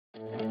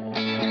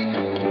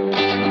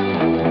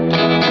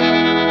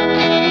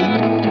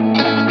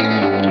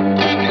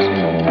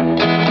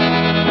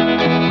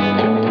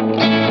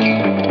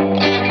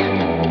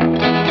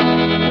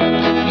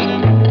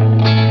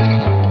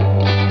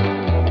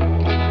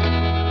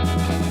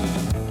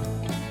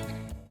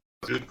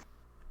good.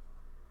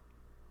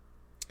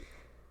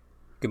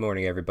 Good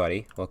morning,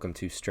 everybody. Welcome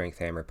to Strength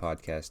Hammer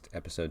Podcast,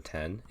 Episode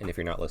 10. And if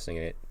you're not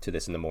listening to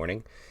this in the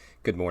morning,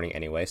 good morning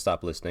anyway.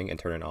 Stop listening and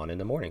turn it on in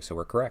the morning, so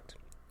we're correct.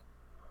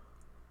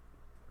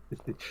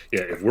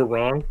 Yeah, if we're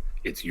wrong,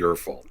 it's your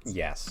fault.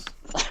 Yes.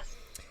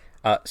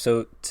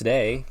 So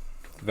today,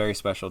 very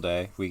special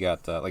day. We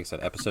got, like I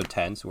said, Episode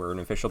 10, so we're an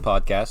official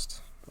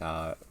podcast.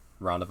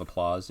 Round of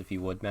applause, if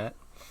you would, Matt.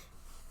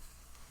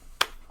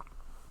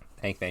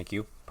 Thank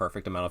you.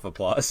 Perfect amount of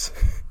applause.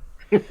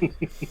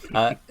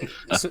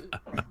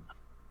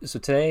 So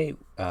today,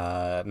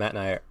 Matt and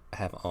I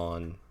have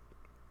on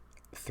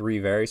three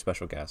very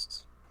special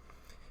guests.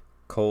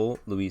 Cole,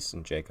 Luis,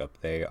 and Jacob.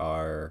 They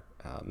are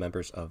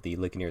members of the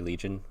Ligonier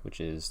Legion,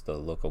 which is the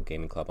local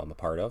gaming club I'm a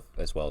part of,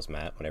 as well as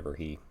Matt whenever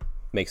he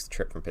makes the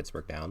trip from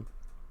Pittsburgh down.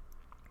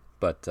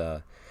 But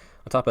on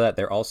top of that,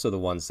 they're also the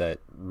ones that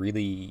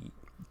really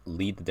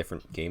lead the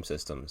different game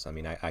systems. I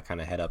mean, I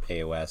kind of head up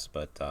AOS,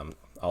 but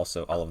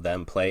also all of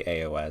them play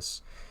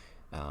AOS.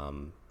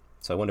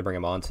 So I wanted to bring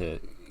them on to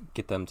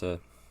get them to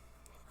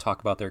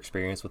talk about their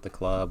experience with the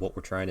club, what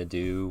we're trying to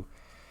do.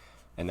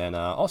 And then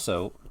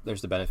also,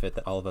 there's the benefit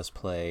that all of us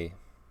play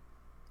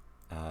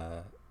Warhammer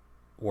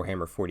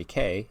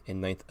 40k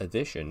in 9th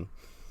edition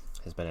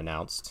has been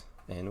announced.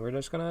 And we're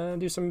just going to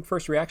do some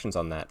first reactions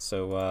on that.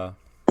 So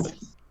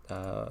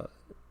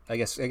I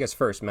guess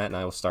first, Matt and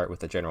I will start with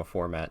the general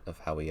format of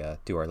how we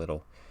do our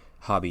little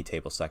hobby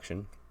table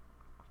section.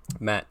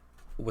 Matt,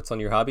 what's on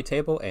your hobby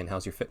table and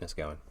how's your fitness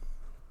going?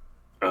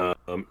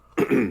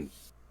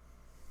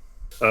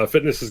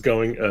 Fitness is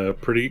going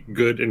pretty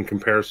good in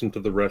comparison to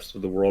the rest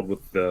of the world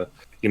with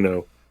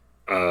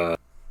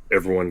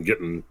everyone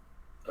getting,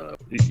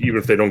 even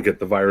if they don't get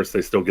the virus,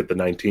 they still get the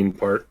 19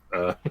 part.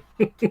 Yeah,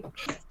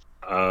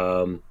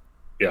 I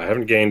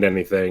haven't gained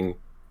anything,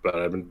 but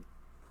I've been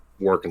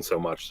working so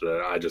much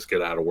that I just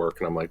get out of work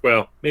and I'm like,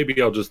 well, maybe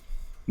I'll just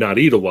not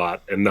eat a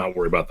lot and not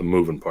worry about the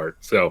moving part.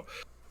 So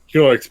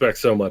you don't expect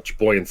so much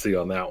buoyancy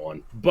on that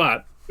one.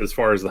 But as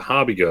far as the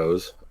hobby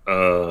goes,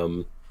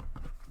 although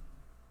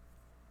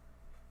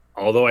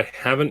I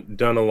haven't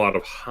done a lot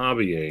of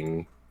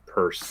hobbying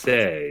per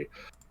se,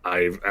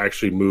 I've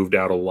actually moved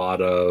out a lot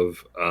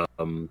of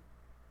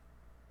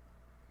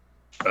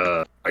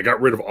I got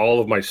rid of all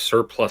of my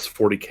surplus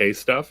 40k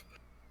stuff,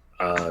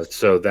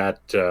 so that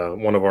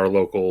one of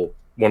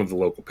the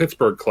local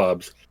Pittsburgh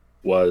clubs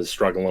was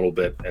struggling a little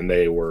bit, and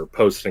they were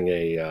posting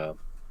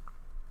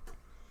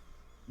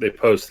they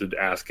posted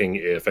asking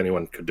if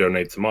anyone could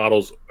donate some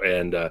models,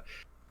 and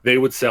they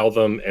would sell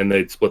them and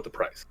they'd split the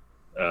price.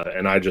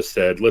 And I just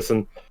said,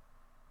 listen,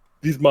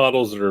 these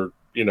models are,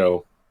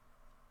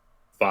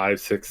 5,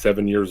 6,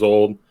 7 years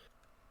old.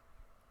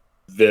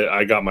 That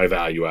I got my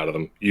value out of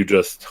them. You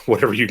just,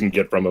 whatever you can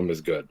get from them is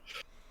good.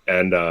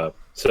 And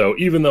so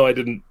even though I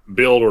didn't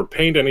build or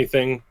paint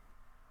anything,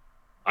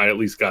 I at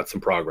least got some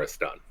progress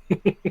done.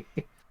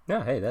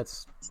 Yeah, hey,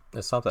 that's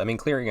something. I mean,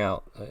 clearing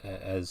out,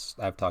 as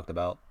I've talked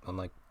about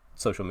on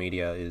social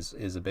media,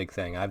 is a big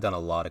thing. I've done a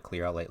lot of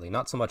clear out lately.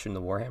 Not so much in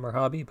the Warhammer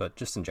hobby, but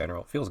just in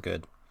general. It feels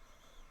good.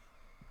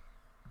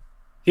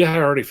 Yeah, I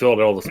already filled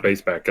all the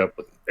space back up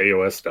with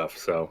AOS stuff,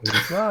 so.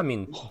 Well, I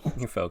mean,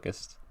 you're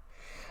focused.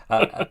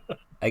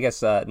 I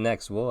guess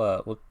next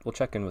we'll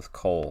check in with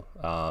Cole.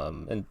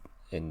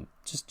 And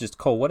just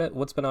Cole,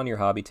 what's been on your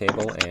hobby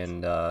table,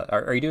 and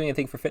are you doing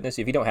anything for fitness?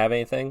 If you don't have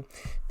anything,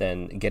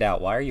 then get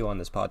out. Why are you on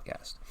this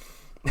podcast?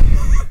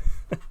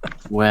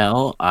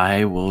 Well,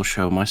 I will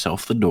show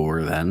myself the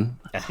door then.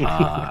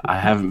 I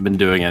haven't been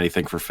doing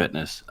anything for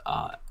fitness,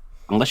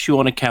 unless you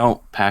want to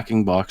count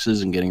packing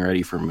boxes and getting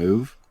ready for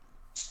move,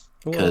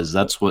 because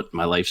that's what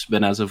my life's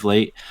been as of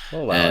late.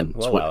 And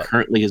what's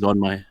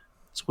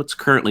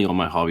currently on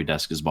my hobby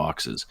desk is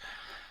boxes.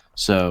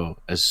 So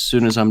as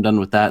soon as I'm done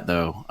with that,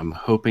 though, I'm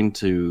hoping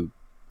to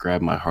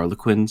grab my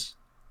Harlequins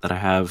that I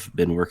have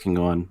been working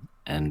on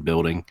and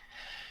building,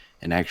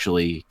 and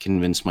actually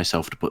convince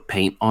myself to put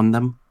paint on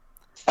them.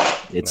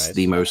 It's Nice.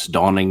 the most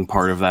daunting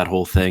part of that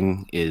whole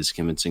thing, is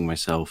convincing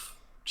myself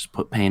just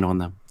put paint on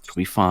them. It'll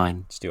be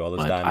fine. Just do all those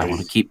But diamonds. I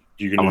want to do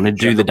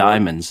the checkerboard?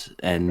 diamonds,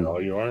 and Oh,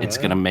 you are? it's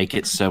Yeah. going to make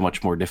it so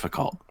much more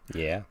difficult.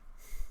 Yeah.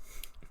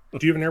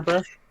 Do you have an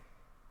airbrush?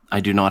 I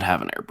do not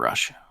have an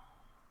airbrush.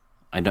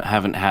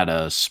 Haven't had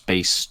a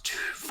space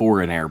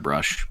for an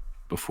airbrush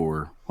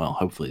before. Well,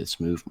 hopefully this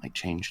move might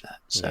change that.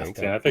 So There you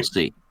go. Yeah, I we'll think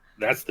see.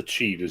 that's the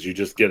cheat. Is you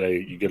just get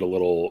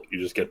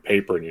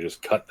paper and you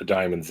just cut the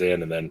diamonds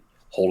in and then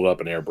hold it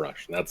up an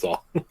airbrush, and that's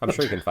all. I'm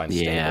sure you can find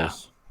Yeah.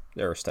 staples.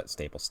 There are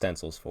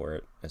stencils for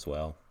it as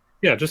well.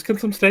 Yeah, just get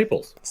some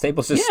staples.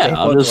 Staples just Yeah,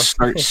 staple I'll it. just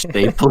start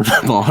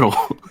stapling the model.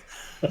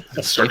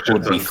 Structure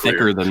Would be unclear.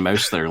 thicker than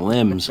most of their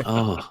limbs.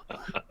 Oh,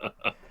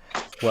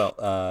 Well,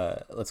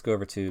 let's go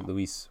over to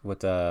Luis.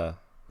 What's on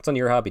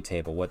your hobby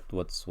table?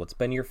 What's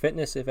been your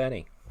fitness, if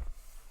any?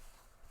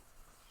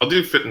 I'll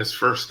do fitness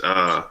first.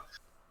 I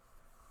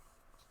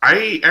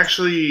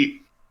actually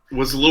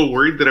was a little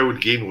worried that I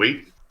would gain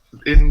weight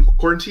in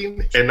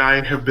quarantine, and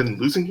I have been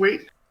losing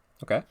weight.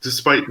 Okay.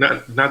 despite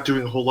not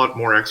doing a whole lot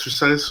more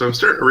exercise. So I'm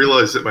starting to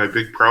realize that my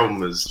big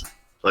problem is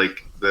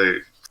like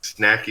the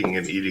snacking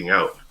and eating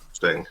out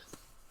thing.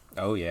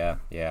 Oh yeah,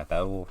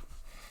 that'll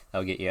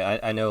get you.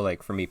 I know,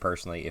 like for me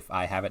personally, if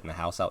I have it in the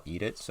house, I'll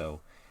eat it. So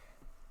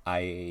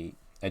I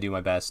do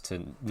my best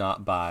to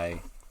not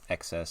buy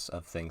excess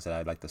of things that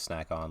I'd like to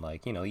snack on,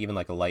 like even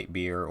like a light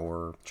beer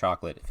or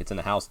chocolate. If it's in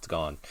the house, it's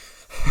gone.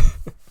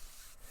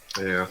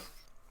 Yeah.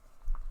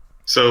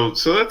 So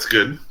that's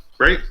good,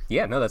 right?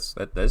 Yeah, no,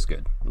 that is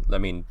good. I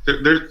mean,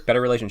 There's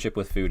better relationship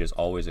with food is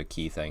always a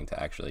key thing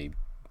to actually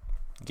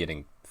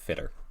getting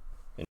fitter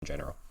in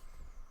general.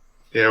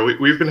 Yeah,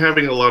 we've been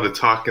having a lot of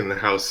talk in the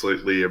house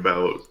lately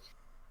about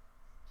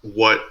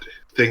what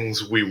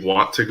things we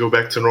want to go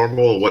back to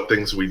normal and what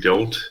things we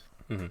don't.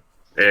 Mm-hmm.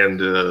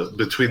 And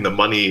between the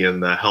money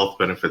and the health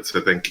benefits,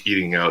 I think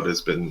eating out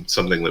has been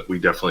something that we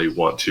definitely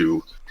want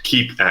to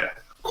keep at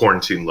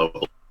quarantine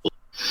level.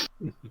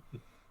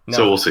 No,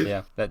 so we'll see.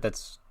 Yeah,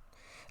 that's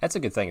a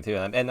good thing too,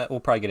 and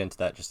we'll probably get into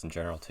that just in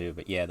general too.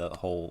 But yeah, the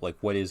whole like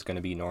what is going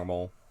to be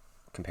normal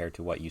compared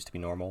to what used to be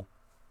normal.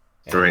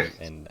 And, right.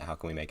 And how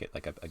can we make it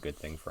like a good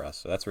thing for us?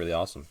 So that's really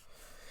awesome.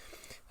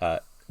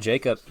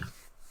 Jacob,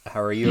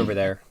 how are you over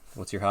there?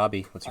 What's your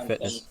hobby? What's your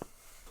fitness?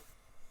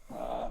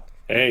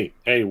 Hey,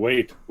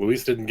 wait.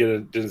 Luis didn't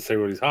say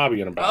what he's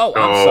hobbying about. Oh,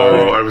 I'm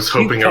sorry. I was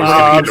hoping I was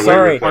going to get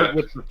away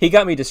with that. He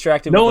got me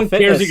distracted. No with one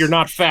the cares fitness. that you're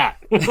not fat.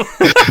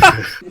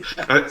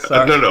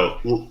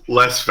 No,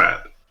 less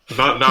fat.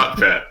 Not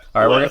fat.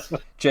 All right,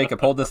 Jacob,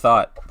 hold the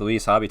thought.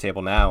 Luis, hobby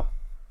table now.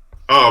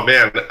 Oh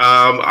man,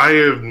 I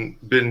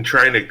have been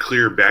trying to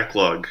clear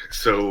backlog.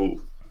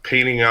 So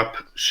painting up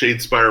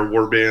Shadespire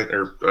warband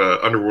or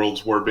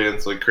Underworld's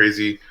warbands like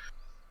crazy.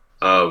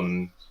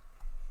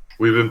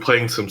 We've been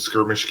playing some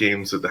skirmish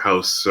games at the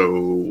house.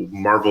 So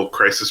Marvel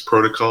Crisis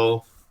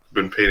Protocol,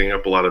 been painting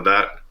up a lot of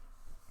that.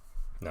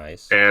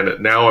 Nice. And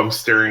now I'm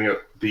staring at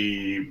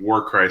the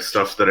Warcry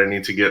stuff that I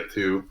need to get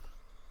to.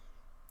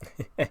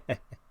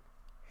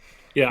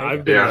 Yeah,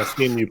 I've been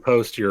seeing you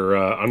post your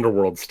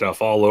Underworld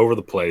stuff all over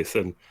the place,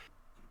 and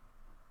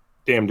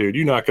damn, dude,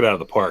 you knock it out of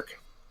the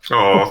park.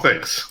 Oh,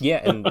 thanks.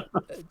 Yeah, and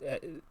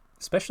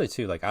especially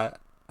too, like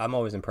I'm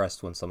always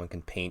impressed when someone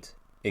can paint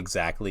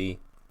exactly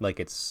like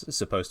it's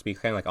supposed to be,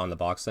 kind of like on the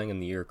box thing.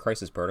 And your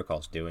Crisis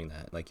Protocol's doing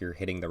that. Like you're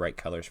hitting the right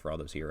colors for all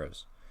those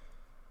heroes.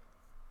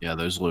 Yeah,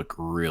 those look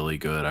really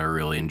good. I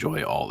really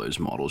enjoy all those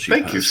models.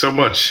 Thank you so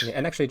much. Yeah,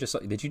 and actually,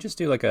 did you just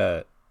do like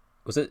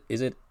is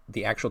it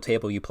the actual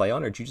table you play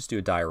on, or did you just do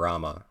a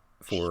diorama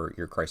for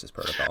your Crisis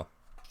Protocol?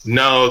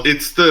 No,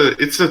 it's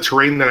the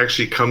terrain that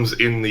actually comes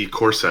in the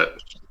core set.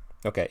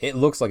 Okay, it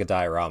looks like a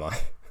diorama.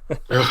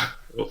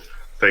 Well,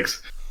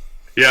 thanks.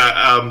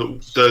 Yeah,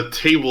 the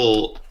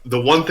table. The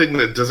one thing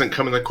that doesn't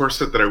come in the core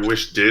set that I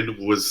wish did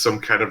was some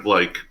kind of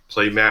like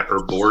playmat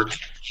or board.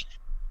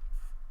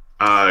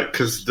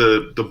 Because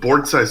the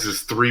board size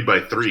is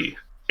 3x3,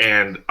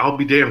 and I'll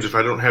be damned if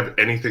I don't have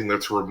anything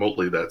that's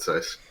remotely that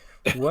size.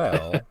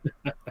 Well,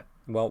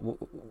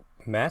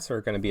 mats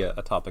are going to be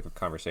a topic of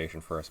conversation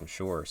for us, I'm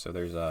sure. So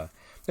there's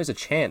a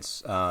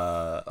chance,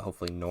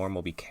 hopefully Norm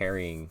will be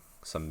carrying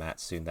some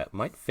mats soon that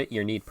might fit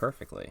your need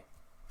perfectly.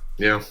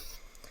 Yeah.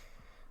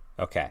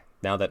 Okay,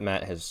 now that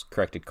Matt has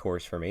corrected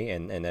course for me,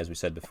 and as we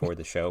said before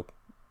the show,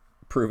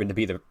 proven to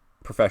be the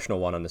professional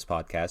one on this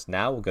podcast,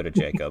 now we'll go to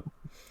Jacob.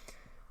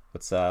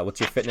 What's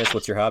your fitness?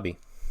 What's your hobby?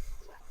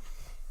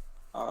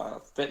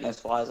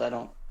 Fitness wise, I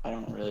don't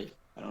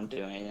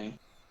do anything.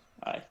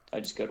 I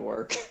just go to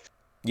work.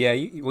 Yeah,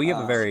 you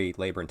have a very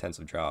labor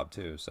intensive job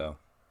too, so.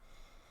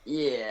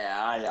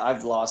 Yeah,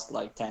 I've lost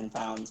like 10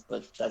 pounds,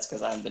 but that's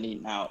because I haven't been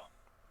eating out.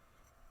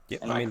 Yeah,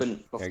 and I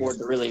couldn't afford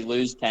to really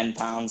lose 10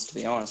 pounds, to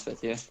be honest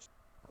with you.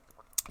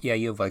 Yeah,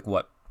 you have like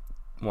what,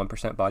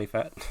 1% body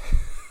fat?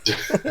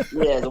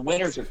 Yeah, the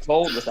winters are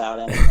cold without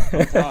any.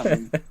 I'm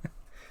telling you.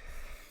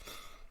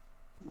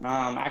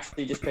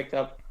 Actually just picked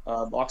up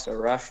a box of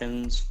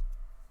Russians.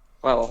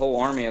 Well, a whole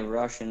army of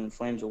Russian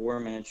Flames of War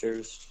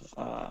miniatures.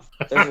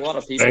 There's a lot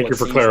of people. Thank you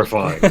for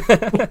clarifying.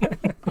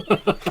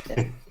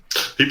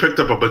 He picked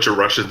up a bunch of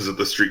Russians at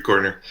the street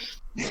corner.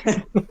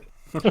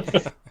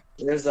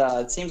 There's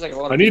it seems like a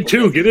lot of I need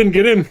two. Get in.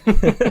 Getting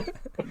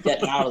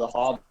out of the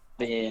hobby,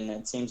 and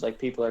it seems like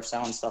people are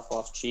selling stuff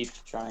off cheap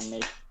to try and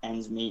make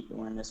ends meet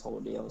during this whole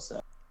deal.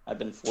 So I've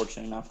been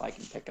fortunate enough I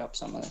can pick up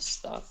some of this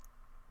stuff.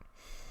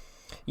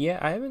 Yeah,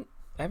 I haven't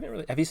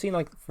really. Have you seen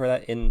like for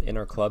that in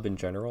our club in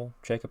general,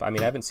 Jacob? I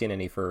mean, I haven't seen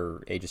any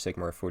for Age of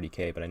Sigmar or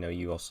 40K, but I know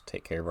you also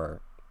take care of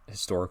our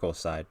historical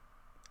side.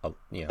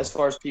 As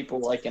far as people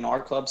like in our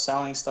club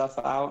selling stuff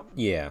out.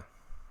 Yeah.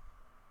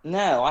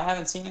 No, I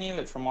haven't seen any of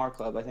it from our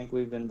club. I think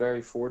we've been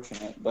very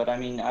fortunate. But I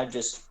mean, I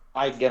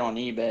get on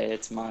eBay.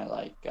 It's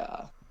my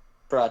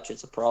crutch.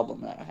 It's a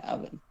problem that I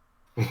have.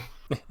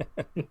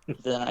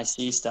 Then I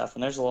see stuff,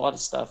 and there's a lot of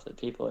stuff that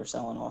people are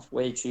selling off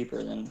way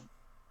cheaper than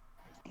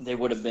they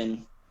would have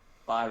been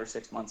 5 or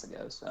 6 months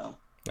ago. So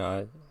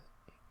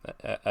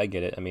I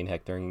get it. I mean,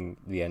 heck, during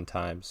the end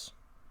times,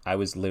 I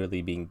was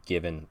literally being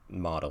given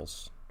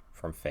models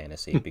from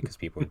fantasy because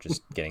people were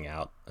just getting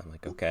out. I'm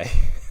like, okay.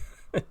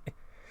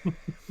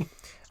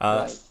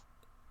 Right.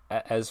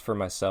 As for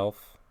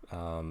myself,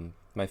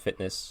 my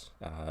fitness,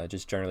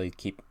 just generally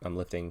I'm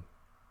lifting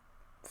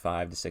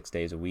 5 to 6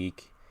 days a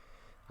week.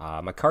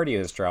 My cardio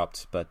has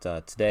dropped, but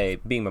today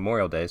being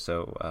Memorial Day,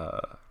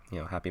 so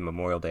happy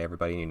Memorial Day,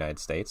 everybody in the United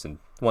States. And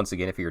once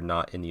again, if you're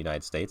not in the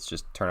United States,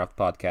 just turn off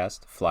the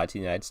podcast, fly to the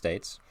United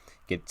States,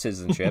 get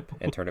citizenship,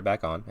 and turn it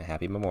back on. And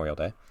happy Memorial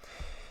Day.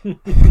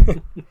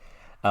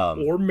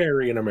 Or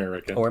marry an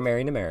American. Or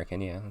marry an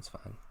American, yeah, that's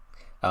fine.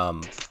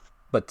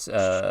 But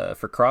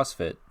for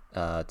CrossFit,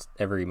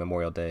 every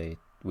Memorial Day,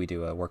 we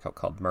do a workout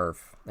called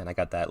Murph, and I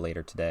got that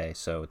later today.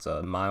 So it's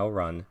a mile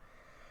run,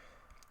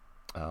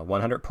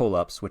 100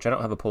 pull-ups, which I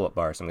don't have a pull-up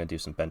bar, so I'm going to do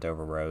some bent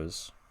over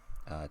rows,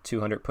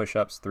 200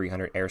 push-ups,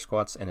 300 air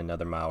squats, and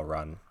another mile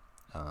run.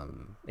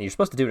 And you're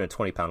supposed to do it in a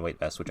 20-pound weight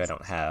vest, which I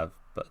don't have,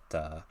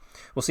 but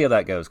we'll see how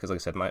that goes, because like I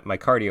said, my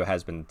cardio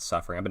has been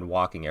suffering. I've been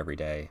walking every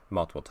day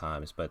multiple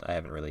times, but I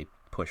haven't really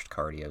pushed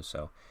cardio,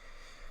 so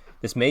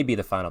this may be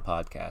the final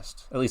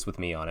podcast, at least with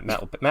me on it.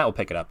 Matt will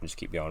pick it up and just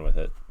keep going with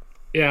it.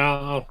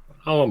 Yeah,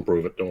 I'll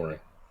improve it, don't worry.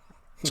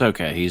 It's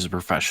okay. He's a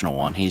professional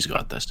one. He's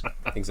got this.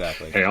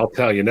 Exactly. Hey, I'll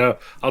tell you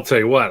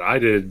what. I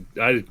did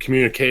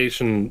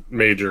communication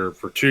major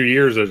for 2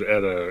 years at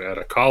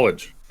a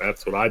college.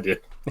 That's what I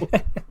did.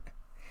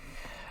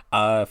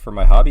 For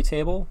my hobby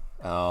table,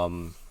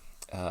 I'm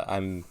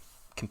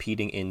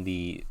competing in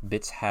the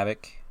Bits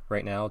Havoc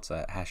right now. It's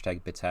a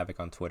hashtag Bits Havoc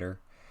on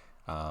Twitter.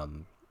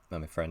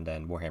 My friend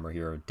and Warhammer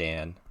hero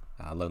Dan,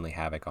 Lonely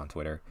Havoc on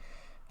Twitter.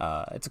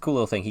 It's a cool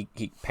little thing.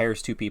 He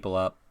pairs two people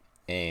up,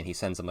 and he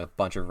sends them a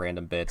bunch of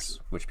random bits,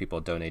 which people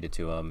have donated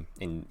to him,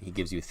 and he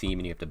gives you a theme,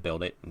 and you have to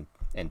build it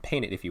and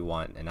paint it if you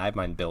want. And I have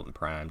mine built and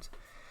primed,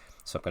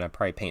 so I'm going to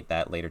probably paint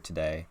that later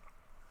today.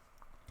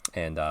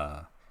 And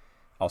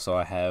also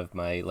I have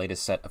my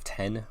latest set of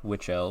 10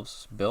 Witch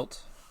Elves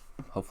built.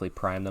 Hopefully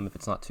prime them if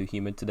it's not too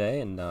humid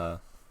today, and I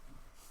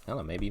don't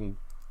know, maybe even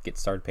get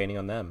started painting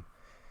on them.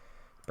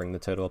 Bring the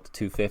total up to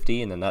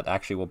 250, and then that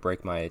actually will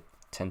break my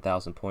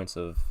 10,000 points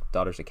of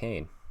Daughters of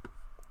Cain,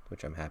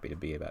 which I'm happy to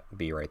be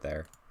right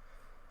there.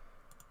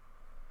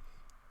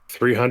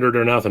 300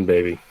 or nothing,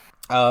 baby.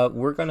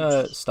 We're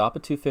gonna stop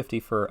at 250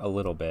 for a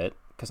little bit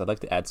because I'd like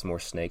to add some more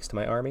snakes to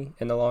my army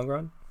in the long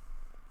run.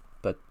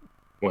 But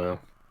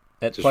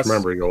just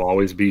remember, you'll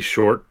always be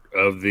short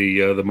of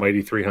the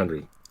mighty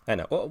 300. I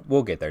know. Well,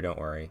 we'll get there. Don't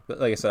worry. But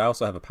like I said, I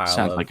also have a pile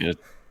Sounds of. like a.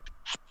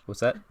 What's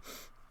that?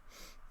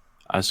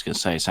 I was gonna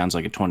say, it sounds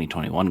like a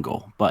 2021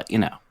 goal, but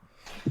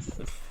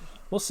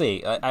we'll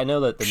see. I know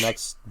that the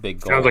next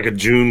big goal sounds like a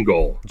June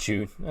goal.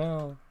 June.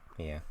 Oh,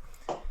 yeah.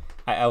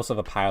 I also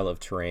have a pile of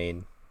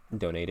terrain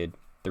donated,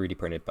 3D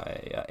printed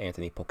by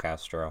Anthony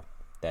Polcastro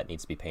that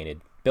needs to be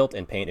built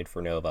and painted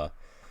for Nova.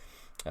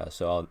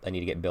 So I need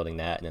to get building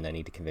that, and then I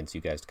need to convince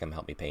you guys to come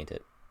help me paint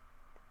it.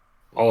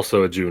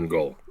 Also a June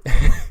goal.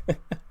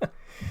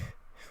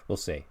 We'll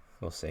see.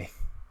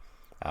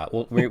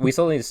 We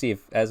still need to see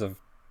if, as of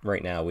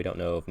right now, we don't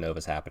know if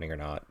Nova's happening or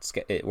not.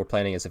 We're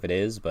planning as if it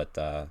is,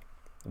 but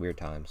weird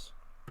times.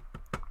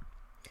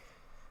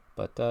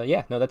 But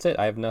yeah, no, that's it.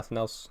 I have nothing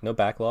else. No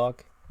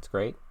backlog. It's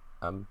great.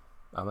 I'm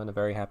in a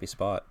very happy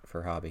spot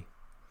for hobby.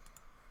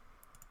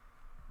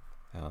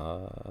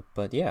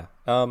 But yeah.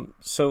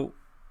 So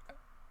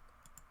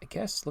I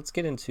guess let's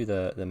get into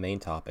the main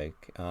topic.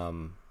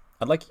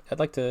 I'd like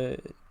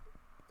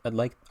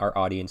our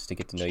audience to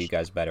get to know you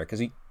guys better,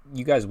 because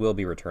you guys will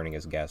be returning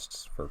as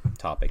guests for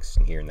topics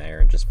here and there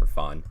and just for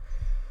fun.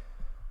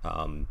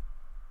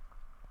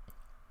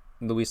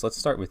 Luis, let's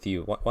start with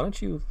you. Why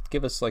don't you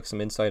give us like some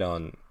insight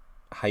on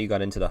how you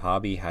got into the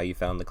hobby, how you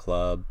found the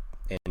club,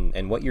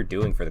 and what you're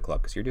doing for the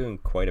club, because you're doing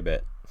quite a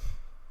bit.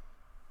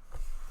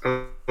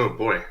 Oh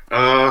boy.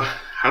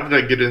 How did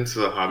I get into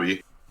the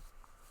hobby?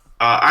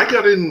 I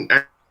got in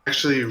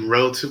actually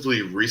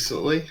relatively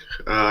recently.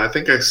 I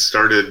think I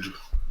started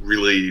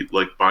really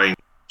like buying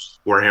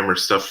Warhammer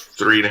stuff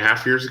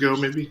 3.5 years ago,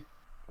 maybe.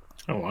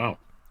 Oh wow.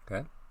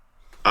 Okay.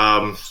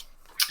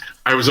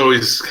 I was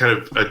always kind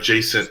of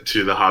adjacent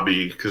to the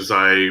hobby because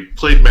I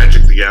played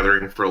Magic the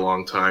Gathering for a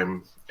long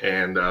time,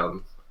 and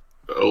a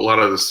lot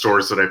of the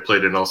stores that I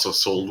played in also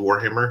sold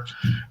Warhammer.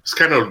 It's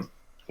kind of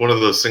one of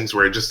those things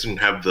where I just didn't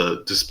have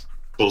the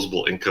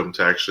disposable income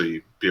to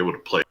actually be able to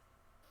play.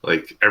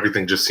 Like,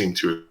 everything just seemed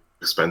too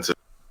expensive.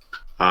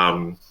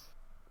 But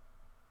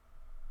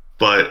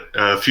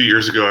a few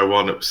years ago, I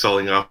wound up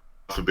selling off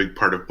a big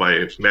part of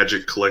my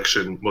Magic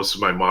collection, most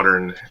of my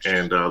Modern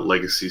and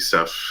Legacy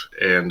stuff,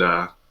 and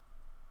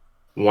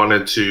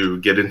wanted to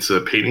get into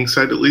the painting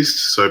side at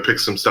least. So I picked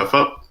some stuff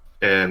up,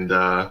 and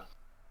a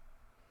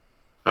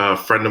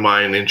friend of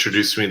mine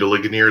introduced me to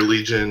Ligonier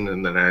Legion,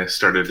 and then I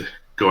started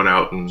going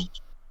out and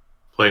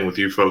playing with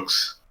you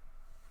folks.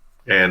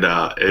 And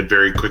it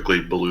very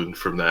quickly ballooned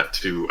from that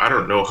to, I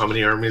don't know how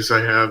many armies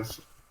I have.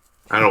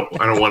 I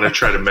don't want to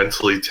try to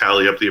mentally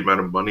tally up the amount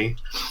of money.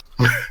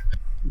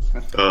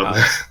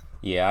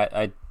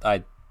 Yeah,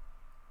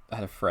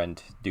 had a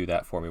friend do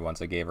that for me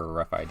once. I gave her a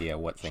rough idea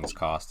what things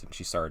cost, and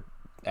she started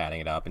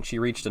adding it up, and she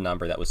reached a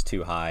number that was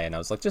too high, and I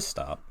was like, just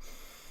stop.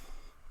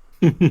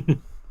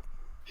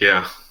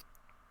 Yeah.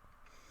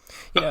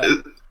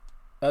 I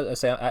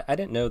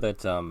didn't know that,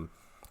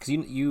 because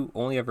you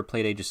only ever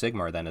played Age of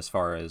Sigmar then, as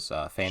far as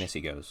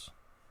fantasy goes.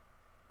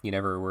 You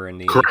never were in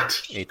the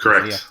Correct.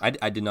 Correct. Yeah,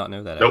 I did not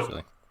know that, Nope.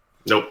 actually.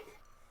 Nope.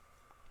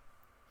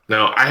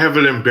 Now, I have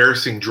an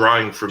embarrassing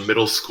drawing from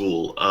middle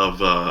school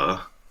of,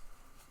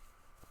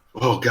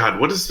 oh God,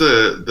 what is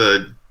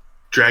the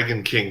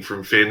Dragon King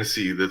from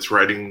Fantasy that's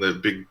riding the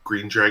big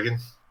green dragon?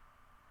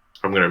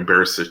 I'm going to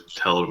embarrass the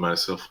hell out of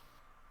myself.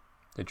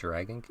 The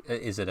dragon?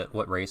 Is it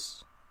what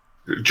race?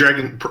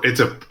 Dragon. It's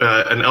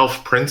an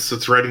elf prince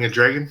that's riding a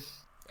dragon.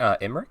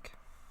 Imric?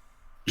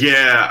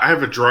 Yeah, I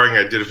have a drawing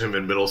I did of him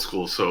in middle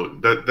school, so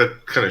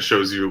that kind of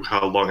shows you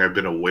how long I've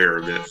been aware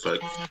of it. But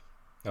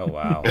oh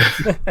wow,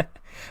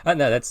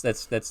 no,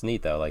 that's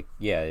neat though. Like,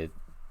 yeah,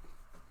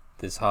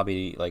 this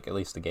hobby, like at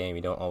least the game,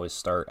 you don't always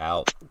start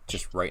out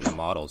just writing the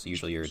models.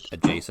 Usually, you're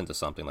adjacent to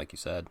something, like you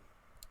said.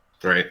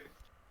 Right.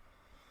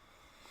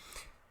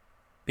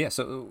 Yeah.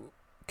 So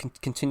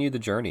continue the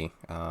journey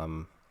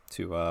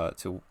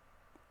to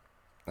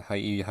how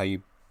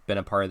you been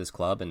a part of this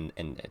club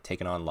and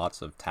taken on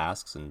lots of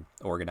tasks and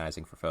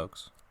organizing for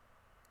folks.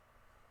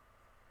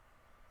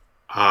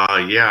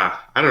 Yeah,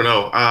 I don't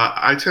know.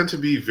 I tend to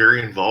be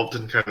very involved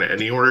in kind of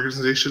any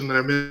organization that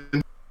I'm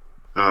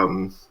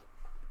in.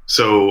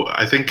 So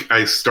I think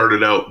I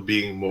started out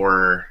being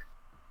more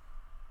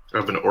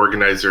of an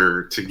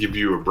organizer to give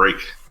you a break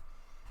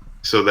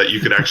so that you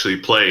could actually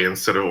play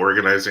instead of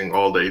organizing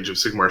all the Age of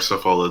Sigmar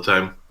stuff all the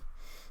time.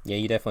 Yeah,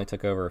 you definitely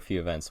took over a few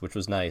events, which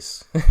was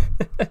nice.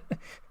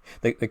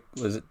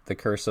 Was it the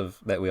curse of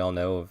that we all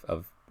know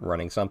of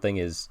running something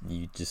is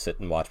you just sit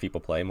and watch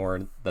people play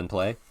more than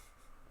play?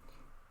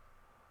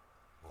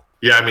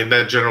 Yeah, I mean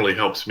that generally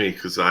helps me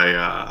because I'm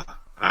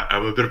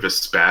a bit of a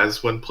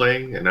spaz when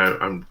playing, and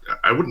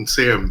I wouldn't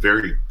say I'm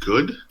very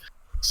good.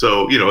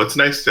 So it's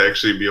nice to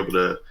actually be able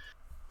to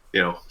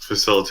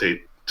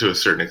facilitate to a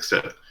certain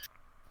extent.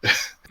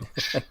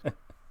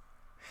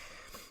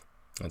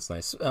 That's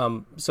nice.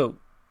 So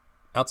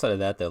outside of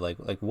that though, like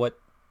what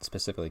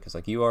specifically, because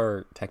like you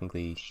are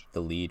technically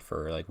the lead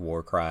for like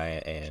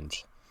Warcry and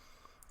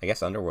I guess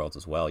Underworlds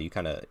as well. You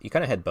kind of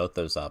head both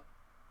those up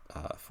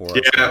for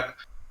us. Yeah.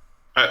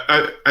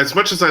 I as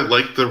much as I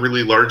like the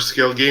really large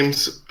scale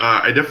games,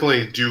 I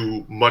definitely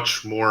do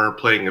much more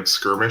playing of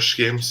skirmish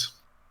games.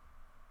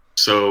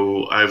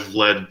 So I've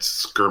led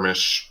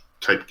skirmish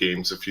type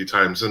games a few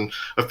times and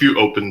a few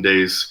open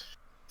days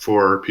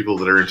for people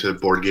that are into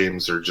board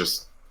games or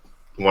just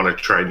want to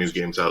try new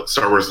games out.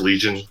 Star Wars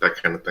Legion, that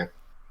kind of thing.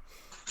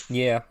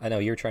 Yeah, I know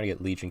you were trying to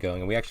get Legion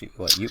going, and we actually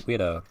we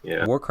had a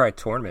Warcry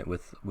tournament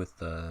with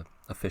the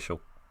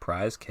official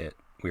prize kit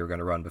we were going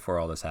to run before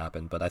all this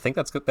happened. But I think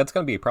that's going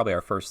to be probably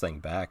our first thing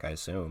back, I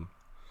assume.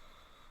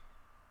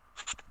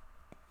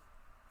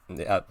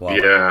 Yeah,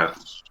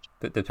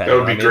 that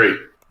would be great.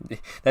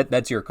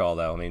 That's your call,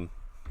 though. I mean,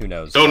 who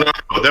knows? Oh no,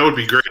 that would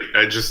be great.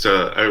 I just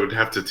I would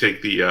have to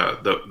take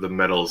the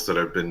medals that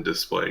I've been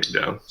displaying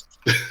down.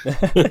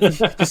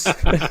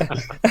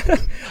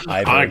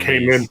 I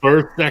came in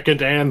first,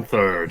 second, and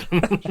third.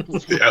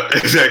 Yeah,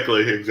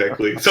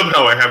 exactly.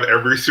 Somehow I have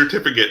every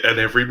certificate and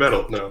every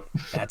medal. No,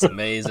 that's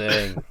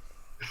amazing.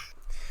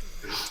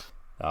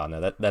 Oh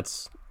no,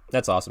 that's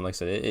awesome. Like I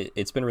said,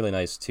 it's been really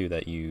nice too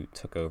that you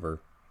took over.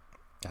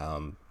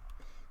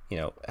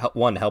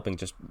 Helping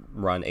just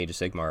run Age of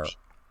Sigmar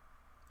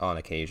on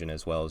occasion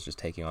as well as just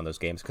taking on those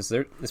games because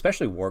they're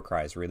especially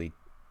Warcry is really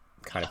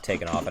kind of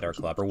taken off at our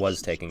club or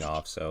was taking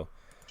off, so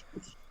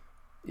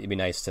it'd be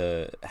nice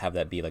to have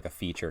that be like a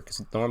feature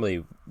because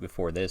normally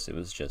before this it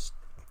was just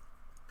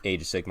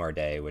Age of Sigmar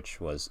Day,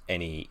 which was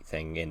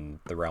anything in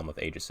the realm of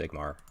Age of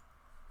Sigmar.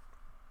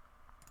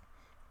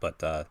 But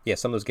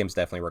some of those games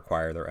definitely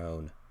require their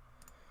own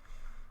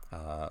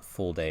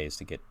full days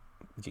to get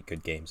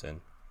good games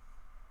in.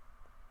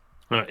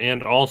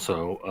 And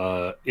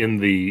also, in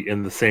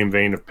the same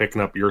vein of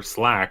picking up your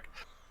slack,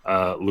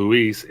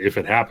 Luis, if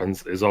it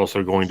happens, is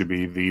also going to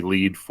be the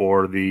lead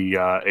for the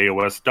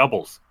AOS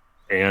doubles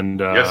and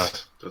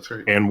yes, that's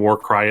right, and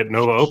Warcry at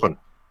Nova Open.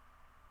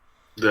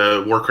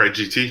 The Warcry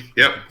GT,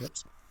 yep.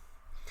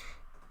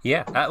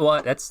 Yeah,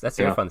 well, that's the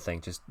other fun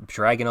thing. Just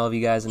dragging all of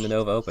you guys into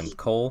Nova Open.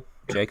 Cole,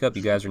 Jacob,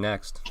 you guys are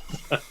next.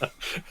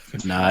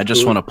 No, I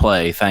just want to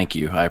play. Thank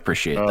you, I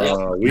appreciate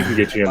that. We can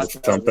get you into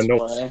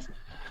something.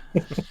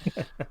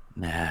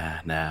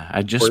 Nah.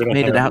 I just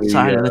made it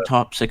outside of the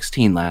top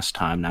 16 last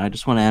time. Now I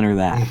just want to enter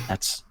that.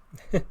 That's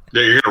yeah.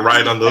 You're gonna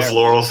ride on those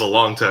laurels a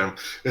long time.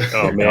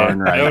 Oh man,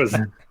 right.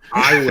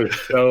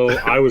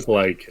 I was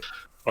like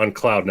on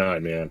cloud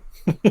 9, man.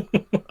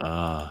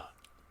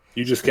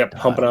 You just kept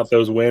pumping out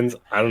those wins.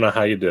 I don't know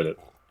how you did it.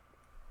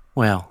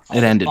 Well,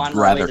 it ended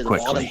rather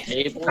quickly.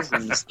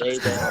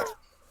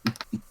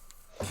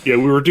 Yeah,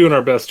 we were doing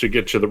our best to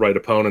get you the right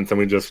opponents, and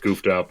we just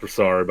goofed out. We're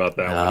sorry about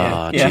that.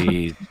 Oh,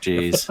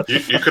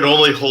 jeez. You could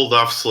only hold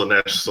off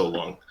Slaanesh so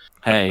long.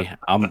 Hey,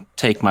 I'm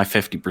take my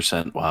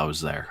 50% while I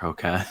was there.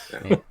 Okay.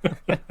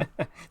 Yeah.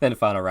 Then the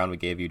final round we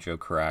gave you Joe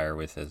Crier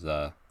with his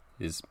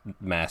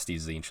Masty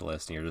Zinch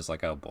list, and you're just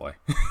like, oh boy.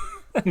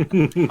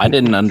 I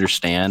didn't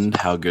understand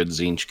how good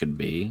Zinch could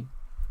be,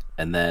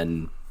 and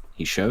then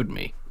he showed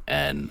me,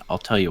 and I'll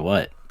tell you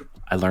what,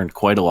 I learned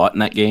quite a lot in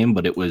that game,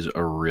 but it was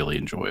a really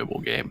enjoyable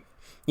game.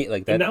 Yeah,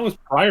 like that. And that was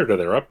prior to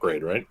their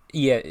upgrade, right?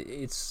 Yeah,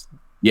 it's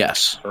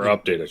Yes. Or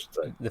update, I should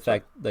say. the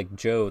fact like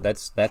Joe.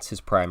 That's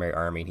his primary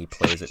army, and he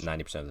plays it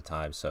 90% of the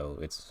time. So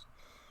it's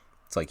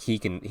like he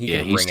can He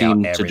bring out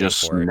seemed everything to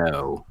just for it.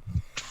 know.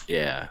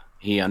 Yeah,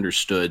 he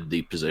understood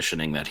the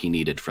positioning that he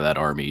needed for that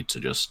army to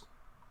just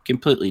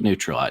completely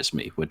neutralize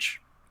me,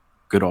 which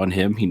good on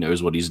him. He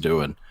knows what he's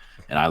doing.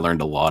 And I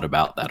learned a lot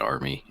about that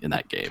army in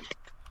that game.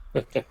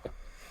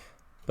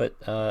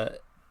 But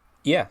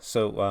yeah,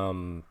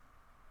 so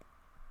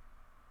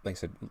like I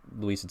said,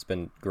 Luis, it's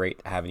been great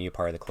having you a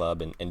part of the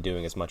club and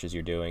doing as much as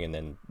you're doing, and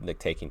then like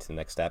taking to the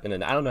next step. And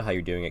then I don't know how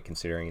you're doing it,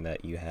 considering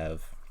that you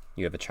have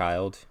a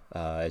child.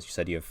 As you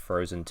said, you have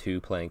Frozen 2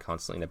 playing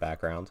constantly in the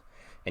background,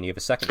 and you have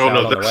a second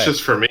child on the way. That's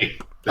just for me.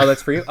 Oh,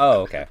 that's for you?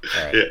 Oh, okay.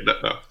 All right. Yeah,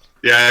 no.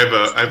 Yeah,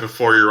 I have a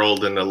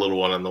 4-year-old and a little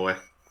one on the way.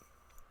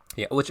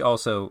 Yeah, which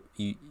also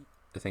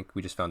I think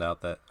we just found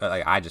out that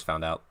I just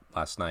found out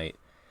last night,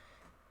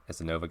 as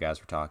the Nova guys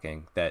were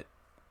talking, that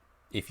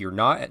if you're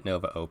not at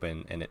Nova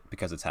Open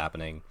because it's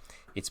happening,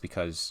 it's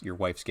because your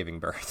wife's giving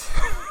birth.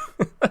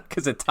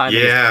 Because the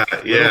timing is a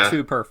little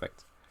too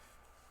perfect.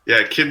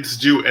 Yeah, kids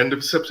due end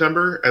of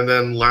September, and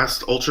then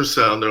last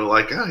ultrasound, they're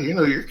like,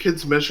 your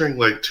kid's measuring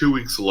like 2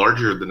 weeks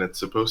larger than it's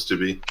supposed to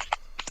be.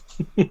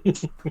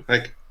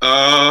 Like,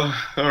 all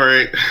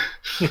right.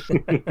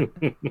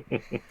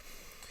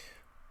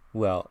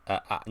 Well,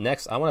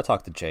 next I want to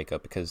talk to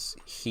Jacob, because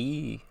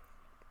he,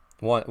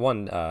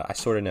 I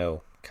sort of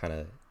know kind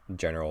of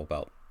general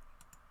about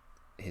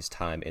his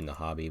time in the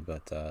hobby,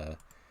 but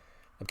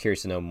I'm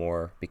curious to know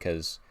more,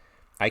 because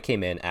I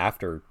came in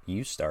after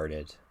you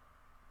started,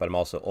 but I'm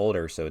also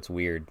older, so it's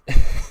weird.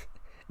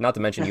 Not to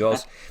mention you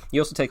also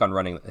take on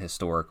running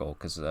historical,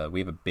 because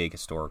we have a big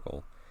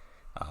historical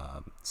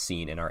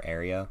scene in our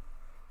area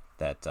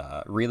that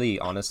really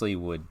honestly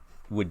would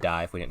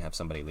die if we didn't have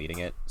somebody leading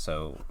it.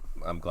 So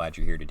I'm glad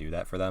you're here to do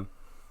that for them.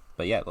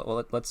 But yeah,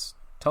 let's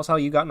tell us how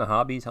you got in the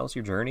hobby. Tell us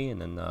your journey,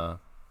 and then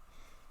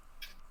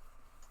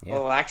yeah.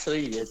 Well,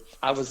 actually,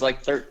 I was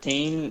like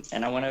 13,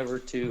 and I went over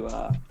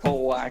to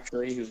Cole,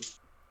 actually,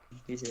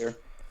 he's here.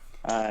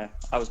 I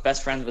was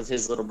best friends with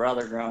his little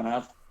brother growing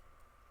up,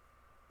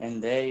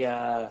 and they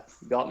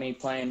got me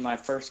playing my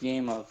first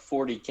game of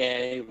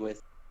 40K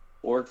with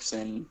Orcs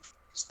and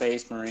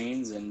Space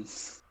Marines, and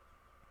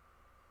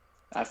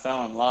I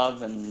fell in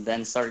love, and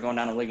then started going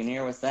down to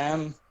Ligonier with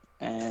them,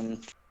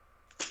 and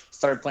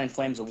started playing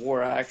Flames of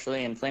War,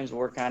 actually, and Flames of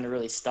War kind of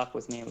really stuck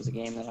with me. It was a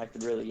game that I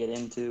could really get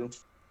into.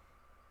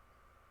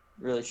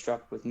 Really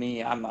struck with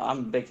me. I'm a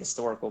big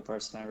historical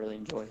person. I really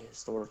enjoy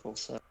historical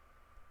stuff.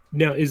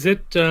 Now, is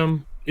it,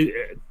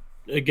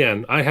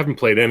 again, I haven't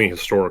played any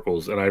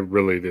historicals, and I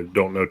really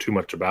don't know too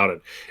much about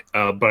it,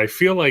 but I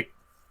feel like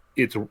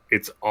it's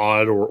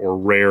odd or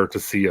rare to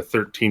see a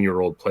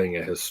 13-year-old playing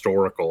a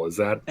historical. Is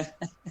that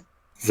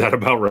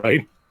about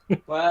right?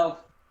 Well,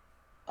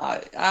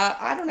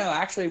 I don't know.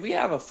 Actually, we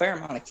have a fair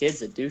amount of kids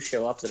that do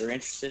show up that are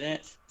interested in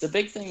it. The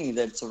big thing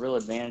that's a real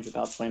advantage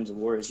about Flames of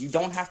War is you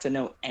don't have to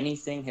know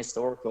anything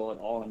historical at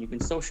all, and you can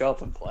still show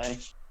up and play.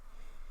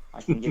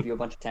 I can give you a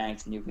bunch of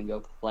tanks, and you can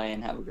go play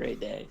and have a great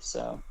day.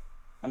 So,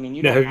 I mean,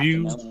 you don't have to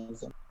know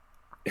anything.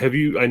 Have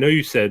you? I know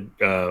you said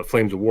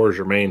Flames of War is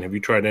your main. Have you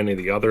tried any of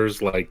the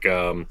others? Like,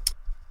 I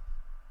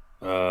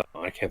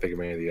can't think of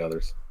any of the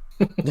others.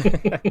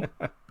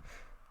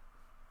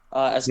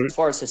 As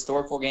far as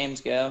historical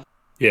games go,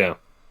 yeah.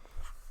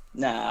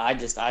 Nah,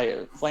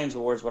 Flames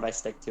of War is what I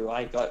stick to.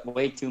 I got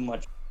way too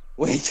much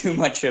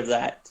of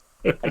that.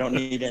 I don't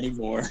need any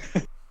more.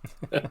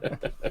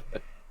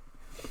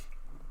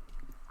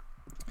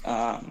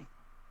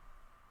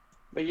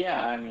 But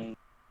yeah, I mean,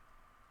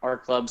 our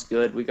club's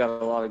good. We got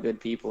a lot of good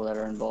people that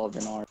are involved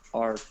in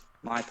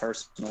my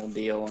personal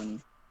deal,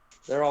 and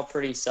they're all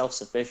pretty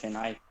self-sufficient.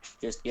 I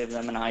just give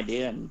them an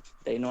idea, and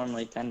they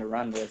normally tend to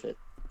run with it.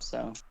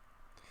 So.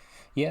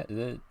 Yeah,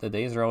 the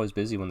days are always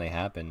busy when they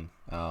happen.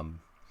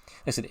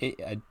 Like I said,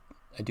 I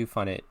do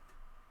find it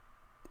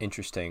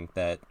interesting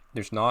that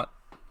there's not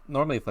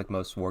normally, like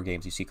most war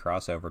games, you see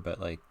crossover, but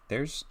like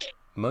there's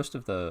most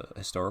of the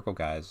historical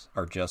guys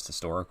are just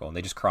historical, and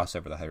they just cross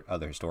over the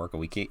other historical.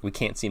 We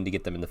can't seem to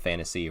get them in the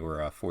fantasy or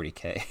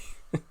 40K.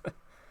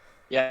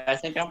 Yeah, I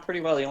think I'm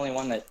pretty well the only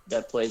one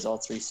that plays all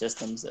three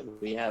systems that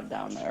we have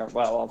down there.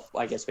 Well,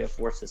 I guess we have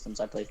 4 systems.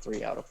 I play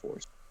 3 out of 4.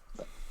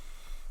 But.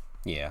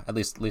 Yeah, at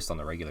least on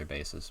the regular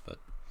basis. But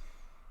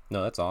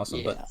no, that's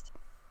awesome. Yeah. But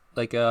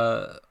like,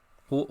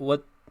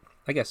 what?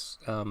 I guess.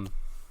 Do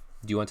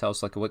you want to tell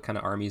us like what kind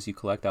of armies you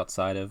collect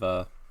outside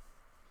of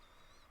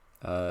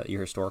your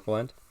historical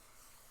end,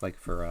 like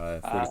for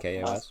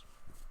 40K OS?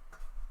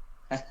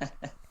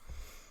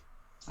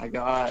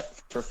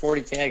 For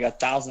 40K, I got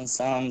Thousand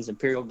Suns,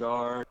 Imperial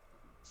Guard,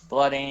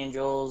 Blood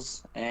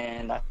Angels,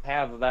 and I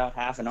have about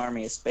half an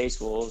army of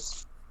Space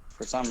Wolves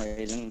for some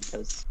reason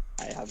because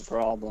I have a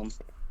problem.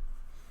 So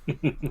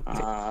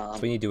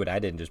we need to do what I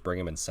did and just bring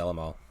them and sell them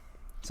all.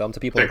 Sell them to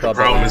people I in think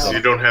the club. problem is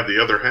you don't have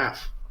the other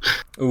half.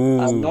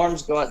 Ooh.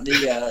 Norm's got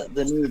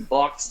the new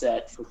box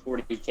set for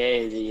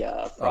 40k,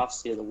 the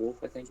Prophecy of the Wolf,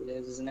 I think it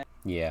is, isn't it?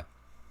 Yeah.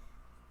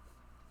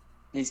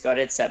 He's got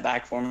it set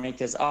back for me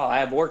because I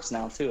have orcs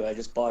now too. I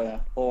just bought a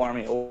whole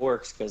army of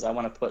orcs because I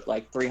want to put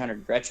like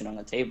 300 Gretchen on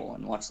the table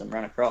and watch them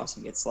run across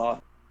and get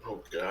slaughtered.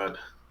 Oh God!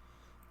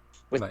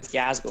 With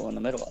Gazgul in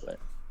the middle of it,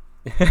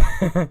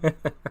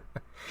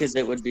 because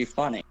it would be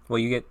funny. Well,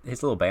 you get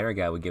his little banner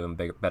guy would give him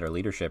better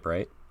leadership,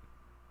 right?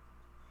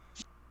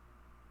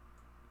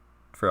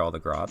 For all the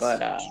grots.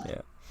 But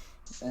yeah.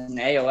 In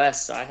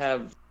AOS, I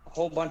have a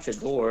whole bunch of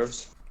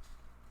dwarves.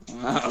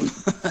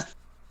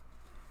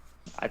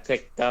 I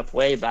picked up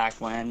way back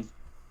when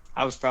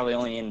I was probably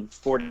only in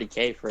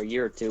 40k for a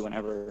year or two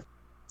whenever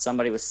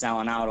somebody was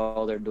selling out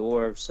all their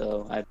dwarves.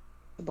 So I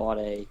bought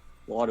a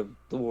lot of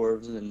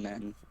dwarves and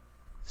then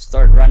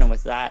started running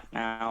with that.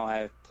 Now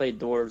I've played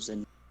dwarves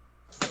and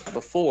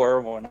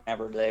before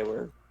whenever they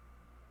were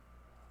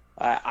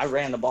I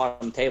ran the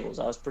bottom tables.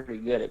 I was pretty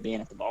good at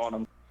being at the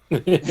bottom.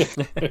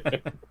 Yeah,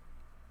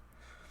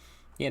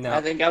 no,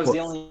 I think I was the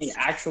only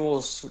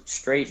actual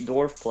straight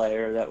dwarf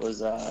player that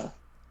was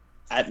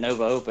at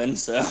Nova Open,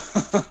 so...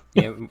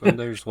 Yeah, and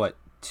there's,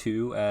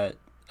 2 at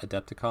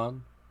Adepticon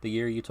the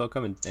year you took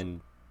them,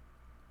 and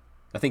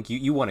I think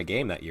you won a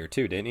game that year,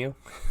 too, didn't you?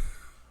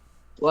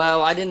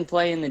 Well, I didn't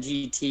play in the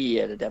GT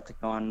at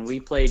Adepticon. We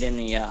played in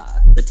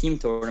the team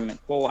tournament.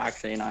 Cole,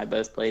 actually, and I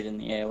both played in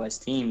the AOS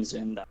teams,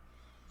 and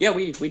yeah,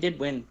 we did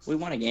win. We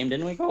won a game,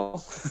 didn't we,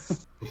 Cole?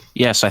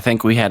 Yes, I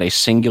think we had a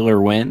singular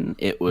win.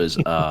 It was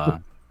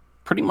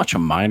pretty much a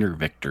minor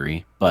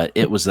victory, but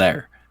it was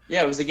there.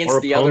 Yeah, it was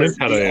against the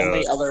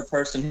only other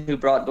person who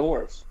brought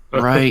dwarves.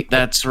 Right,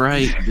 that's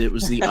right. It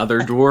was the other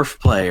dwarf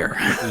player.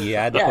 You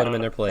had to put them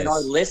in their place. And our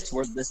lists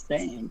were the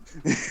same.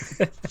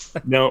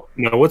 No,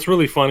 what's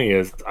really funny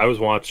is I was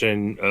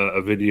watching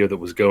a video that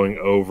was going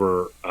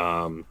over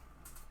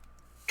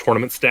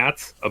tournament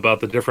stats about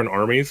the different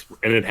armies,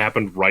 and it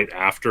happened right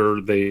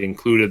after they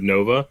included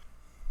Nova.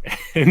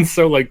 And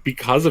so,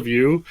 because of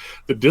you,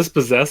 the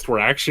Dispossessed were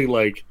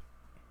actually,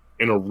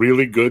 in a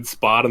really good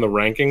spot in the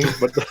rankings,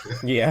 but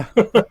yeah,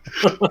 but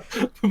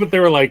they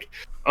were like,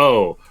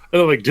 oh,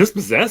 they're like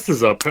Dispossessed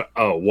is up.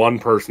 Oh, one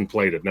person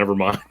played it. Never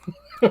mind.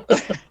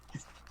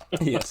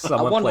 Yeah,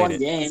 someone won played one it.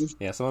 Game.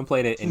 Yeah, someone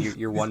played it, and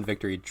your one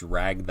victory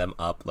dragged them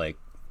up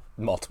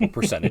multiple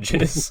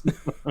percentages.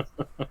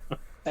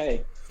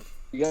 Hey,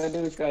 you gotta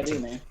do what you gotta do,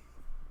 man.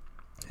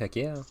 Heck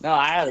yeah. No,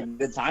 I had a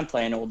good time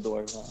playing Old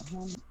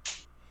Dwarves.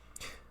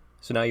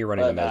 So now you're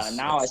running them as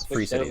now I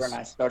free switched cities. over and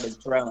I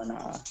started throwing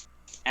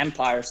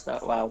Empire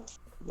stuff. Well,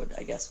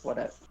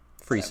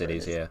 Free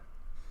cities, yeah.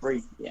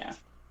 Free, yeah.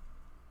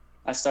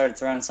 I started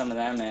throwing some of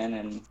them in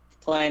and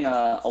playing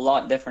a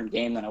lot different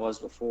game than I was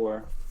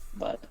before,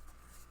 but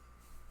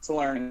it's a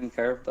learning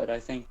curve. But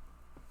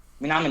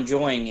I'm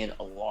enjoying it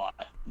a lot.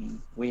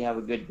 We have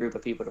a good group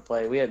of people to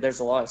play.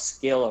 There's a lot of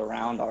skill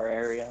around our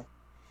area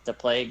to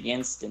play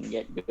against and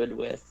get good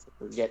with,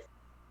 or get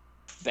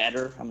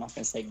better. I'm not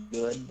gonna say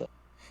good, but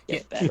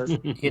get better.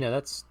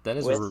 That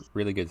is a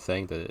really good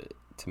thing to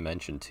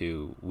mention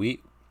too. We,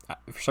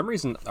 for some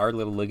reason, our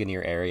little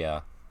Ligonier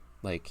area,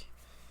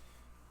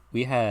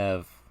 we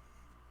have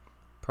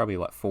probably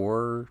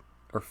 4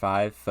 or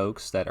 5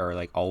 folks that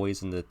are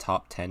always in the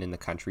top 10 in the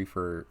country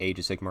for Age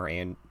of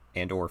Sigmar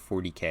and or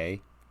 40k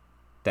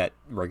that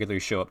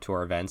regularly show up to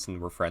our events, and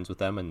we're friends with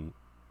them and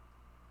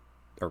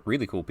are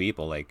really cool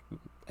people.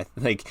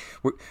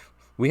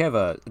 We have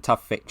a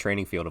tough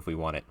training field if we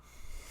want it.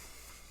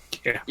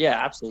 Yeah,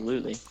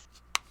 absolutely.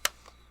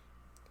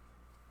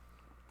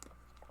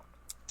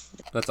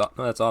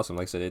 That's awesome.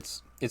 Like I said,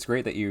 it's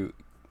great that you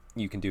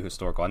can do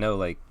historical. I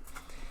know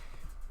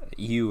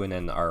you and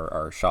then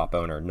our shop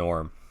owner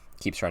Norm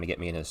keeps trying to get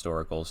me in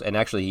historicals, and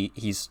actually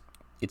it's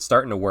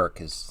starting to work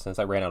because since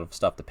I ran out of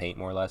stuff to paint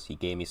more or less, he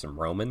gave me some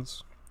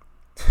Romans,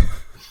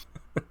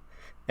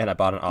 and I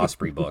bought an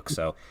Osprey book.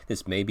 So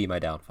this may be my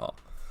downfall.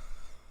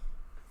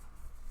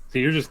 So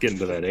you're just getting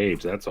to that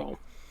age. That's all.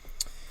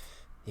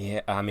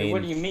 Yeah, I mean, hey,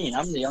 what do you mean?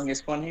 I'm the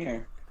youngest one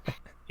here.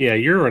 Yeah,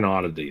 you're an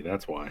oddity.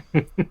 That's why.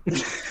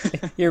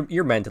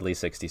 You're mentally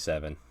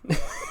 67.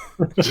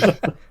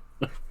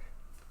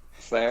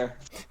 Fair.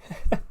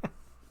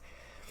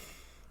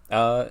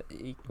 Well,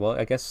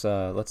 I guess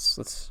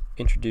let's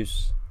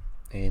introduce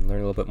and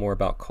learn a little bit more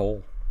about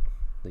Cole,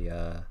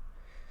 the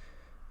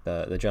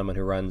gentleman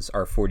who runs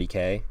our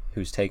 40k,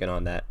 who's taken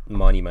on that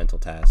monumental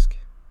task.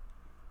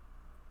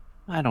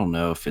 I don't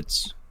know if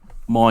it's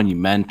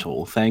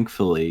monumental.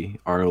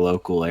 Thankfully, our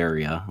local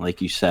area, like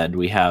you said,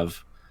 we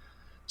have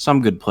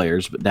some good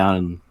players, but down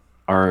in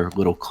our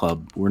little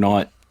club, we're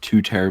not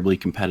too terribly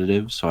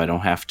competitive, so I don't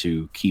have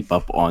to keep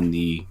up on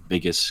the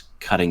biggest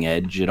cutting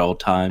edge at all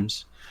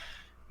times.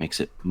 Makes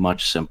it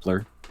much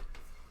simpler.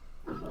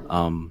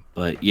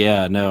 But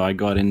yeah, no, I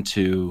got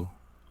into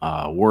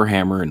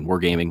Warhammer and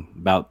Wargaming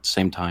about the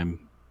same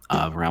time,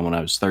 around when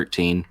I was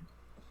 13.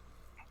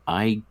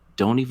 I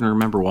don't even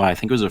remember why. I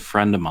think it was a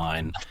friend of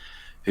mine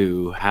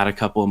who had a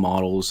couple of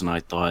models, and I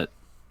thought,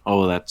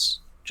 oh, that's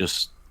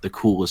just the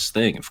coolest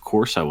thing. Of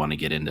course I want to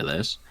get into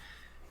this.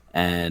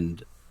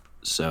 And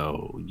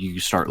so you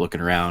start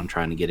looking around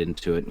trying to get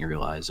into it, and you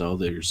realize, oh,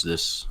 there's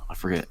this, I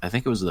forget, I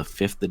think it was the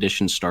 5th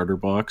edition starter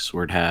box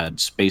where it had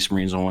Space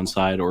Marines on one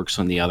side, Orcs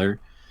on the other.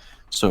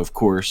 So of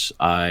course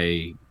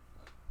I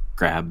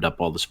grabbed up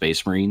all the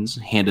Space Marines,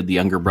 handed the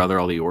younger brother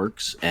all the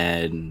Orcs,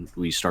 and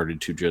we started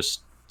to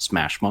just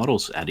smash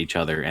models at each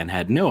other and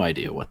had no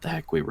idea what the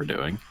heck we were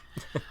doing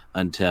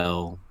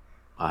until,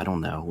 I don't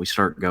know, we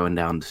start going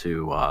down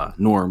to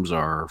Norm's,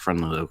 our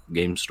friendly local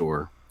game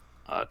store,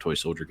 Toy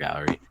Soldier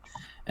Gallery,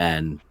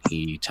 and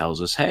he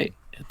tells us, hey,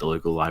 at the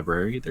local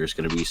library there's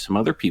going to be some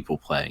other people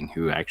playing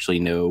who actually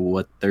know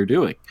what they're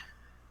doing.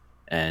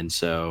 And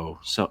so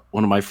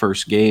one of my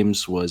first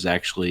games was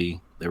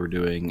actually, they were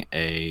doing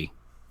a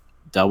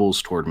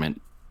doubles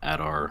tournament at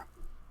our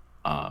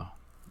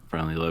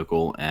friendly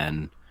local,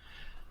 and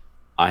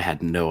I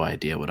had no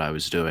idea what I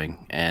was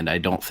doing, and I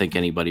don't think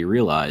anybody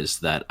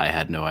realized that I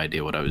had no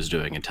idea what I was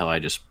doing until I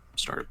just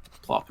started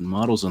plopping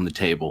models on the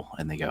table,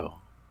 and they go,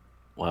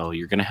 well,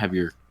 you're going to have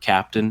your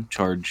captain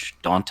charge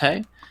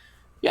Dante?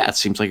 Yeah, it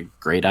seems like a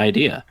great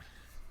idea.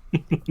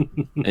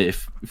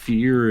 if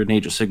you're an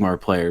Age of Sigmar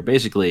player,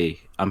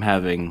 basically I'm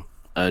having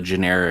a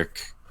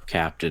generic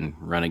captain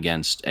run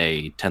against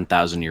a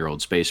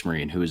 10,000-year-old Space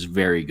Marine who is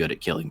very good at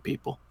killing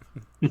people.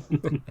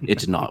 It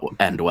did not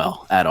end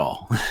well at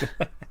all.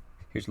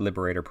 Here's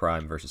Liberator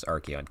Prime versus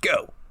Archeon.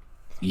 Go!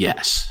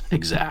 Yes,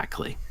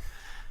 exactly.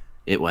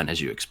 It went as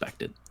you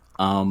expected.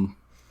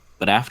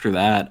 But after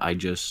that, I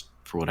just,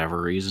 for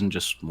whatever reason,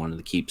 just wanted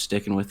to keep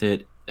sticking with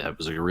it. It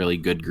was a really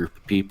good group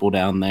of people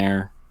down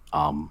there.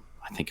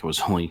 I think it was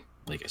only,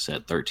 like I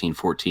said, 13,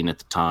 14 at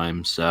the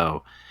time.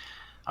 So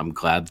I'm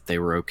glad that they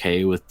were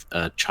okay with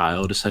a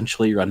child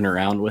essentially running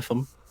around with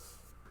them.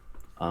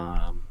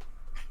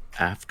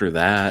 After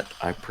that,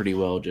 I pretty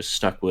well just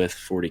stuck with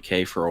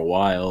 40K for a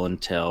while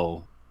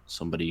until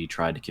somebody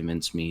tried to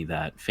convince me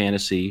that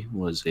fantasy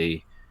was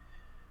a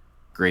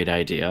great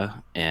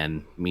idea.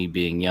 And me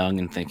being young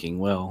and thinking,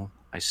 well,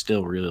 I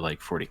still really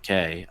like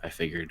 40K, I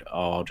figured,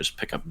 oh, I'll just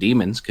pick up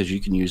demons because you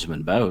can use them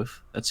in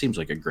both. That seems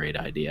like a great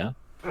idea.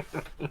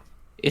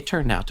 It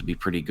turned out to be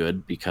pretty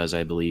good because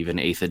I believe in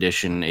 8th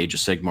edition Age of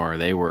Sigmar,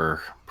 they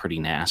were pretty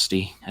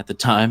nasty at the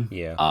time.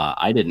 Yeah.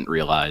 I didn't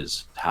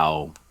realize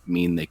how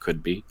mean they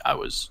could be. I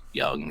was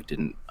young,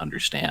 didn't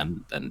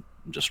understand, and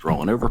just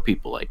rolling over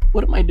people like,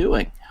 what am I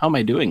doing? How am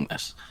I doing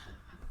this?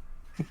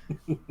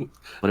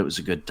 But it was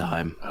a good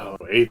time. Oh,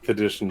 8th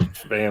edition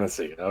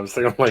fantasy. I was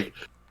thinking, like,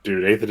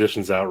 dude, 8th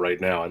edition's out right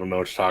now. I don't know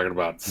what you're talking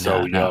about.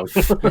 So young.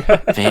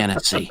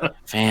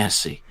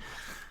 Fantasy.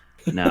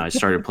 No, I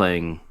started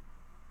playing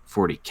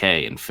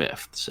 40K in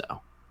 5th,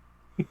 so.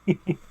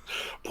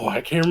 Boy,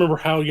 I can't remember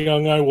how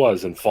young I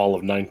was in fall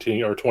of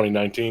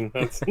 2019.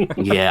 That's...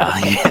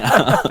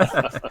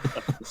 Yeah.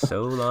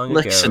 So long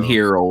ago. Listen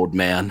here, old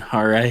man.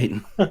 All right.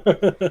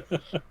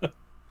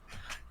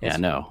 Yeah,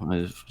 no. I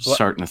was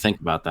starting to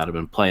think about that. I've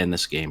been playing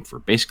this game for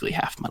basically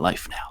half my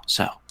life now.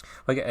 So,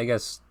 I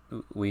guess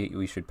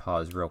we should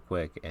pause real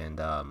quick, and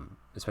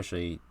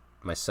especially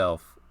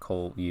myself,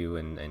 Cole, you,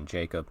 and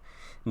Jacob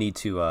need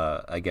to,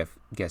 I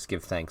guess,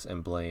 give thanks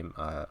and blame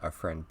our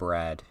friend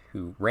Brad,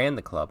 who ran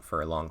the club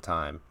for a long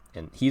time,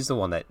 and he's the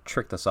one that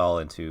tricked us all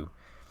into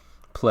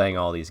playing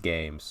all these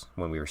games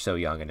when we were so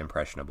young and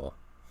impressionable.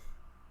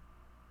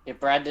 Yeah,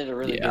 Brad did a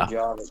really good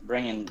job of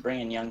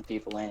bringing young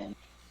people in and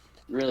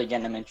really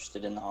getting them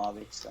interested in the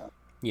hobby. So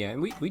yeah,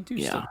 and we do.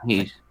 Yeah,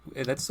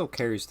 that still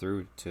carries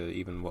through to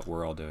even what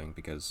we're all doing,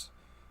 because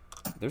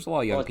there's a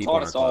lot of young people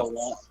in our club.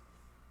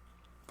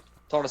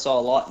 Taught us all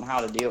a lot on how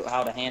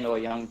to handle a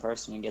young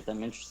person and get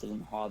them interested in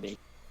the hobby.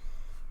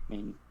 I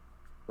mean,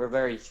 we're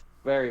very,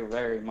 very,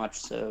 very much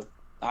so.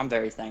 I'm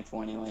very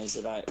thankful, anyways,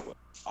 that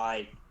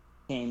I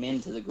came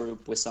into the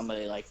group with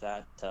somebody like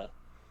that to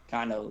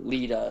kind of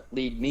lead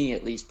me,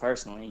 at least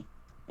personally,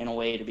 in a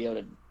way to be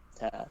able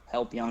to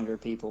help younger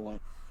people and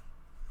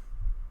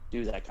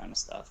do that kind of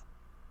stuff.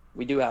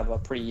 We do have a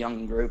pretty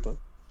young group of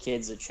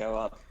kids that show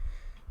up.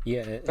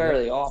 Yeah,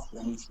 fairly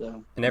often.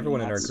 So, and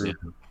everyone in our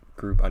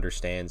group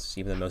understands,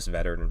 even the most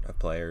veteran of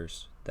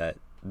players, that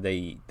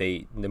they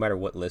no matter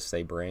what list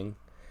they bring,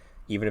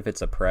 even if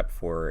it's a prep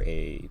for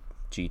a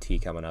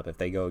GT coming up, if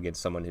they go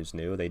against someone who's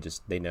new,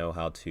 they know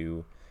how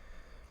to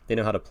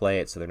play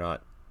it, so they're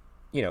not,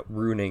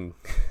 ruining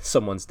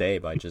someone's day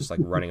by just like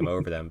running them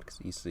over them.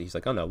 Because he's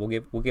like, oh no,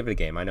 we'll give it a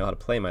game. I know how to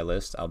play my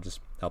list.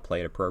 I'll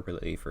play it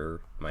appropriately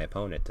for my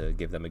opponent to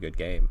give them a good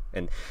game.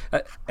 And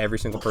every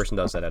single person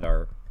does that at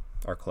our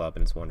club,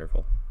 and it's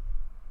wonderful.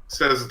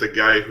 Says the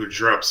guy who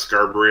dropped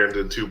Scarbrand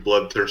and 2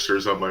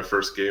 Bloodthirsters on my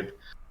first game.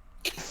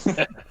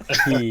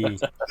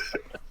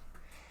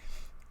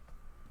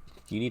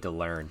 You need to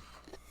learn.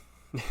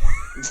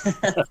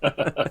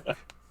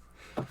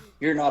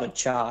 You're not a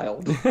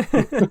child.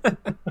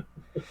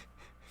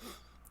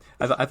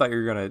 I thought you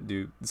were gonna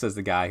do. Says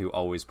the guy who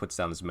always puts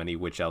down as many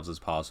witch elves as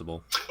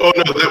possible. Oh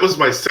no, that was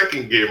my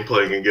second game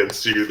playing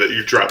against you. That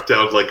you dropped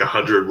down like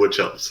 100 witch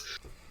elves.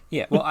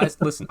 Yeah, well,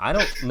 listen. I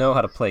don't know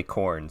how to play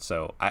Khorne,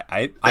 so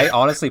I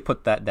honestly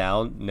put that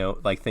down. No,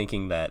 like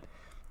thinking that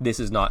this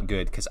is not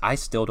good because I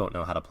still don't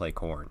know how to play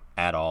Khorne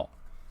at all.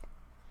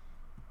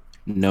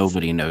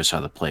 Nobody knows how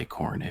to play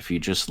Khorne. If you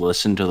just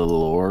listen to the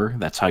lore,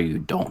 that's how you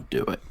don't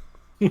do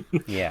it.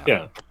 Yeah.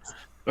 Yeah.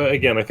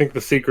 Again, I think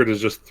the secret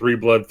is just 3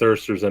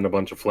 bloodthirsters and a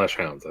bunch of flesh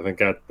hounds. I think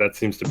that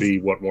seems to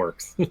be what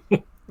works.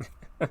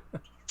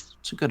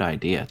 It's a good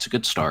idea. It's a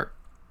good start.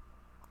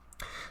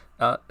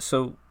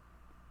 So,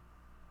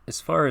 as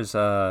far as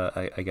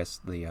I guess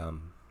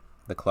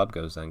the club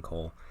goes, then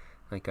Cole,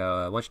 like,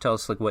 why don't you tell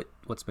us like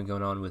what's been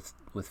going on with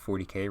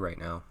 40K right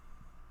now?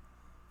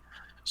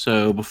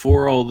 So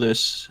before all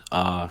this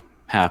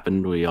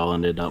happened, we all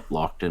ended up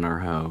locked in our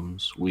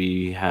homes.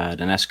 We had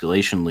an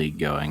escalation league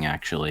going,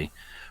 actually,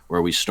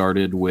 where we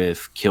started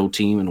with Kill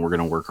Team, and we're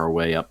going to work our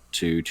way up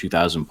to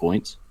 2,000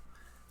 points.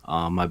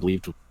 I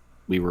believe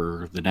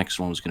the next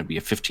one was going to be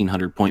a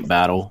 1,500 point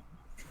battle.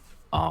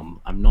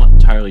 I'm not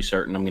entirely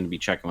certain. I'm going to be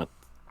checking with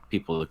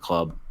people of the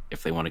club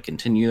if they want to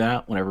continue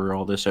that whenever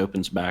all this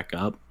opens back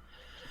up.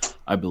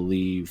 I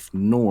believe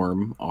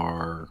Norm,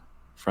 our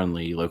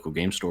friendly local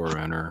game store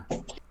owner,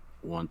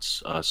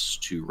 wants us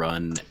to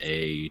run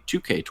a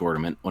 2K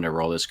tournament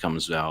whenever all this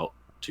comes out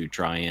to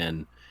try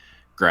and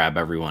grab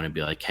everyone and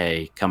be like,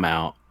 hey, come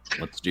out,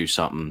 let's do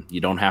something.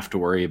 You don't have to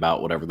worry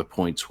about whatever the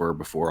points were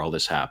before all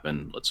this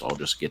happened. Let's all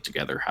just get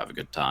together, have a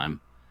good time.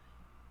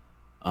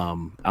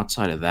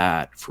 Outside of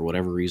that, for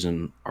whatever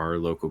reason, our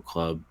local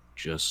club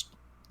just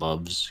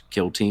loves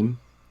Kill Team.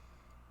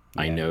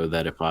 Yeah. I know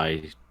that if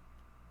I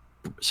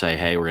say,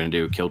 hey, we're going to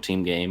do a Kill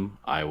Team game,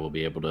 I will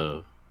be able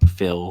to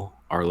fill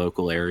our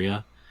local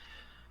area.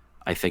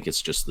 I think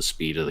it's just the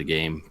speed of the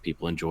game.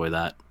 People enjoy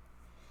that.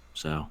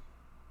 So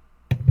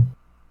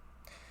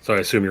I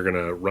assume you're going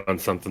to run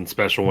something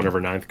special whenever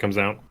 9th comes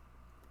out?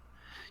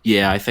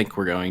 Yeah, I think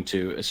we're going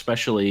to,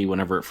 especially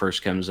whenever it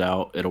first comes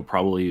out. It'll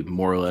probably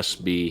more or less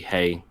be,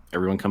 hey,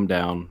 everyone come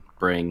down,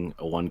 bring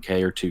a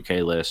 1K or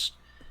 2K list,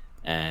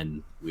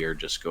 and we are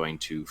just going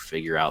to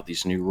figure out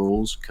these new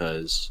rules,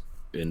 because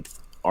in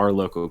our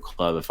local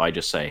club, if I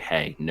just say,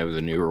 hey, know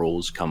the new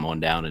rules, come on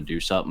down and do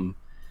something,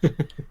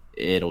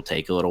 it'll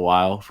take a little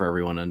while for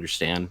everyone to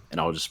understand, and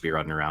I'll just be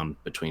running around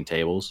between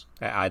tables.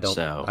 I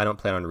don't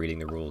plan on reading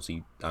the rules.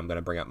 I'm going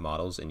to bring up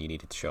models, and you need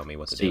to show me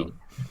what to do.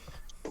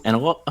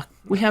 And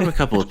we have a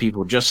couple of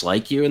people just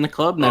like you in the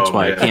club, and that's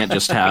why I can't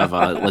just have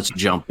let's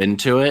jump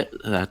into it.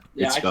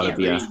 It's got to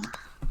be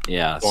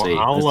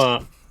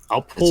Well,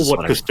 I'll pull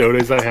what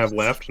Custodes I have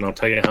left, and I'll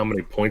tell you how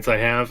many points I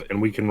have,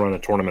 and we can run a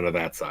tournament of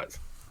that size.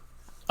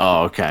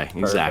 Oh, okay.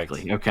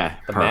 Exactly. Okay.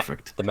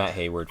 Perfect. The Matt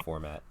Hayward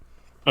format.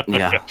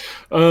 Yeah.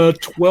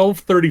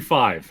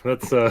 1235.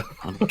 That's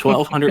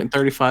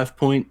 1,235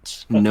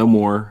 points. No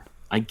more.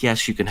 I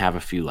guess you can have a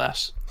few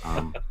less.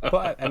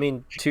 But I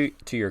mean, to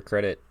your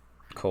credit,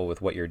 Cole,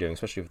 with what you're doing,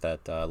 especially with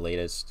that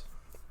latest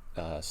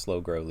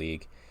slow grow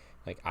league,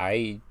 like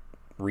I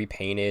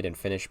repainted and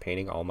finished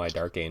painting all my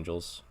Dark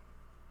Angels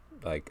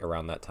like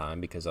around that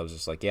time, because I was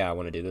just like, yeah, I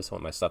want to do this. I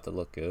want my stuff to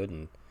look good,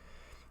 and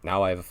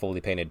now I have a fully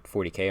painted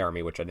 40K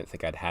army, which I didn't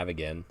think I'd have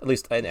again. At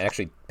least I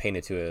actually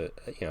painted to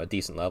a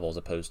decent level, as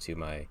opposed to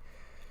my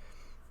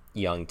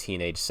young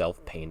teenage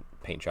self paint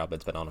job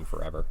that's been on them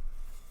forever.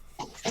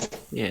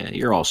 Yeah,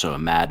 you're also a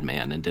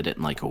madman and did it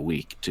in like a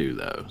week too,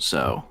 though.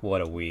 So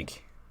what a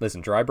week!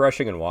 Listen, dry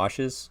brushing and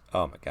washes.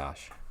 Oh my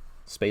gosh,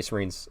 Space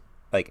Marines.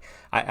 Like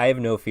I have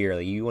no fear.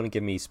 Like, you want to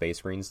give me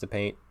Space Marines to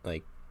paint,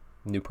 like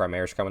new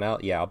Primaris coming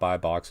out? Yeah, I'll buy a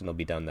box and they'll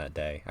be done that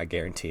day. I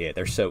guarantee it.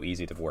 They're so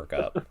easy to work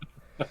up.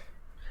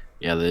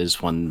 Yeah,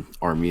 there's one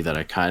army that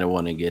I kind of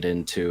want to get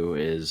into,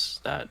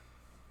 is that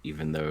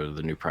even though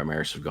the new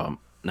Primaris have gone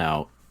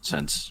now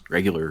since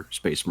regular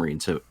Space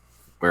Marines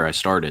where I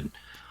started,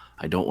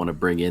 I don't want to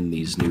bring in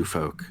these new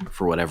folk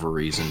for whatever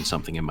reason.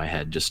 Something in my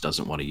head just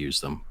doesn't want to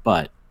use them.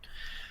 But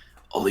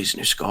all these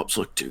new sculpts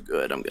look too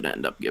good. I'm going to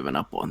end up giving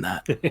up on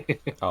that.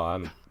 Oh,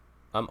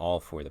 I'm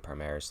all for the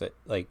Primaris. That,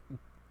 like,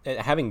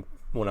 having,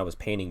 when I was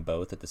painting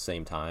both at the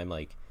same time,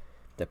 like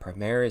the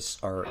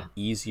Primaris are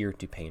easier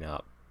to paint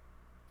up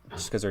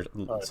just because they're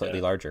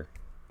slightly larger.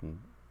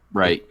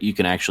 Right. You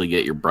can actually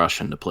get your brush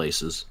into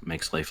places. It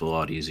makes life a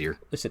lot easier.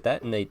 Listen,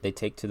 that, and they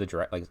take to the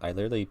direct. Like, I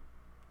literally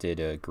did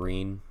a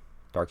green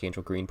Dark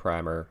Angel green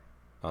primer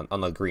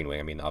on the green wing.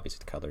 I mean, obviously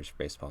the colors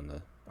based upon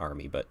the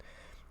army, but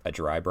a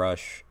dry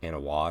brush and a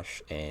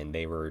wash, and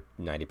they were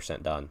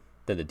 90% done.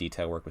 Then the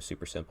detail work was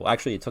super simple.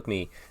 Actually, it took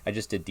me, I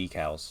just did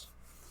decals,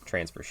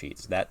 transfer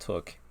sheets. That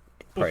took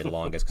probably the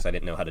longest because I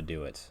didn't know how to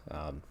do it.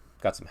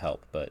 Got some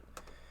help, but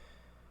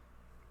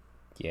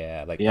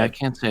yeah. I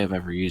can't say I've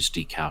ever used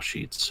decal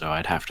sheets, so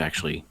I'd have to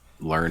actually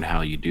learn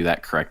how you do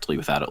that correctly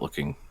without it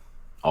looking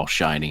all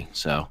shiny.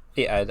 So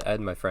yeah, I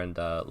had my friend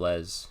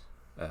Les.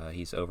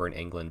 He's over in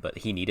England, but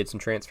he needed some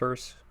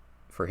transfers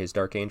for his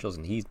Dark Angels,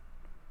 and he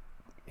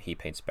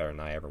paints better than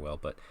I ever will.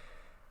 But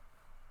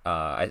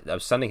I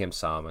was sending him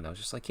some, and I was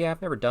just like, yeah,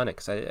 I've never done it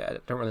because I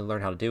don't really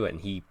learn how to do it.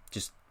 And he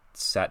just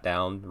sat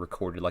down,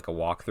 recorded like a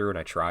walkthrough, and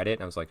I tried it,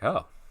 and I was like,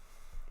 oh.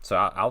 So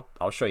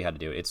I'll show you how to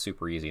do it. It's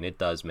super easy, and it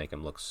does make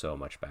him look so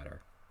much better.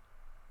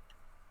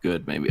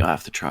 Good. Maybe I'll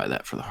have to try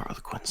that for the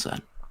Harlequins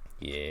then.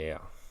 Yeah.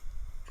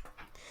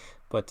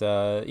 But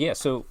yeah,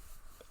 so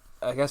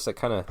I guess that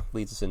kind of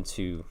leads us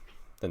into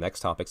the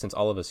next topic, since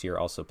all of us here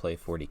also play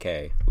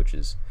 40K, which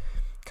is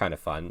kind of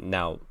fun.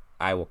 Now,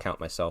 I will count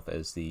myself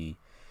as the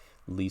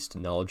least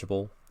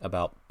knowledgeable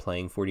about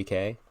playing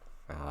 40K.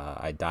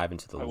 I dive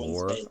into the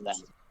lore.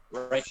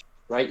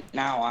 Right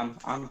now,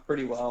 I'm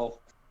pretty well.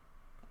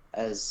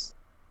 As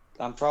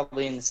I'm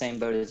probably in the same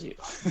boat as you.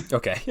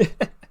 Okay.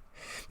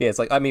 Yeah, it's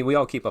like, I mean, we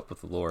all keep up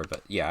with the lore,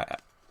 but yeah,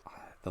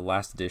 the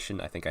last edition,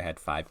 I think I had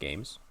 5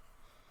 games.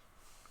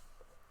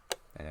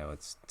 I know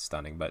it's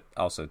stunning, but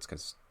also it's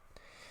because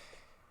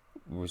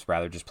I was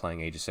rather just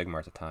playing Age of Sigmar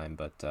at the time.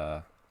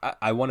 But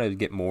I want to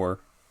get more.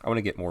 I want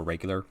to get more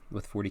regular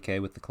with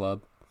 40K with the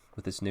club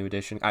with this new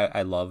edition.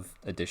 I love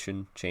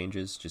edition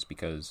changes just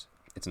because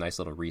it's a nice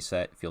little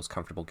reset. It feels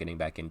comfortable getting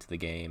back into the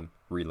game,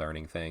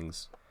 relearning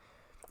things.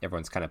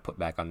 Everyone's kind of put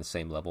back on the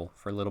same level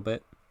for a little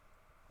bit.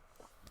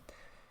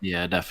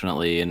 Yeah,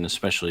 definitely, and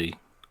especially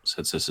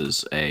since this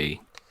is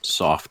a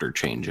softer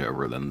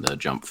changeover than the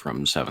jump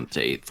from 7th to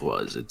 8th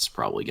was, it's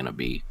probably going to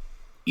be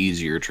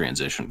easier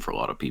transition for a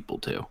lot of people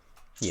too.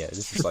 Yeah,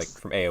 this is like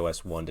from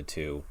AOS 1 to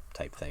 2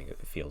 type thing, it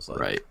feels like.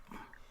 Right.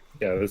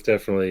 Yeah, there's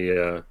definitely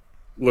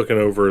looking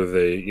over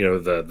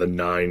the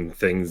 9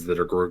 things that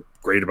are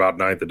great about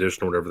 9th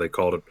edition or whatever they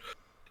called it.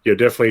 Yeah,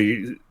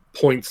 definitely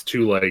points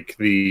to like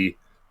the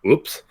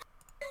whoops.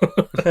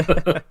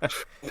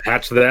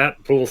 Patch that,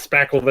 put a little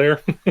spackle there.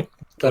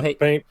 Well,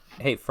 paint.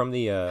 Hey, from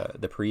the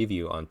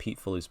preview on Pete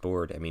Foley's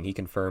board, I mean, he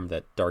confirmed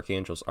that Dark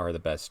Angels are the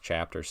best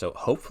chapter, so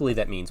hopefully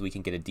that means we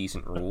can get a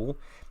decent rule,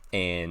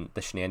 and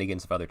the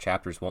shenanigans of other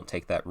chapters won't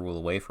take that rule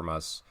away from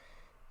us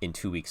in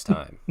 2 weeks'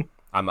 time.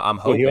 I'm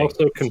hoping. Well, he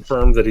also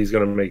confirmed that he's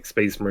going to make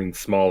Space Marines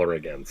smaller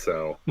again,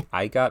 so...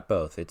 I got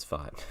both. It's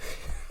fine.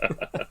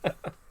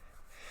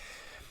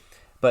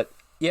 But,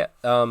 yeah,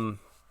 I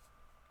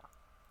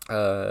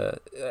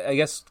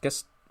guess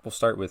we'll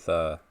start with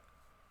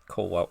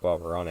Cole while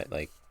we're on it.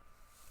 Like,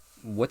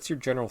 what's your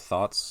general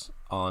thoughts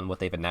on what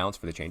they've announced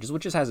for the changes?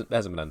 Which just hasn't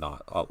been a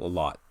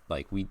lot.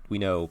 Like, we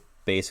know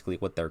basically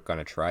what they're going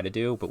to try to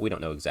do, but we don't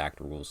know exact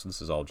rules. So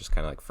this is all just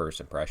kind of like first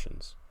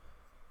impressions.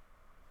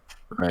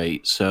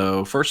 Right.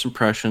 So first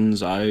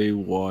impressions, I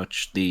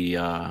watched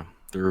the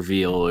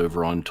reveal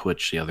over on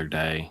Twitch the other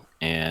day,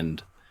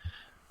 and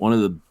one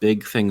of the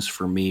big things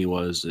for me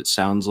was it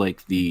sounds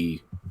like the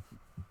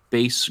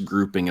base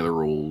grouping of the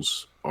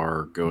rules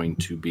are going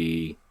to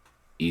be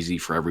easy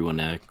for everyone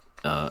to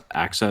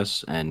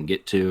access and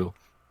get to,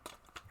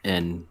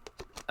 and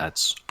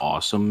that's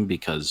awesome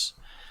because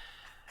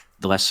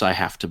the less I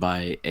have to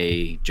buy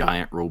a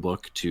giant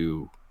rulebook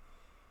to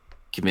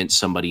convince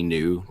somebody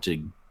new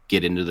to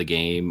get into the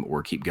game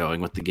or keep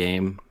going with the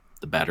game,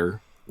 the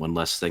better. One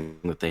less thing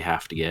that they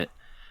have to get.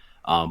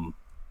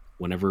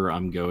 Whenever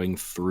I'm going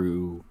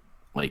through,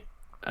 like,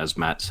 as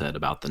Matt said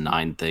about the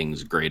 9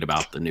 things great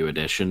about the new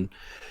edition,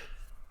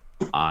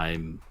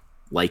 I'm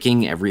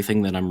liking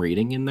everything that I'm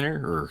reading in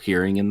there or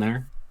hearing in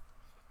there.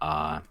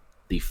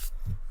 The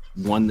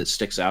one that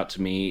sticks out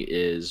to me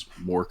is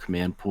more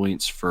command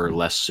points for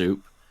less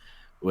soup,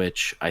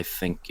 which I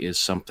think is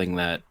something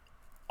that,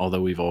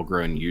 although we've all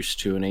grown used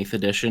to in 8th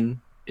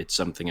edition, it's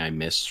something I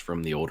miss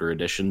from the older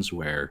editions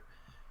where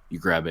you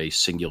grab a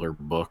singular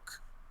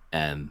book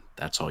and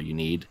that's all you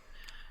need.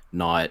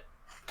 Not,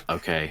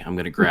 okay, I'm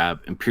going to grab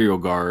Imperial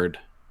Guard,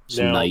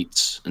 some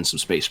Knights, and some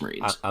Space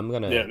Marines. I'm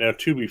going to... Yeah, now,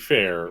 to be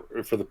fair,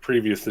 for the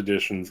previous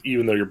editions,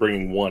 even though you're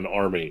bringing one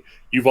army,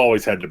 you've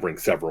always had to bring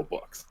several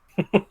books.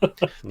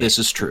 This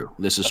is true.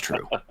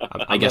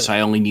 I guess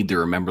I only need to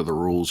remember the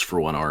rules for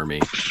one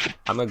army.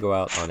 I'm going to go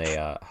out on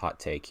a hot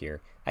take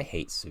here. I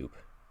hate soup.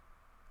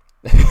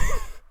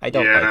 I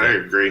don't like it. I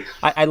agree.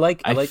 I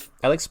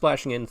like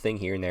splashing in thing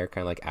here and there,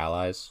 kind of like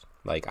allies,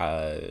 like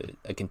a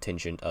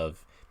contingent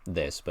of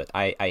this, but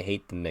I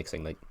hate the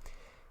mixing. Like,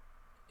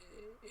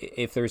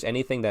 if there's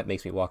anything that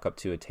makes me walk up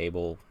to a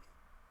table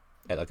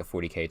at like a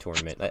 40K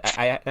tournament,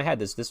 I had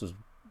this was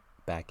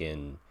back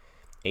in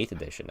 8th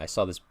edition. I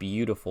saw this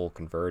beautiful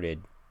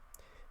converted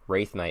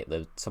Wraith Knight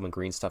that someone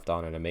green stuffed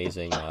on an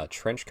amazing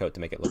trench coat to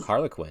make it look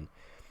Harlequin.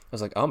 I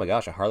was like, oh my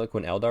gosh, a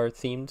Harlequin Eldar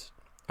themed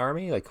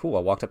army? Like, cool.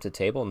 I walked up to the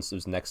table and it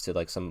was next to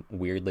like some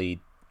weirdly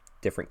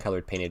different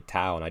colored painted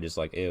towel, and I just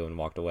like, ew, and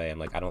walked away. I'm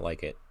like, I don't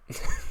like it.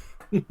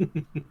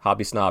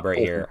 Hobby snob right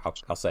here.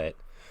 I'll say it.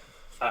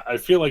 I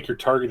feel like you're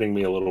targeting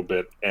me a little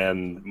bit,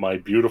 and my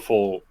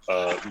beautiful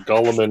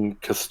Gulliman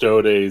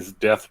Custodes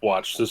Death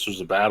Watch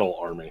Sisters of Battle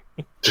army.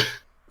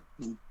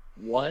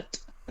 What?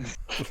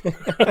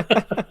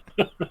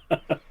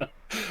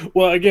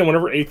 Well, again,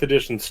 whenever 8th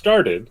edition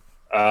started,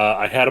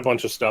 I had a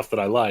bunch of stuff that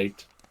I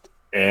liked,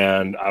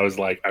 and I was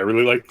like, I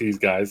really like these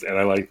guys, and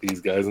I like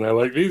these guys, and I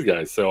like these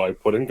guys. So I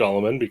put in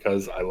Gulliman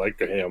because I like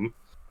him.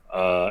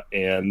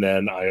 And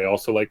then I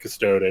also like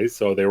Custodes,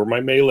 so they were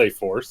my melee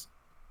force.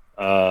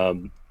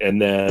 And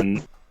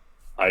then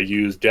I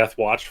used Death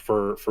Watch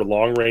for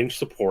long range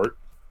support.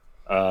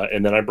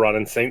 And then I brought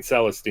in Saint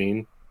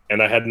Celestine,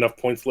 and I had enough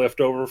points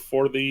left over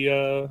for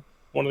the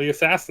one of the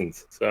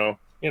assassins. So,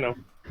 No,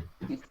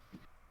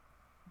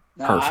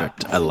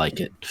 Perfect. I like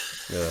it.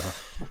 Yeah.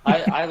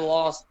 I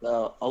lost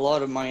a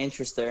lot of my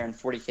interest there in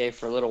 40K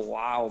for a little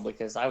while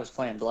because I was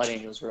playing Blood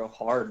Angels real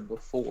hard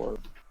before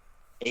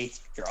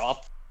 8th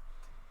drop.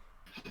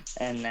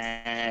 And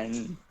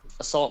then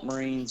Assault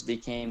Marines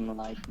became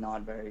like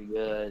not very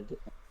good.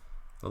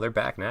 Well, they're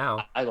back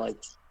now. I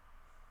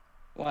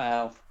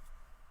wow.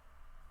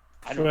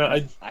 I don't Well,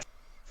 know.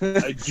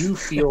 I do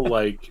feel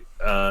like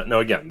no,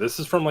 again, this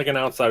is from like an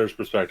outsider's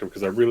perspective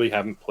because I really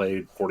haven't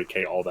played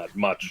 40K all that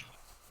much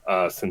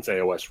since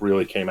AOS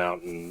really came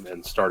out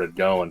and started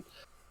going.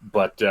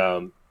 But I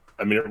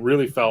mean, it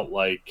really felt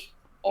like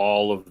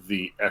all of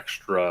the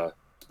extra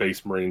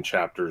Space Marine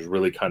chapters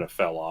really kind of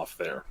fell off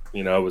there.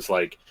 You know, it was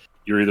like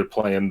you're either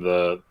playing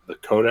the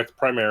Codex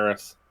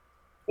Primaris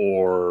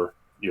or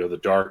the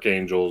Dark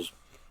Angels,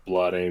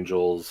 Blood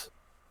Angels,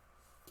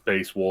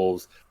 Space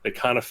Wolves. They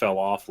kind of fell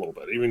off a little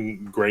bit.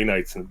 Even Grey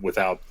Knights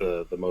without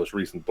the most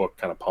recent book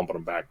kind of pumping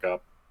them back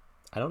up.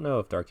 I don't know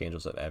if Dark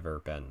Angels have ever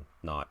been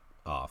not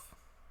off.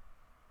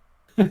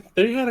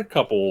 They had a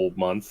couple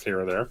months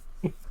here or there.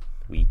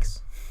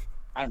 Weeks.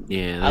 I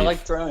Yeah, like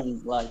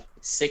throwing like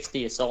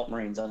 60 Assault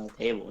Marines on the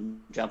table and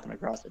jumping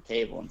across the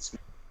table, and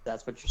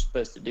that's what you're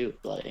supposed to do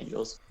with Blood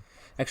Angels.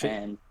 Actually,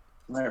 And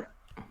when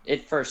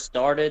it first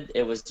started,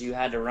 it was you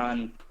had to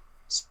run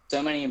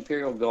so many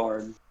Imperial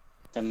Guard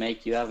to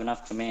make you have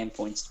enough command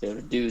points to be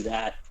able to do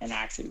that and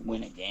actually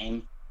win a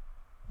game.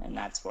 And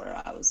that's where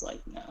I was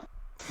like,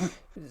 no.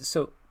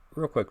 so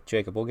real quick,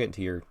 Jacob, we'll get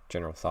into your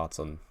general thoughts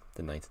on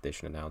the 9th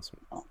edition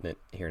announcement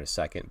here in a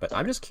second. But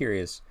I'm just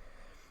curious,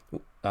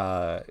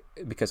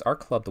 because our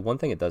club, the one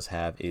thing it does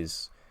have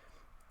is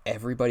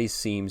everybody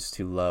seems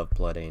to love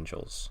Blood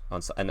Angels.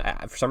 And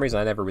for some reason,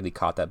 I never really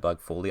caught that bug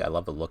fully. I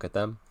love to look at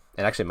them.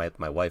 And actually,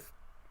 my wife,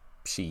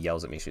 she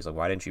yells at me. She's like,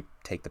 why didn't you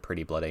take the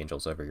pretty Blood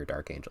Angels over your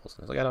Dark Angels?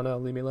 And I was like, I don't know.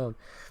 Leave me alone.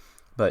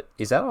 But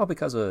is that all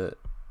because of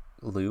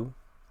Lou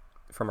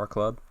from our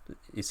club?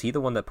 Is he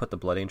the one that put the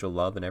Blood Angel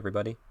love in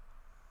everybody?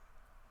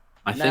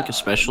 I think No,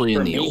 especially in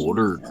for the me,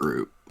 older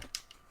group.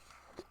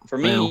 For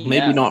me, Well,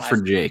 maybe yeah, not for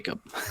Jacob.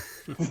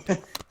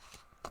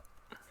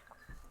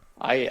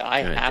 I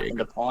ahead, happened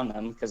Jacob. upon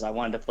them because I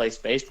wanted to play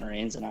Space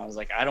Marines, and I was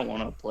like, I don't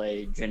want to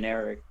play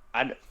generic.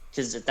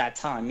 Because at that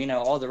time,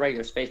 all the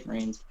regular Space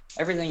Marines,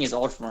 everything is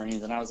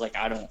Ultramarines, and I was like,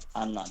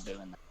 I'm not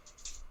doing that.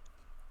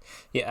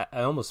 Yeah,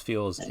 I almost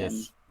feel as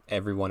if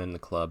everyone in the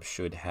club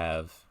should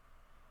have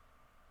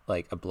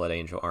like a Blood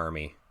Angel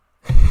army.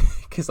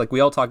 Because like we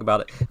all talk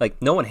about it, like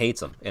no one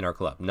hates them in our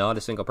club. Not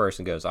a single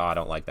person goes, I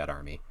don't like that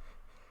army.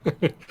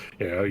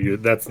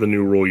 That's the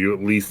new rule. You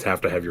at least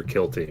have to have your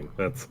kill team.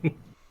 That's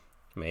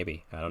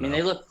Maybe. I I don't mean, know.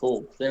 they look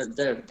cool.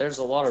 There's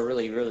a lot of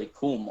really, really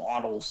cool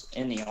models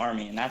in the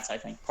army, and that's, I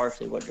think,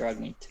 partially what dragged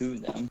me to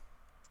them.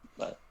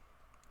 But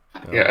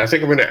Yeah, I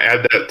think I'm going to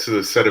add that to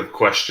the set of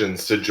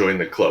questions to join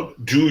the club.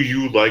 Do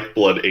you like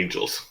Blood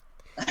Angels?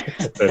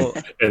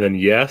 and then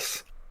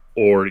yes,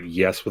 or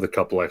yes with a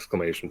couple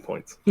exclamation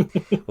points. Well,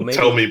 maybe,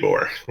 Tell me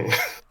more.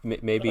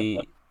 maybe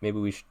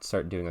we should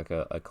start doing like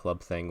a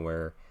club thing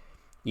where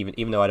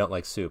even though I don't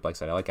like Soup, like I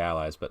said, I like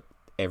allies, but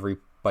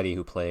everybody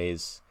who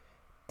plays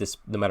this,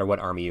 no matter what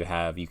army you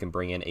have, you can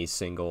bring in a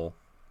single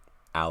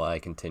ally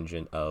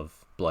contingent of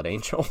Blood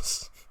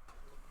Angels.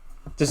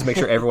 Just to make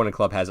sure everyone in the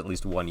club has at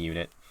least one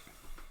unit.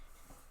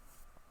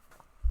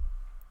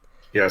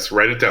 Yes,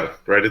 write it down.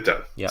 Write it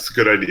down. Yep. It's a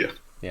good idea.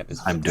 Yeah,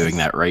 I'm doing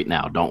that right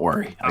now. Don't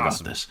worry. I got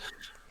Awesome. this.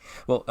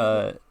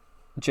 Well,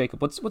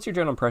 Jacob, what's your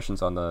general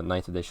impressions on the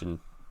 9th edition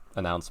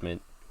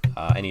announcement?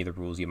 Any of the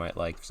rules you might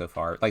like so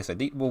far? Like I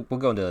said, we'll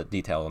go into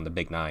detail on the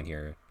Big 9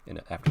 here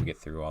after we get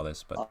through all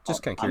this, but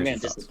just kind of I'm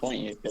curious. going to disappoint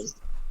you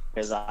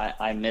because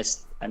I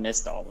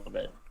missed all of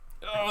it.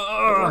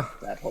 Ugh.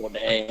 That whole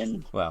day,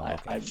 and Well, okay.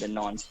 I've been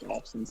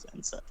non-stop since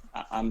then. So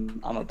I'm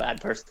a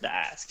bad person to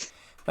ask.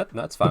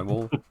 That's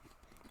fine.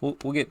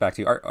 We'll get back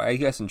to you. I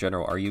guess in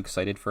general, are you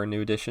excited for a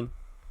new edition?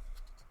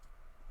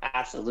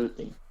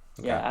 Absolutely.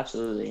 Okay. Yeah,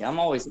 absolutely. I'm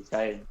always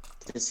excited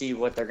to see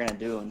what they're going to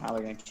do and how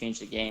they're going to change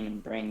the game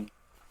and bring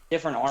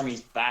different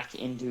armies back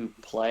into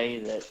play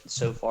that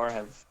so far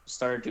have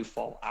started to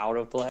fall out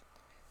of play.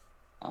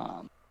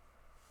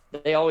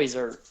 They always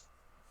are.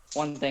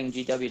 One thing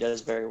GW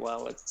does very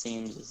well, it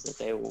seems, is that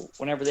they will,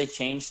 whenever they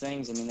change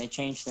things, I mean, they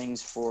change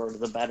things for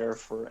the better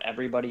for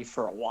everybody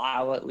for a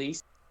while at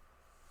least,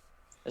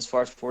 as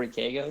far as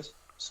 40K goes.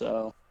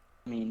 So,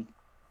 I mean,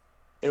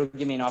 it'll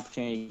give me an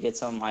opportunity to get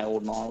some of my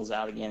old models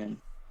out again and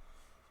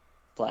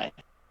play.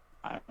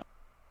 I don't know.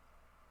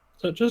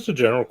 So just a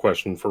general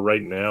question for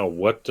right now,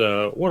 what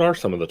are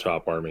some of the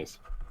top armies?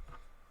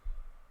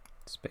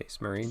 Space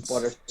Marines.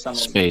 What are some of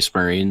Space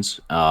Marines,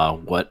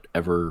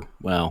 whatever,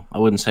 well, I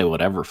wouldn't say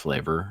whatever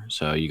flavor.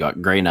 So you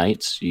got Grey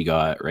Knights, you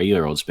got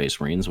regular old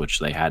Space Marines, which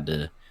they had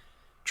to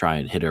try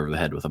and hit over the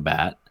head with a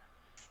bat.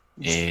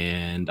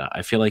 And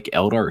I feel like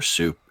Eldar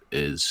Soup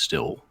is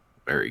still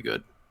very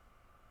good.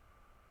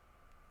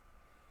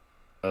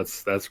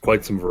 That's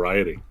quite some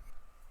variety.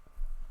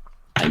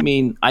 I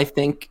mean, I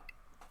think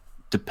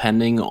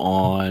depending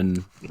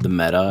on the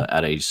meta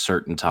at a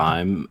certain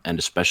time, and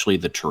especially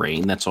the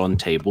terrain that's on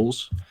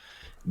tables,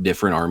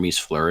 different armies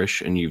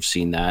flourish. And you've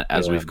seen that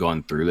as we've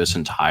gone through this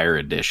entire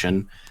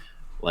edition.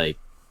 Like,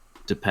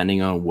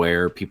 depending on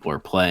where people are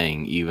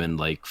playing, even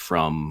like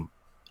from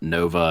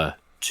Nova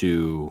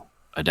to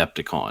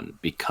Adepticon,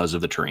 because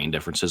of the terrain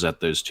differences at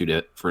those two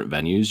different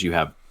venues, you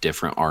have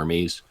different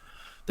armies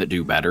that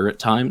do better at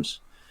times.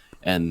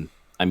 And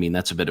I mean,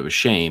 that's a bit of a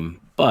shame,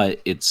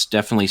 but it's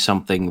definitely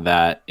something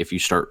that if you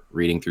start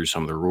reading through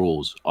some of the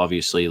rules,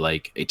 obviously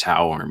like a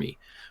Tau army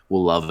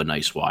will love a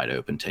nice wide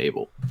open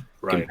table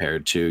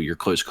compared to your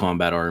close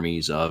combat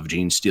armies of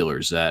Gene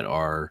Stealers that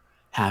are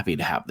happy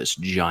to have this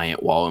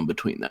giant wall in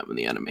between them and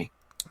the enemy.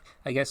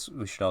 I guess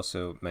we should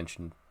also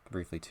mention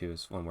briefly too,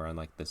 is when we're on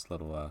like this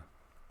little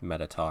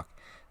meta talk,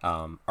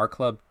 our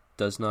club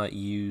does not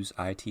use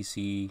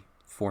ITC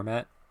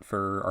format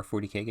for our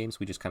 40k games.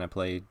 We just kind of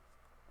play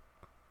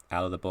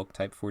out of the book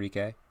type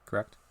 40k,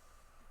 correct?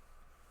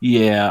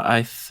 Yeah,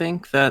 I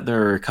think that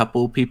there are a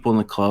couple people in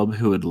the club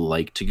who would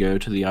like to go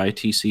to the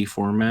ITC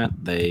format.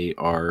 They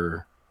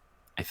are,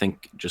 I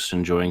think, just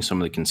enjoying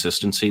some of the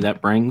consistency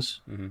that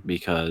brings,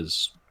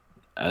 because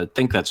I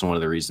think that's one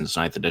of the reasons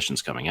 9th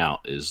edition's coming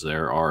out, is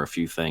there are a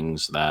few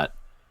things that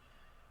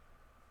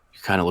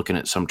you're kind of looking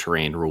at some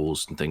terrain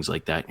rules and things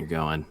like that, and you're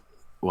going,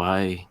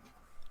 why?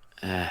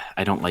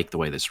 I don't like the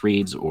way this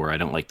reads, or I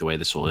don't like the way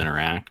this will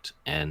interact.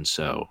 And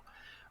so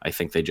I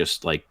think they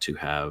just like to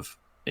have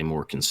a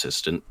more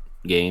consistent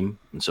game.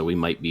 And so we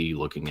might be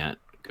looking at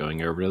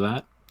going over to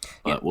that.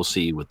 But we'll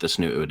see with this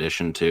new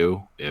edition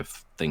too,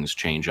 if things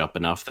change up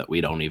enough that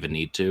we don't even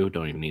need to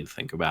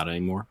think about it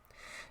anymore.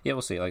 Yeah,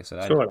 we'll see. Like I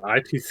said, so an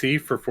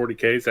ITC for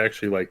 40K is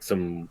actually like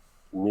some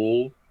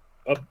rule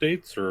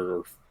updates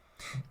or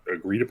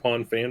agreed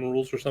upon fan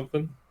rules or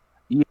something?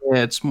 Yeah,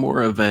 it's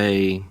more of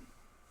a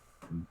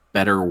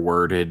better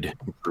worded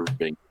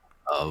grouping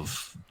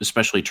of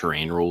especially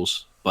terrain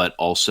rules, but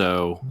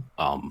also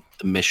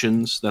the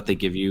missions that they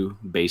give you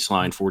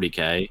baseline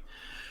 40K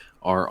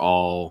are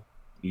all,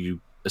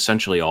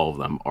 essentially all of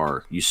them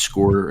are, you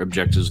score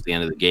objectives at the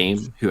end of the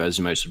game. Who has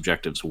the most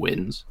objectives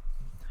wins.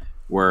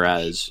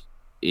 Whereas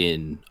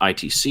in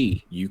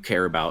ITC, you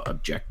care about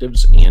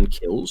objectives and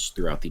kills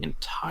throughout the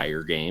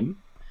entire game.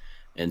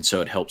 And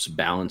so it helps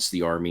balance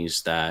the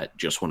armies that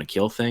just want to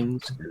kill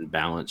things and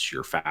balance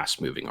your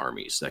fast-moving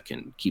armies that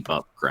can keep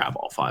up, grab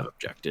all 5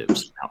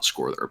 objectives, and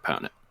outscore their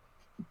opponent.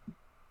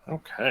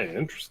 Okay,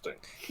 interesting.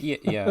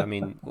 Yeah. I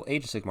mean, well,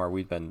 Age of Sigmar,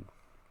 we've been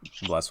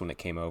blessed when it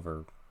came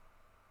over.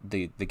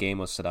 The game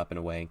was set up in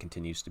a way and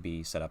continues to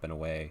be set up in a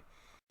way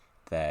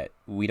that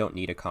we don't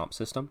need a comp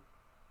system,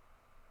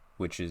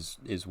 which is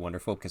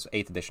wonderful, because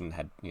 8th edition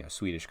had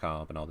Swedish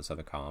comp and all this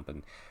other comp,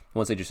 and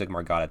once Age of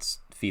Sigmar got its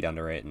feet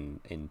under it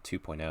in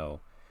 2.0,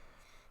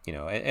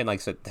 and like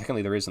I said,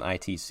 technically there is an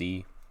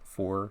ITC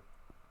for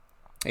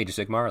Age of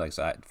Sigmar. Like I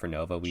said, for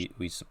Nova, we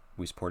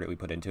support it, we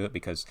put into it,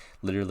 because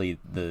literally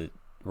the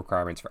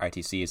requirements for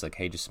ITC is like,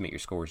 hey, just submit your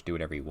scores, do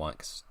whatever you want,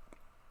 because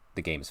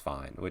the game is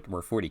fine.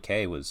 Where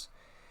 40K was,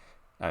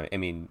 I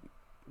mean,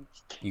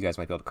 you guys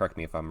might be able to correct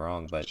me if I'm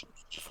wrong, but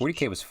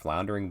 40K was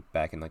floundering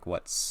back in like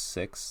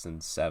 6th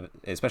and 7th,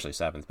 especially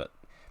 7th, but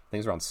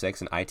things around 6th,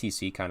 and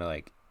ITC kind of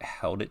like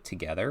held it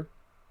together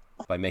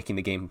by making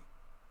the game,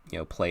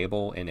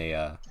 playable in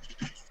a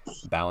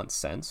balanced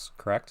sense.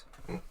 Correct?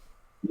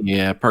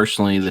 Yeah,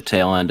 personally, the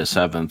tail end of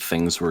 7th,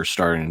 things were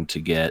starting to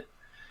get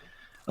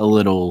a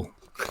little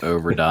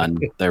overdone.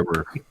 There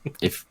were,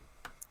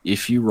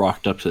 if you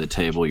rocked up to the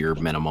table, your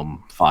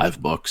minimum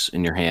 5 books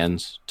in your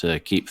hands to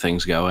keep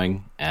things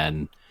going,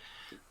 and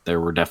there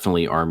were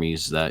definitely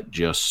armies that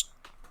just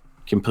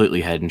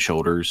completely head and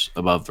shoulders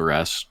above the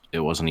rest. It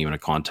wasn't even a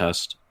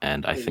contest,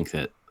 and I think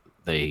that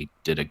they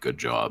did a good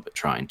job at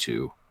trying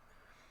to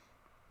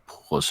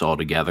pull us all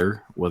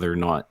together. Whether or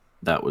not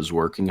that was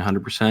working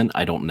 100%,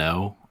 I don't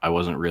know. I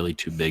wasn't really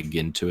too big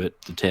into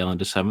it the tail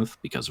end of 7th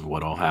because of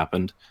what all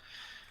happened.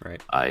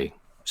 Right. I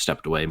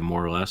stepped away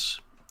more or less.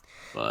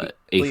 But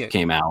 8th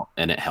came out,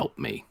 and it helped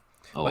me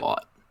a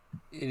lot.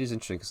 It is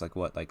interesting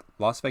because, like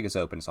Las Vegas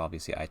Open is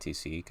obviously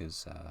ITC,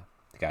 because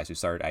the guys who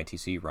started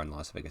ITC run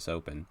Las Vegas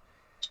Open.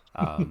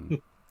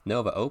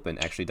 Nova Open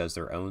actually does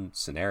their own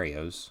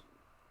scenarios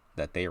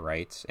that they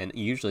write, and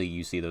usually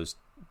you see those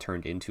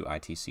turned into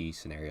ITC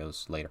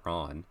scenarios later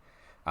on.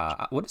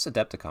 What does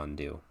Adepticon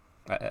do?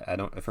 I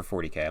don't, for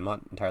 40K. I'm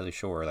not entirely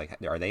sure. Like,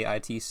 are they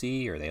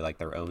ITC, or are they like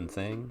their own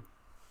thing?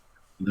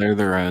 They're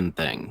their own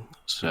thing,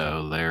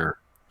 so they're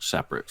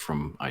separate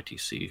from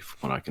ITC,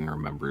 from what I can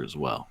remember as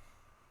well.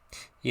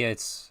 Yeah,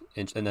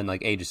 and then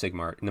like Age of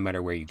Sigmar, no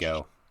matter where you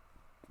go,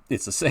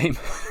 it's the same.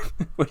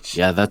 Which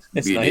that's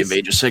the beauty of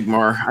Age of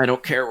Sigmar. I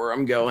don't care where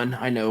I'm going.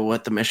 I know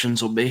what the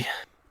missions will be.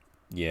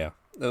 Yeah,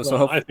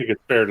 So I think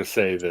it's fair to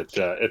say that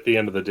at the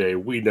end of the day,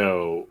 we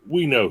know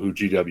who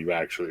GW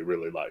actually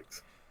really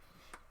likes.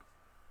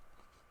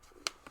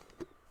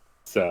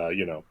 So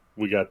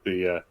we got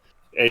the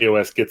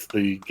AOS gets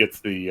the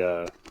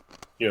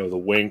the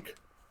wink,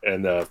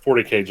 and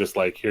 40K just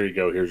like, here you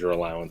go, here's your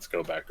allowance,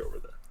 go back over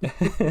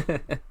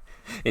there.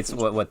 It's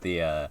what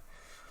the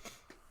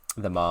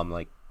mom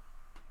like,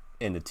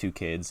 and the two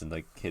kids, and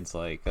the kids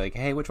like,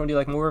 hey, which one do you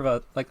like more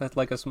of?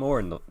 Like us more?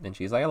 And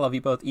she's like, I love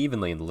you both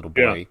evenly. And the little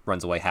boy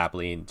runs away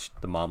happily, and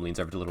the mom leans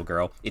over to the little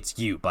girl. It's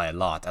you by a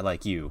lot. I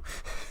like you.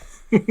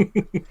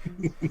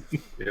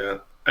 Yeah,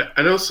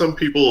 I know some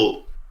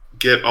people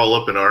get all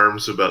up in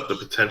arms about the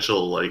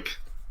potential like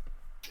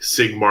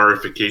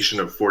Sigmarification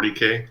of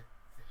 40K,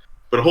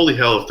 but holy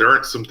hell, if there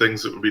aren't some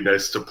things that would be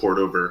nice to port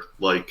over,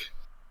 like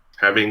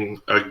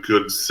having a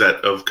good set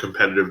of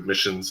competitive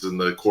missions in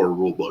the core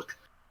rulebook,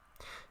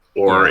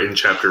 or in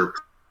chapter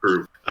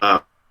proof,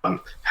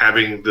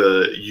 having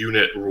the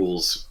unit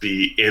rules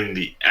be in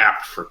the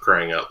app, for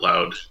crying out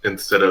loud,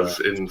 instead of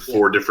in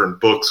 4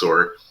 different books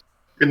or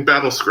in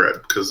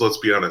Battlescribe, because let's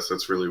be honest,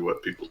 that's really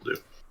what people do.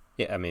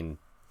 Yeah, I mean,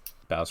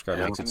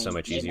 Battlescribe makes it so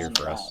much easier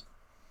for us.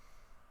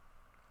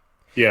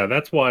 Yeah,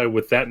 that's why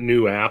with that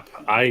new app,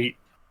 I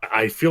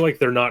feel like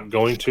they're not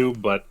going to,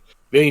 but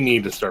they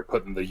need to start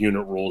putting the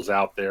unit rules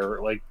out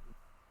there. Like,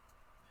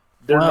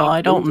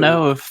 I don't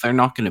know if they're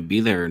not going to be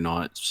there or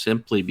not,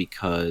 simply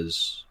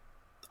because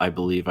I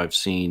believe I've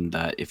seen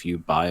that if you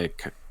buy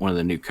one of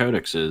the new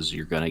codexes,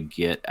 you're going to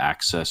get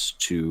access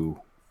to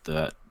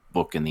the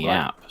book in the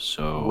app.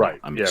 So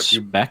I'm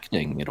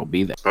expecting it'll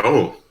be there.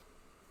 Oh.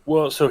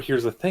 Well, so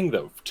here's the thing,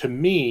 though. To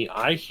me,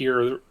 I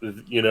hear,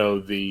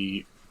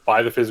 the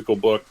buy the physical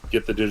book,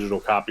 get the digital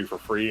copy for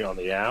free on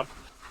the app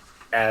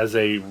as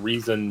a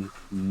reason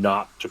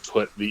not to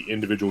put the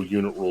individual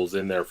unit rules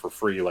in there for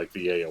free like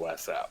the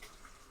AOS app.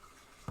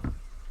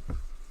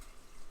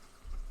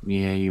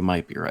 Yeah, you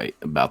might be right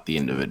about the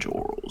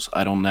individual rules.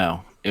 I don't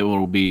know. It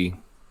will be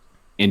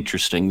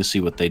interesting to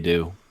see what they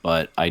do,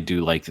 but I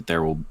do like that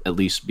there will at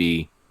least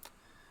be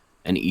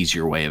an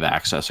easier way of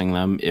accessing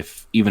them,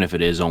 even if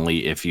it is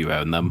only if you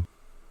own them.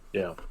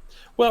 Yeah.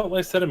 Well, like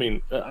I said, I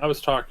mean, I was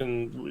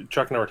talking,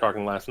 Chuck and I were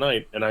talking last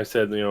night, and I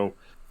said,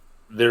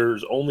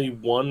 there's only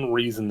one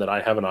reason that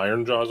I have an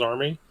Ironjawz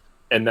army,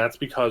 and that's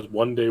because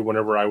one day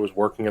whenever I was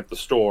working at the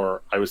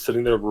store, I was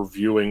sitting there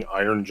reviewing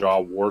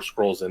Ironjaw War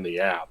Scrolls in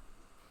the app,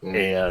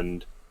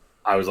 and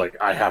I was like,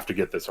 I have to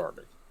get this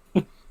army.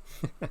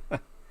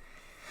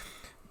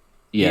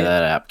 Yeah,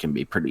 that app can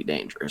be pretty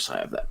dangerous. I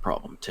have that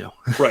problem too.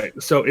 Right.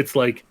 So it's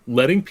like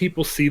letting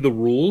people see the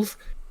rules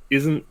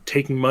isn't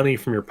taking money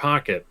from your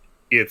pocket.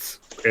 It's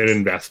an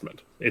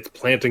investment. It's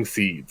planting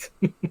seeds.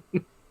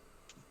 In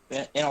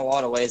a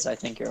lot of ways, I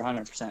think you're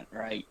 100%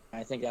 right.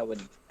 I think that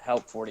would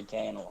help 40K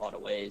in a lot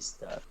of ways.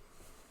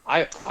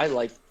 I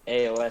like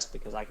AOS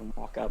because I can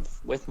walk up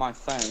with my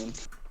phone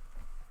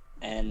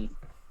and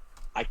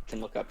I can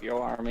look up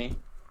your army,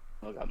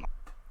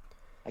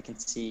 I can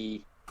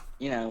see,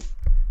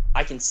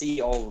 I can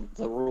see all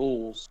the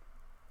rules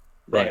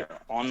there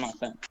on my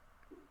phone.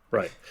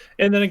 Right.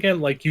 And then again,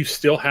 like, you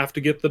still have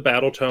to get the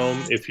battle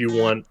tome if you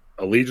want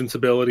allegiance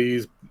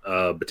abilities,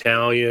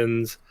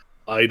 battalions,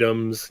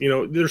 items.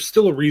 There's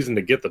still a reason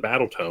to get the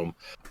battle tome,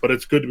 but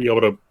it's good to be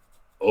able to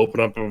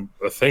open up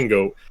a thing,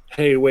 go,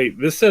 hey, wait,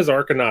 this says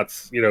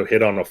Arcanauts,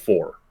 hit on a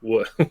 4.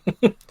 What?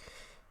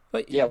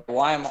 But yeah,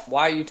 why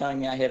are you telling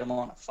me I hit them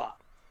on a 5? Like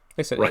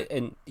I said,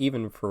 and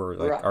even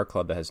for our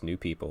club that has new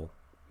people,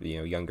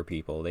 younger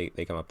people, they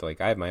come up to like,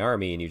 I have my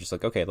army, and you're just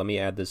like, okay, let me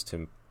add this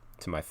to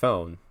my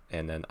phone,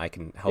 and then I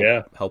can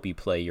help you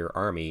play your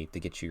army to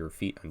get your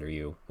feet under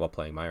you while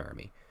playing my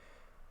army.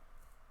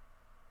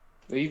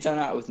 Well, you've done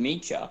that with me,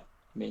 Chuck.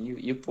 I mean,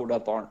 you pulled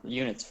up our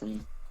units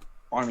from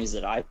armies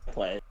that I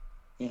played.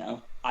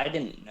 I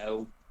didn't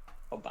know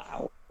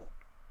about,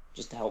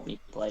 just to help me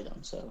play them.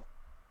 So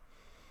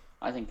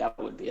I think that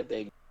would be a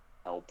big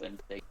help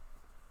and big.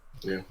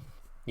 Yeah.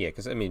 Yeah,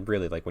 because I mean,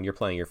 really, like when you're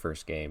playing your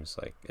first games,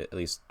 like at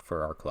least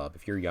for our club,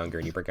 if you're younger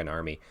and you bring an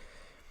army,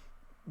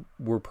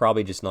 we're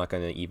probably just not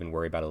going to even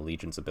worry about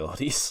allegiance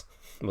abilities.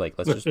 Like,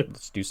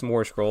 let's do some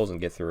more scrolls and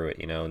get through it,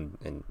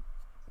 and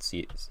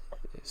see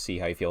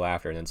how you feel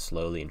after, and then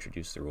slowly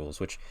introduce the rules.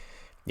 Which,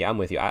 yeah, I'm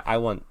with you. I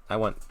want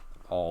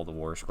all the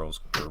war scrolls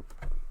or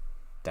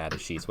data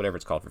sheets, whatever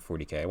it's called, for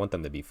 40K. I want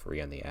them to be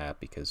free on the app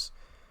because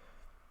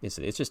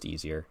it's just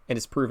easier, and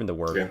it's proven to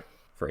work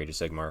for Age of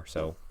Sigmar,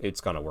 so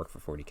it's gonna work for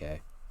 40K.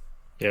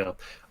 Yeah,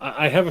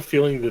 I have a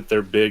feeling that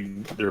their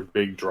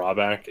big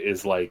drawback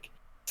is, like,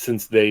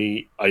 since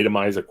they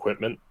itemize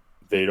equipment,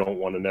 they don't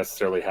want to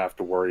necessarily have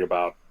to worry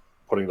about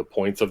putting the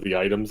points of the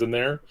items in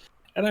there.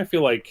 And I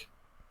feel like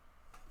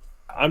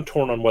I'm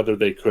torn on whether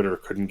they could or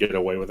couldn't get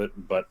away with it.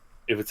 But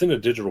if it's in a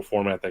digital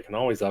format, they can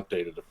always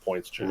update it if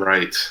points change.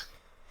 Right.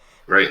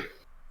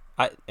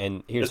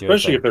 And here's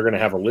especially if they're going to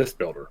have a list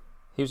builder.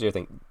 Here's the other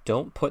thing: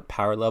 don't put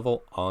power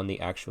level on the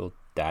actual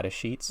data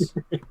sheets.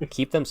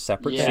 Keep them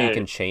separate so you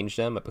can change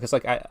them. Because,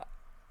 like,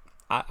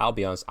 I'll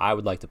be honest, I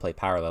would like to play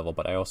power level,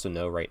 but I also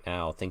know right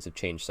now things have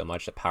changed so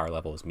much that power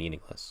level is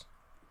meaningless.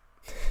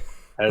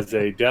 As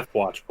a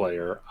Deathwatch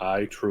player,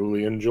 I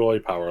truly enjoy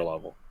power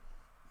level.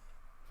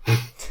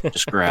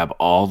 Just grab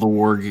all the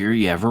war gear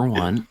you ever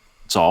want.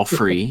 It's all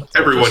free.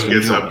 Everyone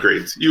gets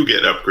upgrades. You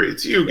get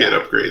upgrades. You get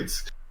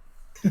upgrades.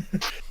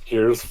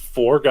 Here's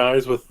 4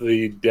 guys with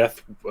the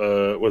death.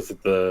 Was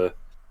it the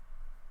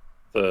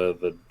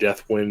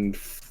Deathwind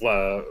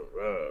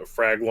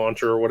frag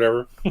launcher or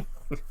whatever?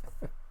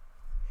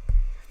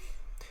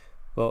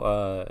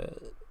 Well,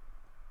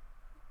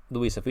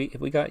 Luis, we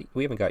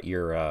haven't got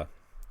your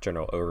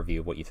general overview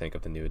of what you think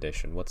of the new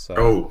edition. What's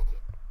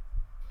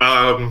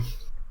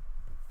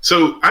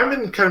So I'm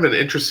in kind of an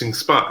interesting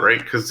spot, right?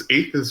 Because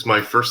 8th is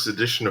my first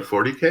edition of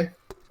 40K.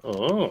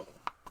 Oh.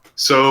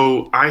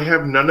 So I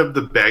have none of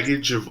the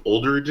baggage of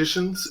older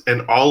editions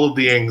and all of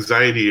the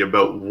anxiety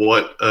about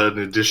what an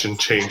edition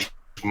change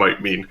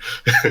might mean.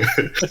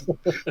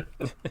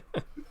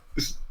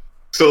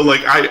 So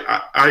like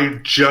I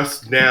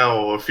just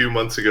now, a few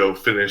months ago,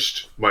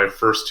 finished my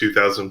first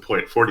 2,000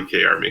 point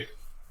 40K army.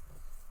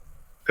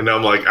 And now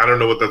I'm like, I don't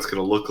know what that's going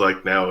to look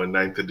like now in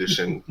 9th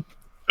edition.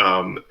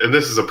 And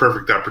this is a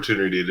perfect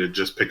opportunity to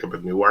just pick up a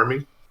new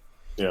army.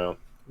 Yeah.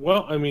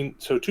 Well, I mean,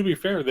 so to be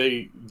fair,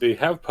 they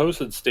have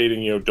posted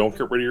stating, don't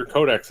get rid of your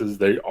codexes.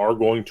 They are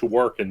going to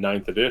work in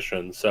 9th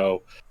edition.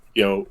 So,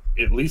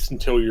 at least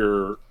until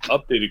your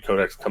updated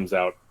codex comes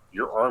out,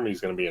 your army is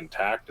going to be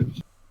intact. At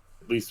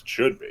least it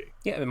should be.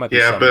 Yeah, it might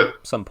be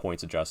some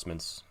points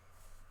adjustments,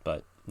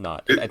 but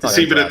not. But at the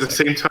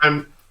same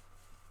time,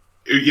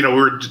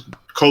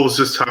 Cole was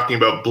just talking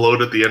about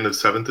bloat at the end of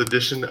 7th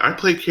edition. I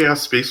play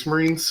Chaos Space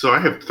Marines, so I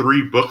have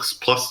 3 books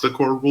plus the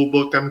core rule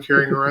book I'm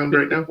carrying around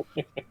right now.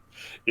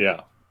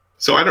 Yeah.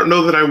 So I don't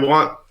know that I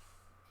want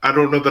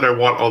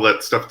all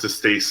that stuff to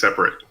stay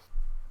separate.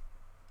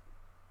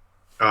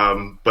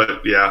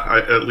 But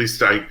yeah, at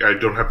least I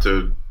don't have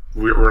to.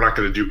 We're not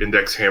going to do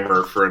Index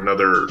Hammer for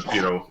another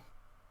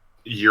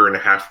year and a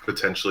half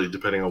potentially,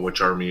 depending on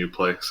which army you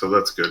play. So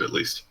that's good at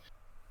least.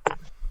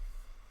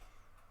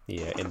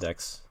 Yeah,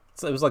 Index.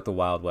 It was like the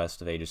Wild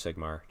West of Age of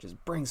Sigmar.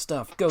 Just bring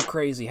stuff, go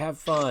crazy, have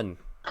fun.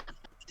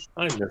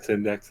 I miss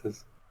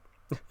indexes.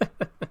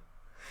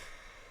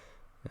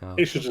 Oh.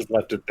 You should just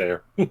left it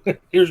there.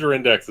 Here's your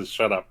indexes.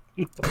 Shut up.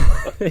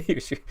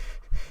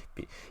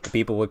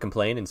 People would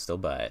complain and still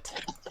buy it.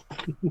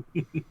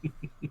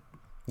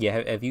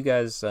 Yeah, have you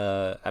guys...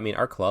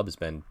 our club has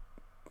been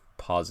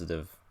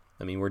positive.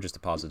 We're just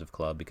a positive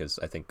club because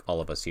I think all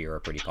of us here are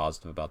pretty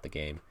positive about the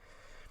game.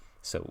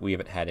 So we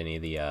haven't had any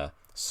of the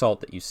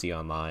salt that you see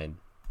online.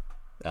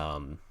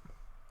 But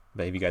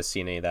have you guys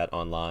seen any of that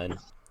online?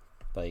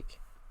 Like,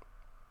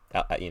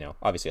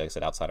 obviously, like I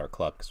said, outside our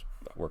club, because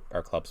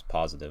our club's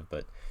positive,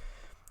 but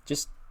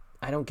just,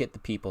 I don't get the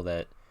people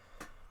that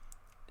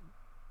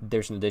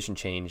there's an edition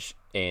change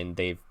and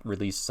they've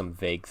released some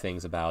vague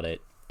things about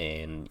it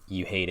and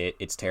you hate it,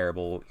 it's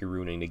terrible, you're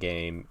ruining the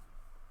game,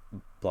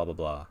 blah, blah,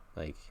 blah.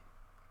 Like,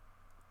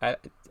 I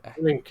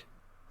think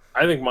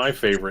my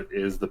favorite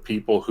is the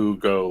people who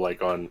go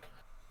like on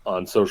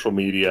social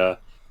media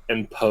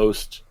and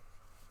post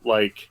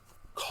like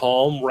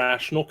calm,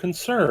 rational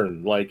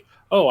concern, like,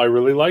 oh, I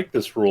really like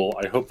this rule,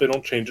 I hope they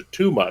don't change it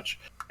too much.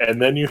 And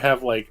then you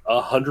have like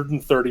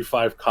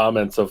 135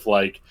 comments of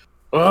like,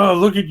 oh,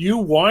 look at you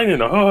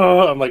whining.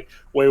 Oh, I'm like,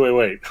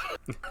 wait.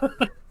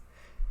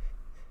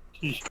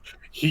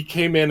 he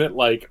came in at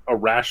like a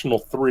rational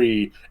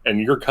 3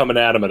 and you're coming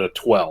at him at a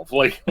 12.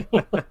 Like,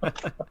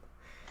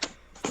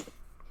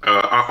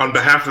 on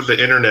behalf of the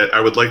internet,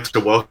 I would like to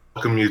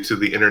welcome you to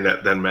the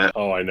internet then, Matt.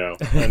 Oh, I know.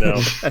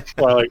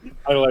 So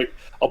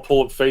I'll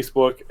pull up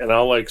Facebook and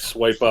I'll like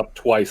swipe up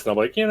twice and I'm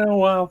like,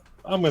 well,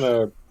 I'm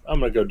gonna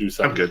go do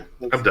something.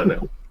 I'm good. I'm done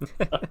now.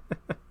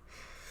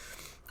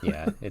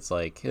 Yeah, it's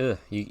like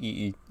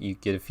you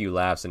get a few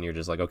laughs and you're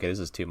just like, okay, this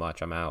is too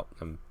much. I'm out.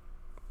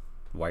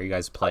 Why are you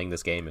guys playing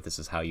this game if this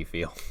is how you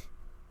feel?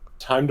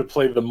 Time to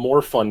play the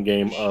more fun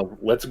game of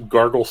let's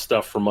gargle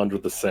stuff from under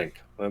the sink.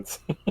 That's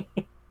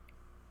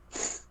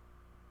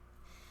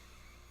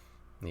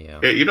yeah.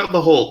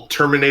 The whole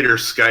Terminator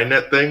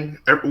Skynet thing.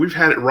 We've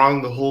had it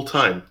wrong the whole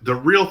time. The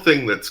real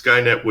thing that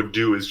Skynet would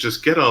do is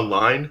just get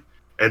online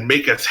and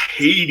make us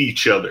hate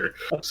each other,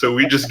 so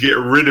we just get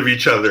rid of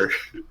each other.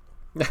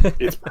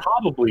 It's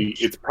probably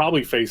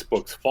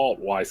Facebook's fault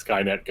why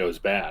Skynet goes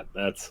bad.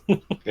 That's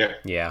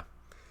yeah.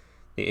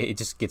 It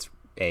just gets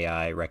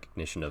AI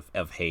recognition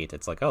of hate.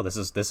 It's like, oh, this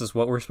is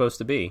what we're supposed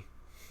to be.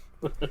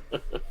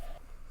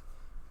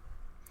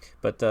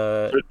 But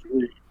do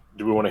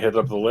we want to hit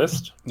up the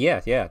list?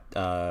 Yeah.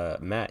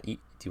 Matt, do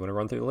you want to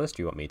run through the list? Or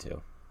do you want me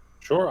to?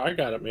 Sure, I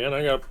got it, man.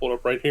 I got it pulled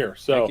up right here.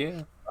 So,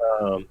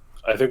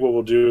 I think what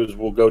we'll do is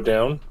we'll go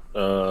down.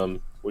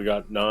 We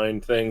got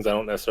 9 things. I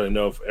don't necessarily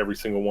know if every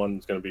single one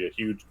is going to be a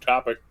huge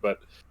topic, but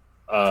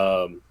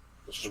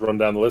let's just run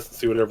down the list and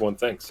see what everyone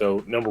thinks.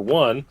 So, number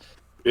 1,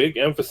 big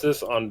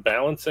emphasis on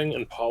balancing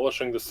and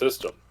polishing the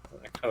system.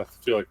 I kind of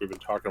feel like we've been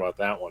talking about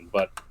that one,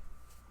 but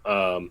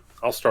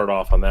I'll start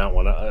off on that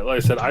one. Like I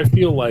said, I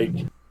feel like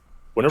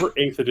whenever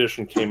 8th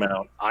edition came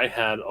out, I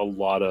had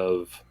not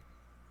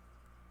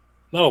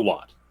a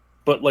lot,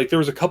 but like there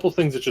was a couple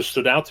things that just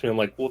stood out to me. I'm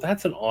like, well,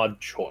 that's an odd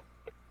choice.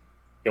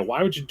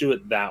 Why would you do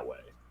it that way?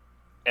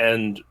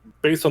 And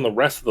based on the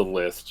rest of the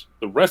list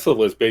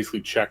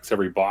basically checks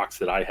every box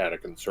that I had a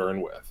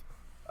concern with.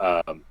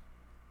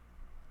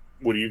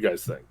 What do you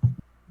guys think?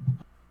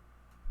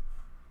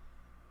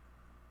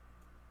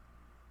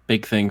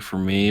 Big thing for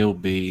me will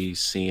be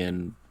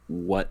seeing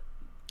what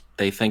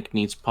they think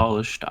needs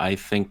polished. I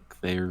think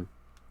they're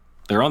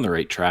on the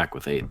right track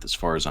with 8th as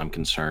far as I'm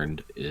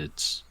concerned.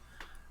 It's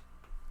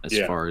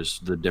far as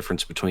the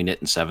difference between it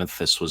and 7th,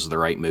 this was the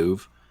right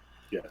move.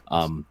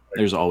 Yeah.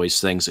 There's always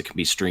things that can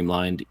be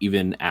streamlined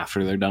even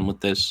after they're done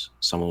with this.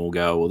 Someone will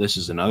go, well, this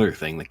is another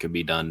thing that could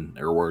be done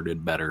or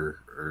worded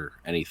better or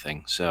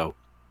anything. So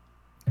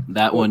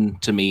that one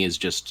to me is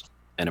just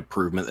an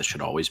improvement that should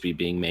always be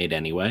being made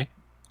anyway.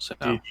 So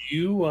did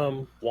you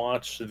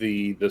watch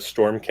the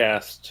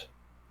Stormcast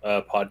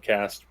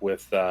podcast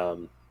with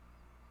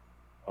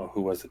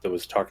who was it that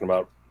was talking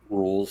about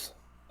rules?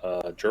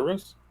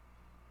 Jervis?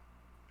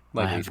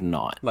 I have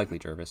not. Likely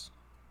Jervis.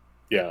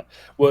 Yeah.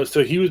 Well,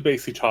 so he was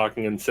basically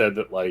talking and said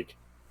that, like,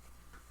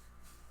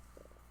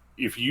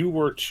 if you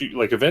were to,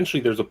 like,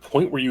 eventually there's a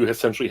point where you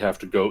essentially have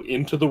to go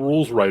into the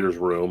rules writer's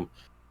room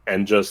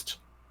and just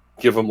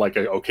give them, like,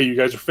 okay, you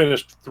guys are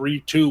finished.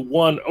 3, 2,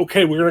 1.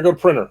 Okay, we're going to go to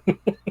printer.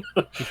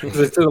 Because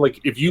they said, like,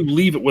 if you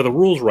leave it with a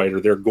rules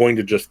writer, they're going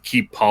to just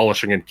keep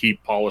polishing and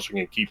keep polishing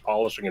and keep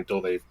polishing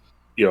until they've,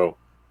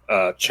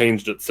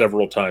 changed it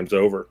several times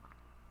over.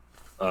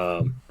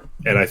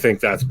 And I think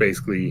that's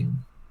basically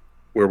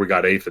where we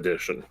got 8th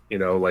edition,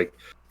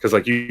 because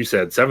like you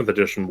said, 7th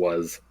edition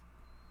was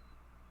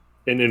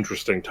an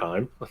interesting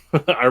time.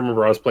 I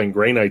remember I was playing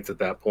Grey Knights at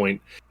that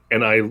point,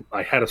 and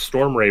I had a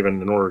Storm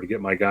Raven in order to get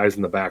my guys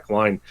in the back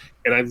line,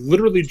 and I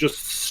literally just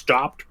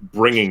stopped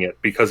bringing it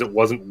because it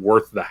wasn't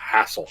worth the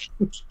hassle.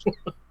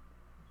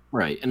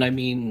 Right, and I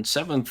mean,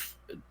 7th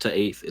to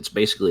 8th, it's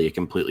basically a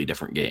completely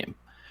different game.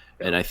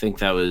 And I think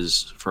that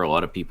was, for a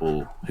lot of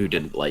people who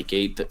didn't like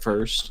 8th at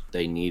first,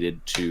 they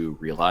needed to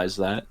realize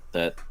that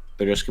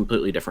they're just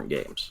completely different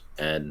games,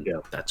 and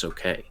that's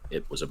okay.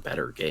 It was a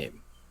better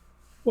game.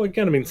 Well,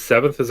 again, I mean,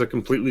 7th is a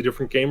completely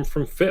different game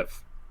from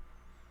 5th.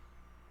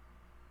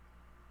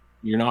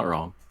 You're not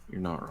wrong.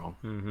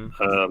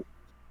 Mm-hmm.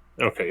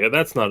 Okay, yeah,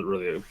 that's not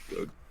really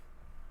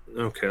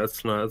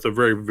that's a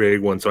very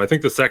vague one. So I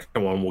think the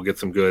second one will get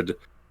some good,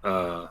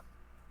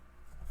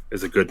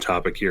 is a good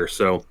topic here.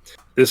 So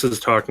this is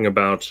talking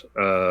about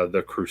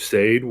the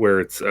Crusade,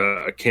 where it's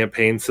a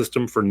campaign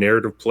system for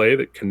narrative play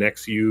that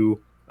connects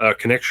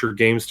your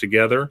games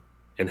together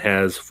and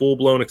has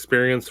full-blown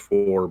experience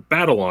for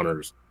battle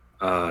honors.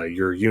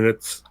 Your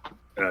units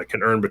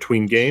can earn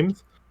between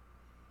games.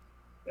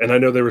 And I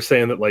know they were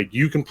saying that, like,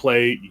 you can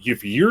play,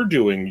 if you're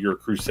doing your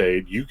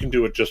Crusade, you can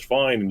do it just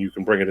fine, and you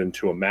can bring it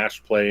into a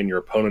match play, and your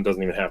opponent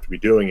doesn't even have to be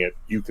doing it.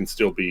 You can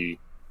still be,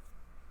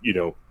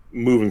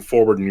 moving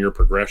forward in your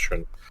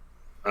progression.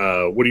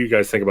 What do you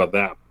guys think about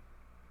that?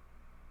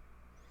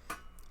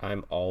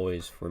 I'm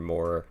always for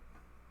more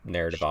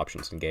narrative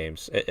options in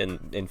games. In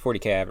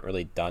 40K, I haven't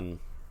really done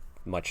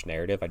much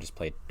narrative. I just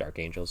played Dark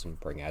Angels and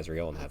bring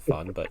Azrael and have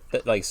fun. But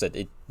like I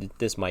said,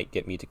 this might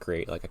get me to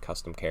create like a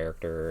custom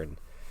character and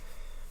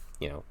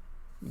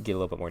get a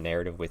little bit more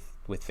narrative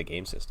with the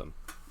game system.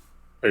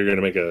 Are you going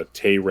to make a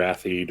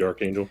Tay-Rathi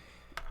Dark Angel?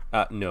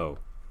 No.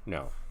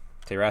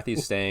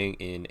 Tay-Rathi's staying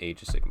in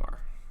Age of Sigmar.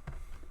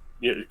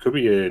 Yeah, it could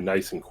be a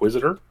nice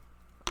Inquisitor.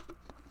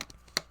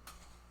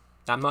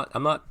 I'm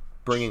not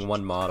bringing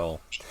one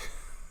model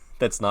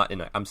that's not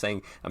in. I'm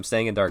staying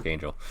in Dark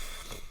Angel.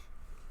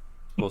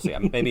 We'll see.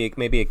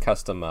 Maybe a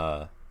custom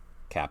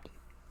captain.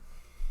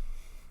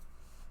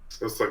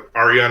 So it's like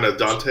Ariana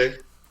Dante.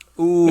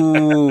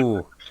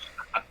 Ooh,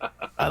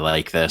 I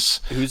like this.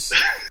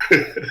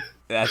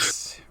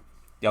 That's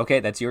okay.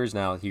 That's yours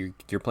now.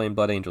 You're playing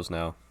Blood Angels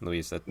now,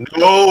 Luis.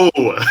 No,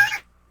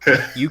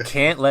 you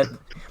can't let.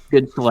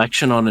 Good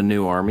selection on a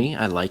new army.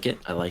 I like it.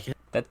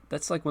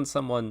 That's like when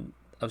someone,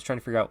 I was trying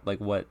to figure out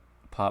like what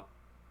pop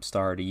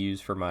star to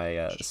use for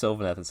my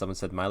Sylvaneth, and someone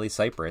said Miley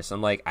Cyrus.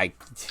 I'm like,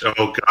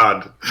 oh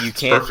God, you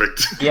can't.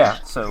 Perfect. Yeah.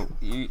 So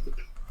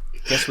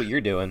guess what you're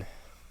doing?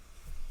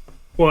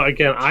 Well,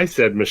 again, I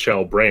said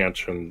Michelle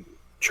Branch, and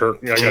I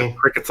got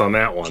crickets on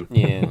that one.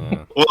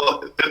 Yeah.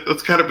 Well,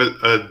 it's kind of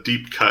a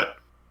deep cut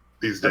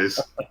these days.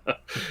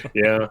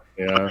 Yeah.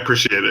 I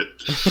appreciate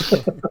it.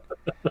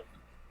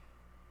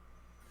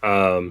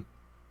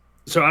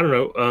 So I don't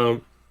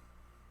know.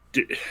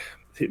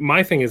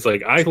 My thing is,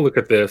 like, I look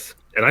at this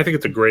and I think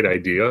it's a great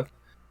idea,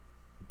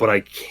 but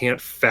I can't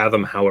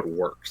fathom how it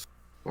works.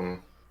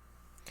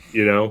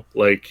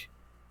 Like,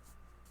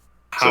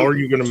 how are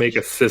you going to make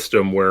a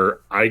system where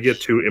I get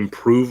to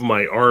improve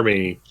my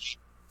army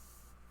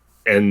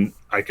and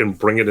I can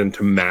bring it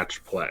into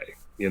match play?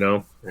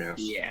 Yeah.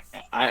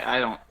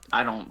 I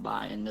don't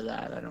buy into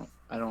that.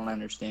 I don't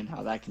understand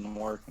how that can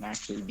work and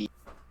actually be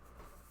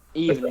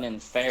even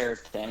and fair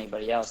to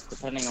anybody else,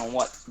 depending on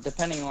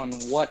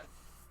what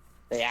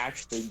they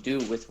actually do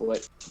with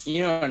what,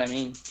 you know what I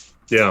mean?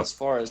 Yeah. As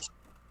far as,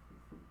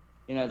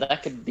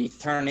 that could be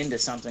turned into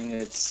something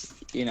that's,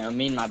 me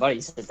and my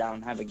buddies sit down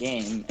and have a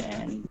game,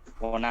 and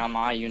well, now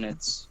my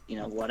units,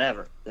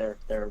 whatever, they're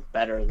they're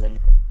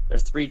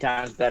 3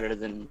 times better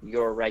than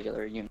your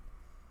regular unit.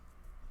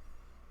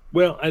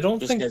 Well, I don't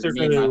Just think because they're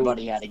me and going my to.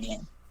 buddy had a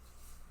game.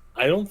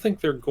 I don't think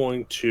they're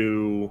going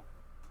to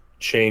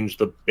change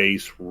the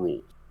base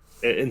rules,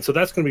 and so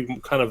that's going to be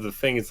kind of the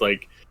thing. Is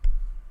like,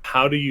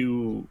 how do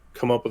you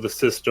come up with a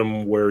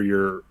system where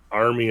your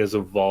army is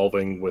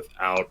evolving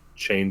without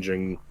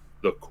changing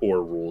the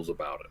core rules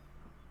about it?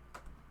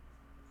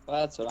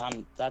 Well,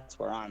 that's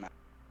where I'm at.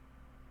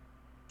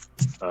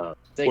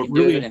 They what can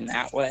really- do it in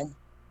that way.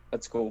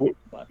 That's cool. What-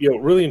 But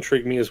What really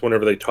intrigued me is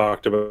whenever they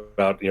talked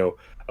about,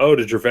 oh,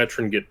 did your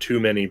veteran get too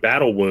many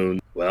battle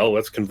wounds? Well,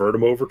 let's convert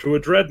him over to a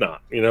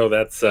dreadnought.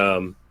 That's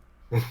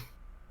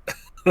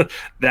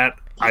that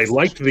I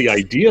liked the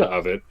idea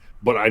of it,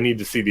 but I need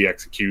to see the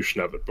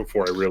execution of it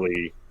before I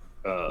really.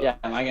 yeah,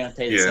 am I gonna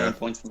pay the same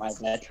points for my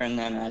veteran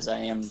then as I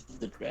am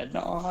the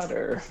dreadnought,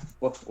 or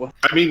what?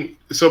 I mean,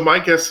 so my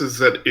guess is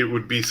that it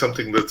would be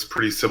something that's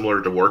pretty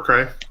similar to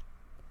Warcry.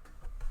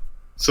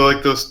 So,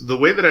 like, the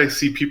way that I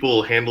see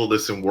people handle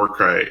this in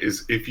Warcry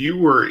is if you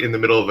were in the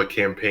middle of a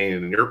campaign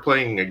and you're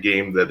playing a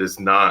game that is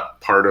not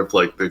part of,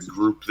 like, the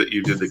group that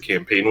you did the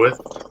campaign with,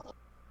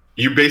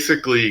 you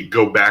basically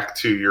go back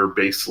to your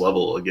base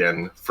level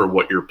again for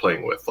what you're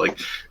playing with. Like,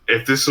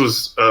 if this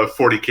was a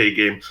 40k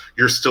game,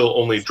 you're still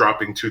only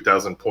dropping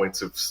 2,000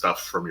 points of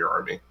stuff from your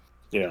army.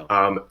 Yeah.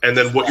 And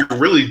then what you're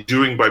really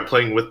doing by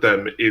playing with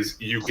them is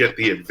you get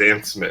the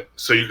advancement.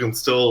 So you can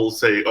still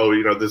say,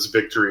 oh, this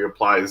victory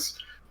applies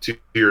to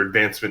your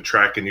advancement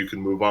track and you can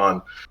move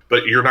on.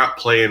 But you're not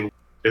playing,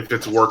 if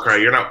it's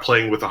Warcry, you're not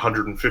playing with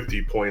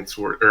 150 points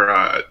or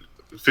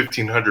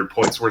 1,500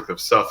 points worth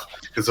of stuff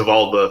because of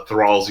all the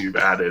thralls you've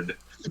added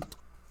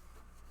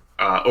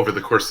over the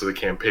course of the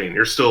campaign.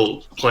 You're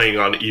still playing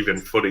on even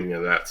footing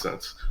in that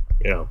sense.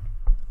 Yeah.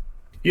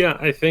 Yeah,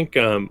 I think,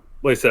 like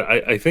I said,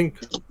 I think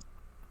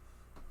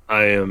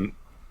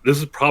this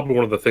is probably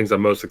one of the things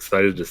I'm most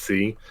excited to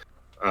see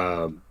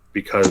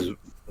because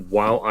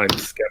while I'm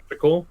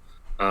skeptical,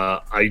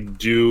 I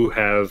do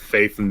have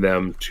faith in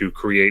them to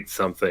create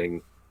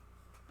something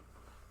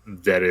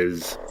that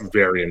is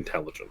very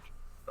intelligent.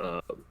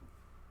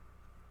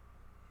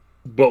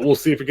 But we'll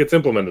see if it gets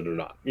implemented or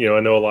not. I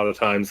know a lot of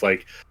times,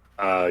 like,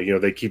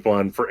 they keep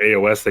on, for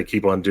AOS, they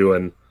keep on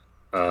doing,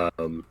 was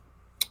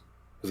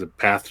it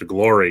Path to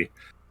Glory?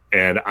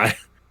 And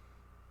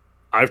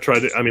I've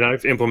tried it. I mean,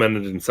 I've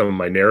implemented it in some of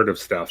my narrative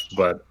stuff,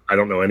 but I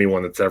don't know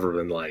anyone that's ever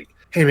been like,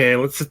 hey,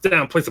 man, let's sit down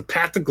and play some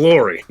Path to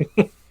Glory.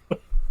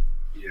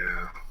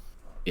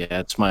 Yeah,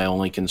 it's my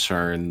only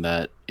concern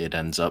that it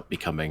ends up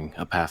becoming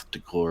a Path to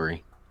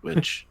Glory,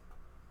 which,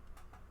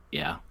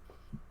 yeah.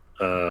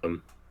 I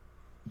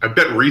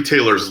bet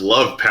retailers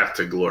love Path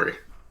to Glory.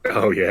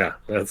 Oh, yeah.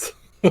 That's...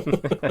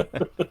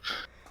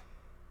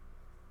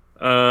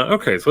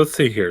 okay, so let's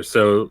see here.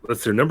 So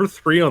let's see. Number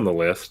 3 on the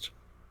list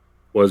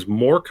was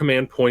more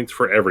command points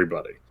for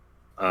everybody.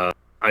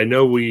 I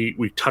know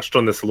we touched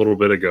on this a little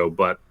bit ago,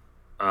 but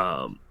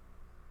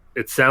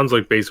it sounds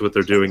like basically what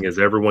they're doing is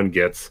everyone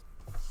gets,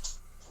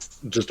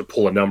 just to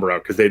pull a number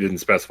out because they didn't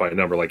specify a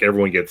number, like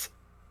everyone gets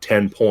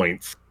 10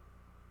 points,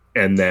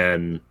 and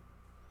then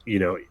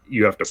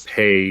you have to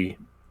pay.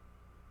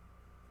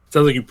 It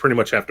sounds like you pretty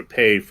much have to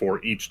pay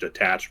for each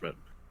detachment,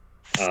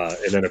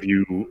 and then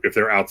if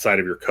they're outside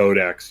of your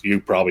codex,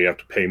 you probably have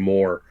to pay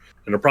more.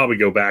 And it'll probably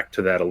go back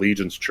to that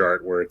allegiance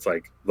chart where it's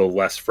like the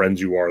less friends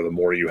you are, the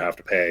more you have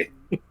to pay.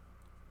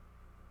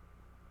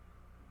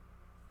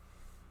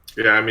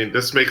 Yeah, I mean,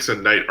 this makes a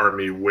knight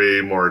army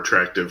way more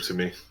attractive to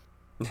me.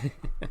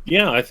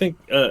 Yeah, I think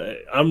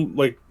I'm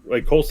like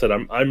Cole said,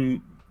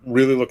 I'm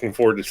really looking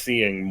forward to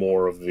seeing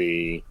more of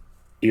the.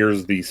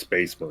 Here's the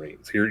Space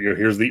Marines.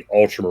 Here's the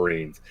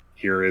Ultramarines.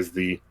 Here is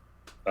the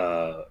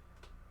I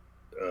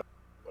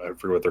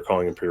forget what they're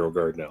calling Imperial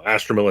Guard now.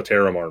 Astra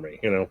Militarum Army.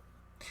 Yeah,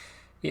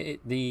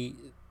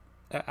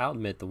 I'll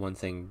admit the one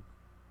thing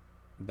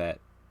that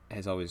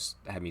has always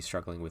had me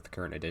struggling with the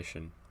current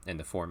edition and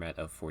the format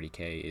of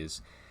 40k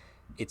is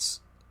it's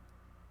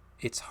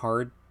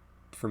hard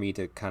for me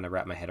to kind of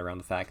wrap my head around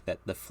the fact that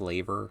the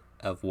flavor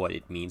of what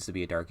it means to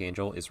be a Dark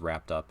Angel is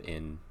wrapped up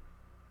in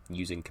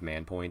using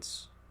command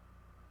points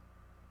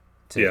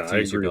to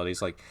use your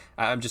abilities. Like,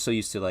 I'm just so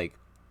used to, like,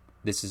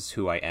 this is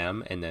who I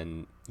am, and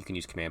then you can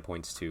use command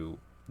points to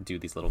do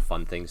these little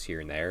fun things here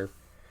and there.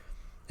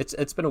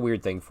 It's been a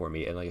weird thing for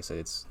me, and like I said,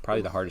 it's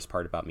probably the hardest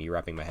part about me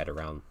wrapping my head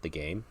around the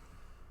game,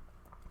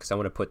 because I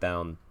want to put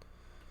down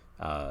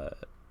a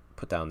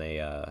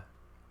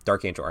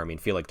Dark Angel army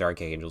and feel like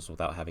Dark Angels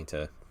without having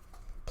to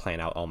plan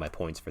out all my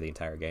points for the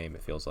entire game,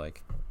 it feels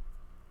like.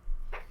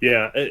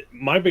 Yeah,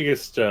 my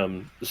biggest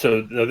so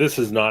no, this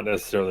is not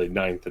necessarily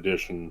 9th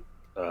edition.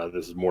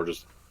 This is more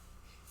just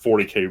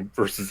 40k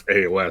versus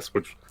AOS,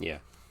 which yeah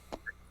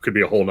could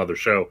be a whole nother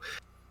show.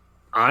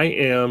 I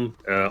am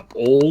an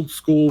old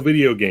school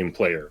video game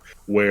player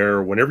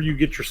where whenever you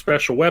get your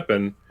special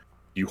weapon,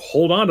 you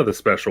hold on to the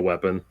special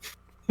weapon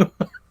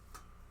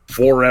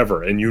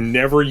forever and you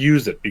never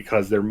use it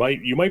because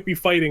you might be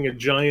fighting a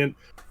giant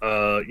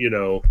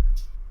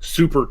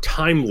super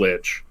time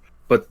lich,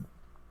 but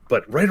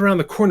right around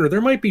the corner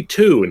there might be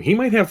two and he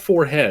might have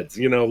 4 heads,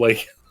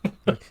 like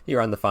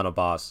You're on the final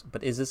boss,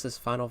 but is this his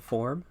final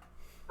form?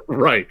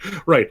 Right.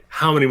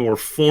 How many more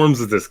forms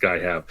does this guy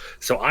have?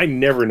 So I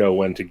never know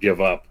when to give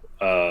up.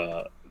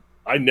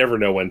 I never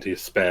know when to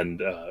spend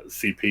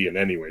CP in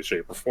any way,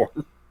 shape, or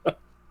form.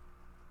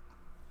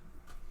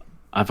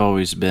 I've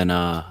always been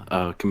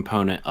a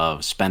component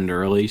of spend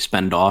early,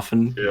 spend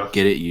often,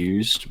 get it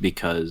used,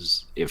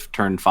 because if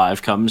turn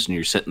 5 comes and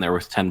you're sitting there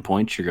with 10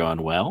 points, you're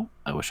going, well,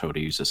 I wish I would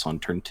have used this on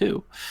turn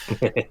 2.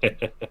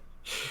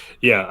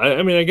 Yeah,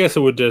 I mean, I guess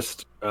it would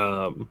just...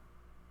 but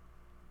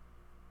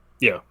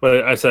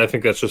I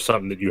think that's just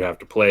something that you have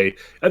to play.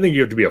 I think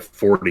you have to be a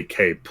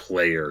 40k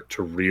player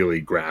to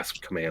really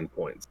grasp command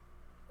points.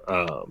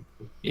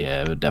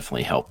 Yeah, it would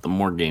definitely help. The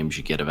more games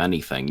you get of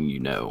anything, you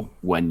know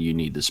when you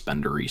need to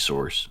spend a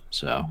resource.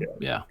 So,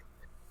 yeah.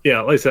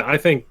 Yeah, like I said, I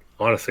think,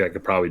 honestly, I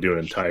could probably do an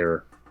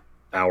entire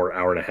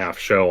hour and a half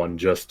show on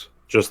just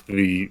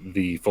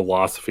the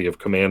philosophy of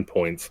command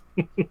points.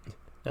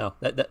 No,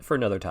 that for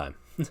another time.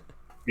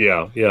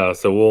 Yeah.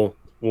 So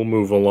we'll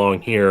move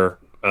along here.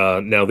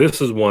 Now, this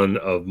is one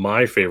of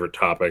my favorite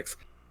topics.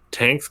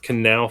 Tanks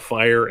can now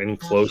fire in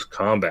close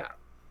combat.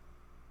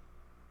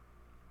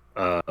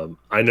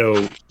 I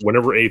know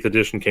whenever 8th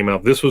edition came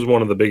out, this was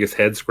one of the biggest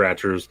head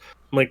scratchers.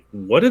 I'm like,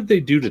 what did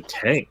they do to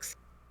tanks?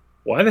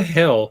 Why the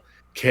hell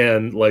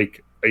can,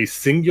 like, a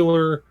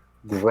singular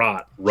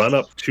grot run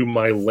up to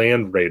my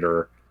Land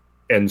Raider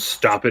and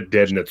stop it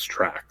dead in its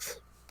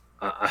tracks?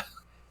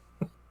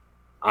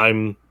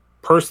 I'm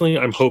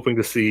hoping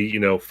to see,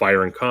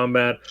 fire in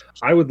combat.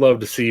 I would love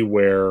to see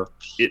where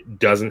it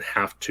doesn't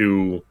have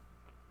to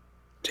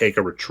take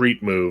a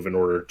retreat move in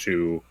order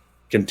to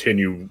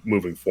continue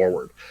moving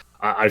forward.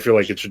 I feel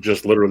like it should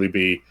just literally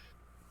be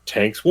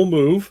tanks will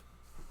move,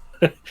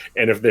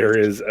 and if there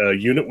is a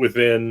unit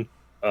within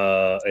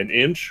an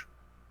inch,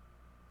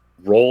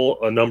 roll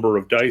a number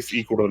of dice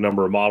equal to the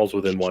number of models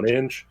within 1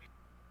 inch.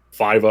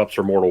 5 ups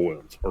are mortal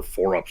wounds, or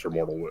 4 ups are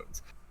mortal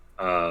wounds.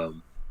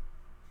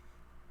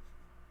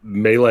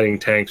 Meleeing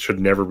tanks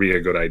should never be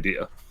a good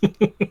idea.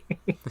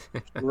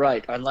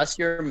 Right, unless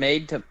you're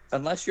made to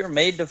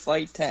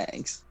fight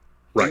tanks.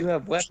 Right. You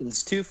have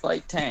weapons to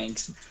fight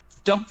tanks.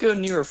 Don't go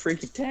near a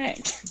freaking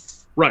tank.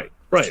 Right.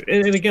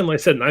 And again, like I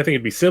said, I think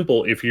it'd be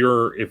simple if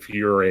you're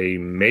a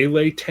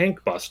melee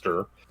tank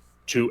buster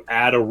to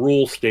add a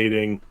rule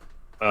stating,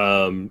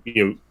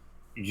 you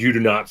do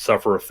not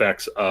suffer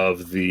effects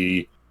of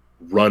the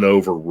run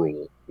over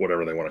rule,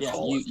 whatever they want to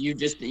call it.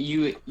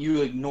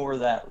 You ignore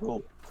that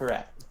rule.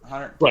 Correct.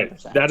 100%. Right.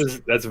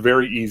 That's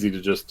very easy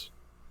to just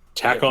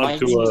tack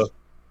onto a.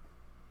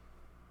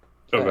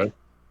 Okay.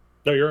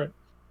 No, you're right.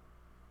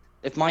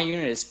 If my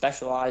unit is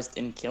specialized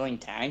in killing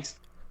tanks,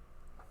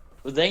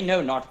 well, they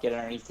know not to get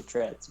underneath the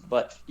treads.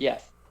 But yeah,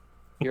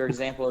 your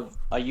example of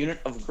a unit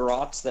of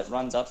grots that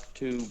runs up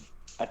to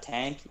a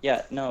tank,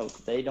 no,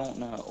 they don't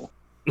know.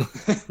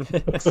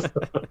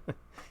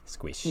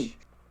 Squish.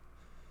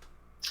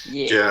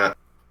 Yeah.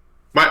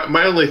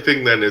 My only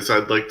thing then is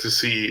I'd like to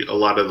see a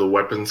lot of the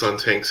weapons on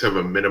tanks have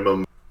a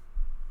minimum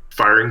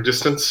firing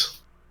distance.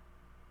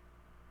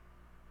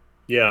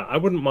 Yeah, I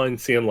wouldn't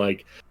mind seeing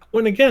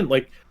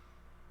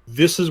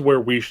this is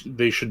where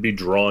they should be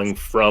drawing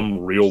from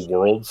real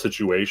world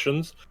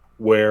situations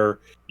where,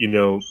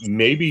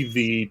 maybe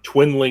the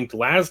twin-linked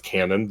las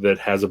cannon that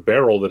has a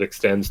barrel that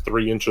extends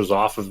 3 inches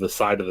off of the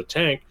side of the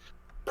tank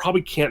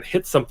probably can't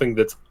hit something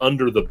that's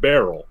under the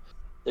barrel.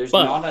 There's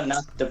not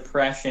enough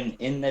depression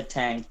in the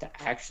tank to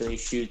actually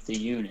shoot the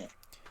unit.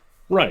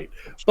 Right.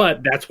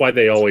 But that's why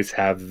they always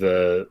have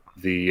the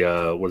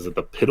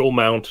piddle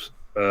mount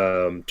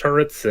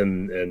turrets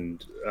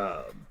and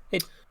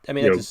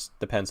it just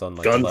depends on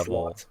the level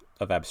slots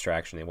of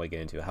abstraction they want to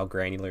get into. How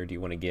granular do you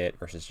want to get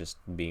versus just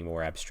being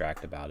more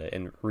abstract about it?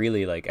 And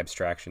really,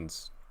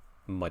 abstraction's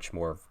much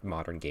more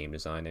modern game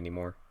design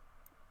anymore.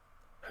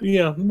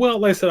 Yeah, well,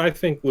 like I said, I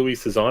think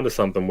Luis is onto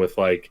something with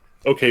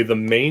the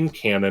main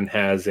cannon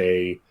has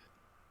a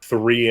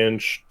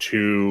 3-inch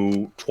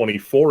to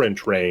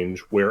 24-inch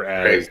range,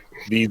 whereas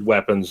these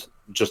weapons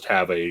just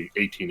have a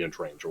 18-inch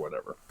range or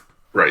whatever.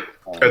 Right.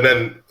 And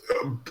then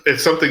if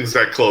something's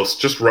that close,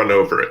 just run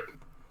over it.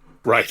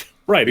 Right,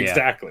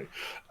 exactly.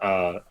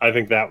 I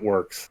think that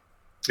works.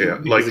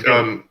 Yeah,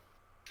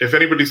 if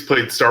anybody's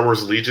played Star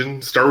Wars Legion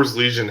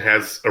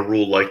has a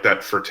rule like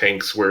that for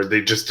tanks where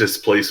they just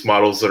displace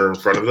models that are in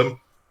front of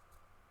them.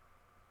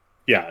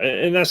 Yeah,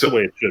 and that's the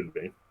way it should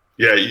be.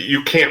 Yeah,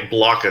 you can't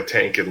block a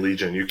tank in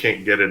Legion. You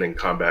can't get it in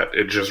combat.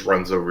 It just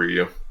runs over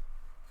you.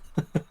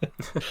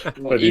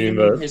 Well,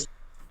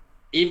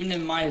 even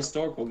in my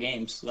historical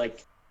games,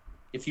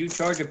 if you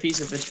charge a piece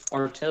of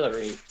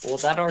artillery, well,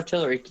 that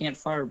artillery can't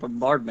fire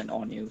bombardment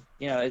on you.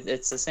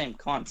 It's the same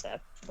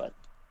concept, but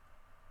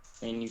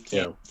I mean, you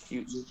can't.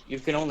 You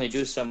can only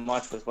do so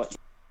much with what.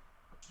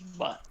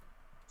 But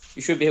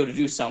you should be able to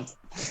do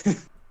something.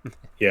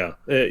 Yeah.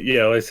 Like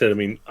I said, I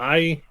mean,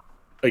 I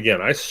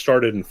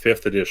started in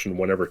 5th edition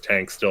whenever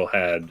tanks still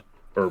had,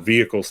 or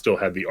vehicles still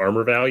had the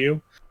armor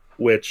value,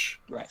 which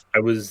I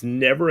was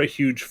never a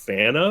huge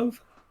fan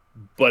of,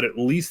 but at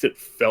least it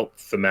felt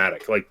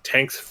thematic. Like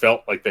tanks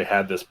felt like they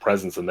had this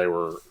presence and they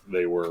were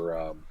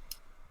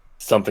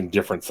something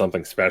different,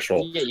 something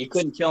special. Yeah, you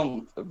couldn't kill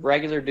him. A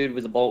regular dude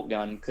with a bolt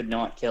gun could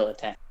not kill a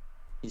tank.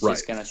 He's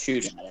just going to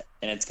shoot at it,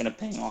 and it's going to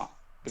ping off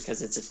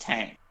because it's a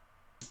tank.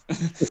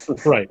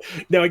 Right.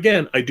 Now,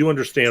 again, I do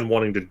understand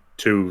wanting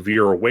to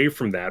veer away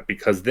from that,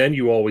 because then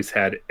you always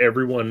had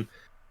everyone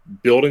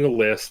building a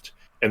list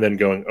and then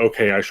going,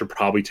 okay, I should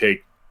probably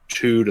take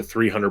 200 to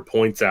 300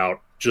 points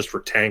out just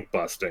for tank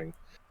busting.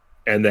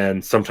 And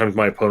then sometimes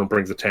my opponent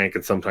brings a tank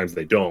and sometimes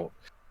they don't.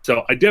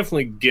 So I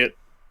definitely get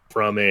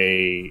from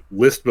a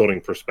list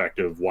building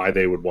perspective why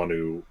they would want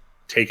to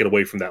take it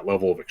away from that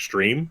level of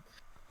extreme.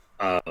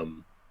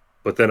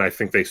 But then I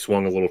think they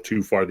swung a little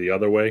too far the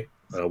other way,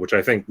 which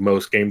I think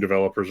most game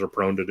developers are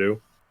prone to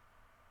do.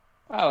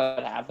 Oh,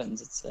 it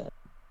happens. It's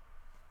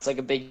like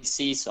a big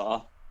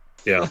seesaw.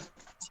 Yeah.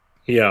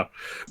 Yeah.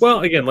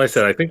 Well, again, like I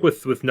said, I think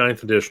with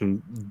 9th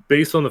edition,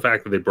 based on the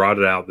fact that they brought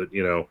it out that,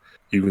 you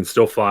can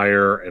still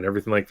fire and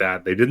everything like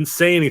that, they didn't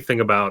say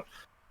anything about,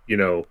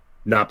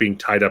 not being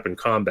tied up in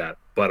combat,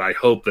 but I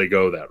hope they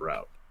go that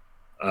route.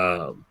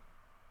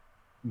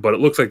 But it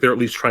looks like they're at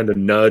least trying to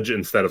nudge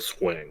instead of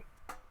swing.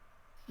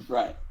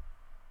 Right.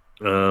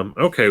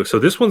 Okay, so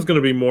this one's going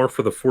to be more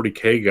for the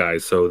 40K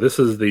guys. So this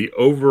is the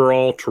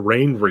overall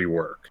terrain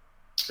rework.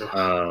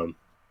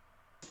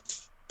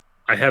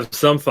 I have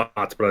some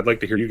thoughts, but I'd like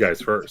to hear you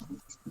guys first.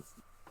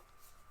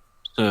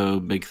 So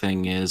big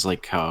thing is,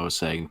 like how I was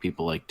saying,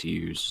 people like to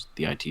use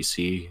the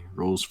ITC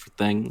rules for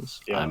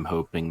things. Yeah. I'm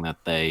hoping that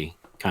they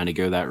kind of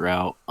go that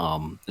route.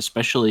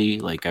 Especially,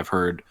 like I've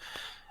heard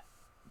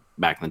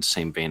back in the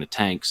same vein of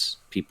tanks,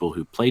 people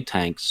who play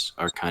tanks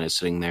are kind of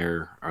sitting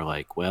there are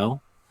like,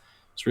 well,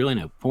 there's really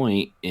no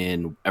point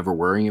in ever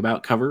worrying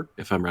about cover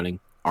if I'm running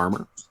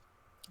armor,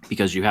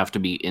 because you have to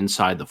be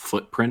inside the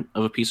footprint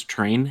of a piece of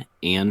terrain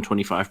and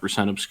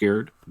 25%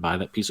 obscured by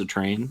that piece of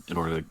terrain in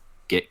order to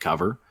get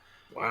cover.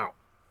 Wow.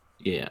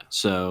 Yeah.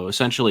 So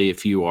essentially,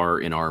 if you are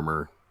in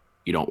armor,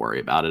 you don't worry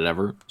about it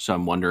ever. So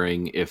I'm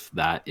wondering if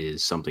that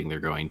is something they're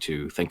going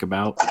to think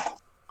about.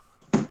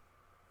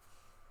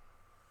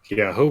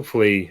 Yeah,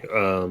 hopefully.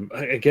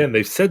 Again,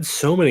 they've said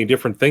so many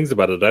different things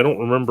about it. I don't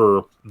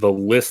remember the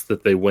list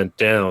that they went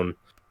down,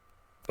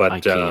 but I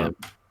can't.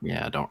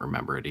 I don't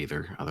remember it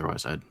either.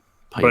 Otherwise, I'd.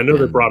 But I know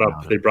they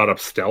brought up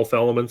stealth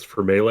elements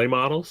for melee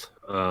models.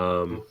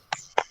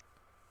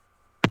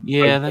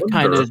 Yeah, that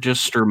kind of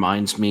just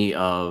reminds me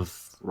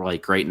of,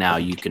 like, right now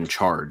you can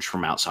charge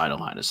from outside a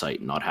line of sight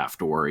and not have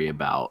to worry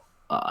about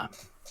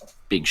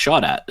being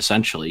shot at,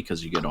 essentially,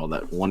 because you get all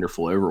that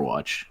wonderful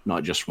Overwatch,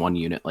 not just one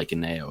unit like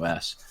in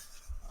AOS.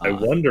 I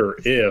wonder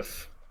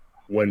if,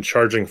 when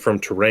charging from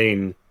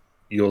terrain,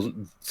 you'll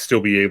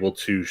still be able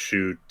to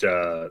shoot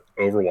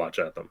Overwatch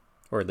at them.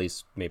 Or at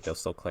least maybe they'll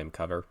still claim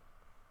cover.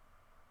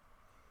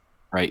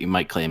 Right, you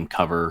might claim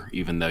cover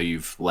even though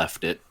you've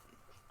left it.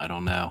 I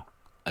don't know.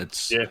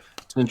 It's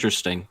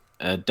interesting.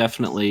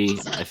 Definitely,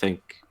 I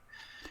think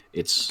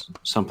it's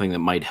something that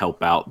might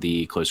help out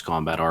the close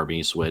combat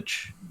armies,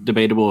 which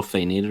debatable if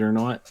they need it or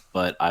not.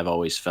 But I've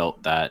always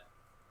felt that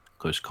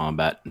close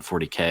combat in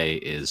 40K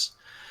is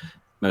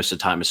most of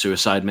the time a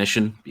suicide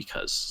mission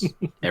because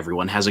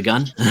everyone has a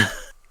gun.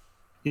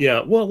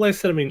 Yeah, well, like I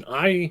said, I mean,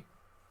 I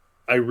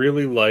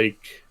really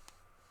like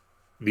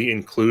the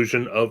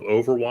inclusion of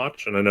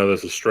Overwatch, and I know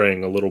this is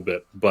straying a little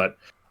bit, but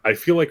I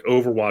feel like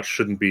Overwatch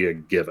shouldn't be a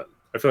given.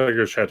 I feel like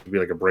there should have to be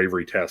like a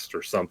bravery test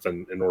or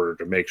something in order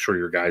to make sure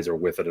your guys are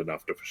with it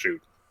enough to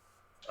shoot.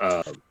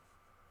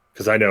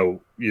 Because I know,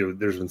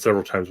 there's been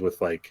several times with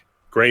like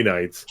Grey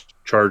Knights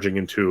charging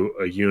into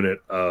a unit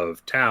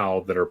of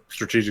Tau that are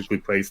strategically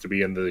placed to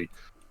be in the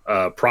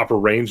proper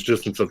range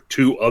distance of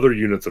 2 other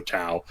units of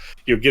Tau.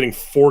 Getting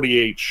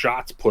 48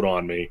 shots put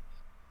on me.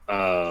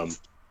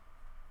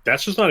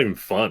 That's just not even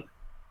fun.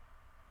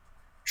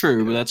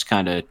 True, but that's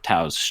kind of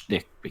Tau's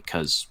shtick,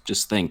 because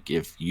just think,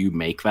 if you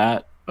make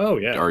that,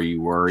 are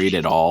you worried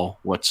at all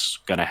what's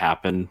going to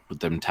happen with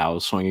them Tau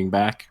swinging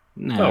back?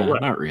 No,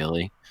 not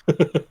really.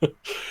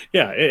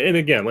 Yeah, and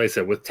again, like I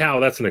said, with Tau,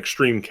 that's an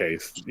extreme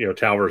case.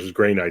 Tau versus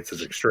Grey Knights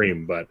is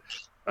extreme, but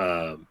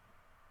I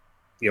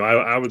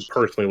would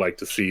personally like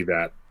to see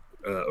that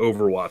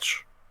Overwatch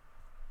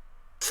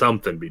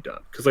something be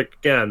done, because like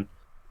again,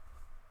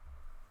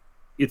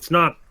 it's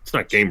not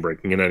game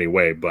breaking in any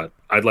way, but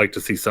I'd like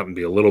to see something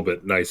be a little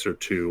bit nicer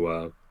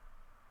to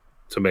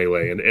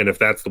melee, and if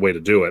that's the way to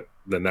do it,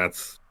 then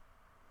that's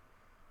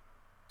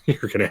you're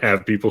going to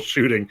have people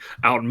shooting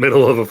out in the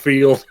middle of a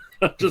field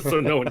just so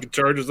no one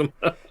charges them.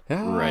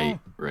 Right.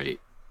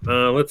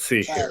 Let's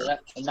see here.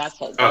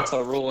 That's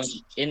a rule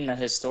in the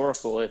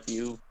historical. If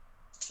you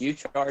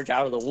charge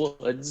out of the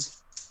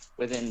woods,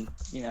 within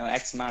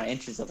X amount of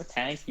inches of a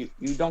tank, you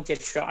don't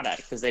get shot at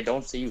because they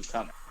don't see you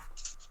coming.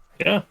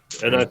 Yeah,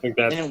 and I think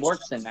and it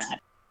works in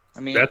that. I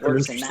mean, it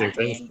works in that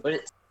game,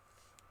 but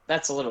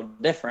that's a little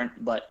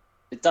different. But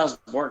it does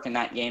work in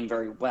that game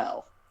very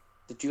well.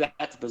 That you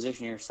have to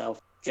position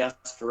yourself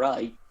just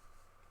right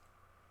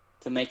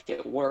to make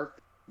it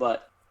work.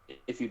 But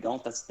if you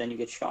don't, then you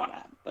get shot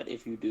at. But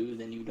if you do,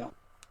 then you don't.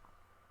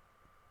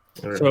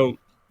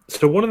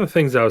 So one of the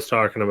things I was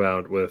talking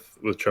about with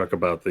Chuck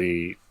about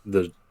the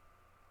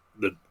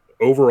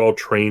overall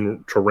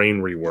terrain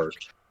rework,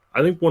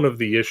 I think one of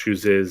the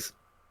issues is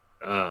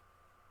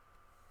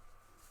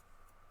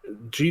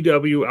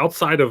GW,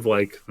 outside of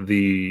like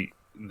the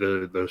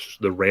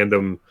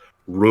random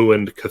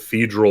ruined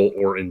cathedral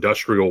or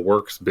industrial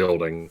works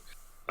building,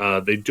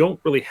 they don't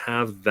really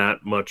have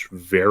that much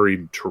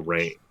varied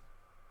terrain.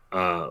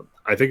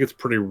 I think it's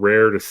pretty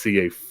rare to see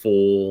a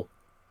full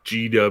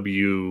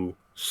GW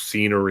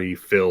scenery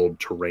filled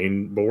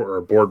terrain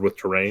board with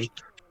terrain.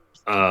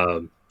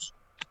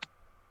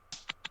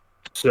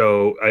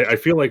 So I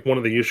feel like one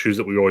of the issues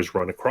that we always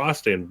run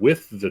across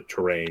with the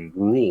terrain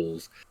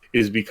rules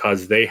is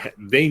because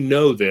they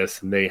know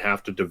this and they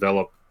have to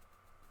develop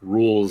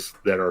rules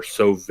that are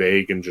so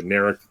vague and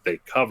generic that they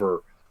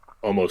cover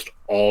almost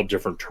all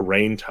different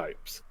terrain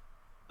types.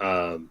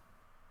 Do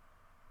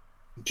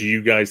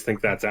you guys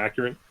think that's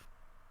accurate?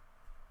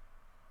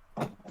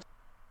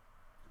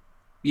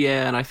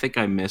 Yeah, and I think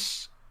I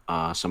miss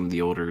some of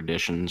the older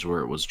editions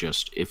where it was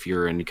just, if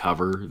you're in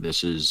cover,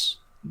 this is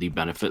the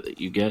benefit that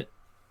you get.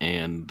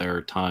 And there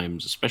are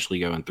times, especially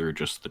going through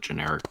just the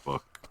generic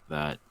book,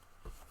 that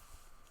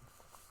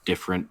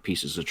different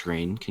pieces of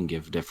terrain can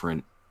give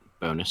different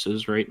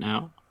bonuses right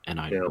now. And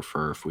I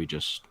prefer if we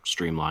just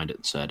streamlined it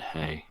and said,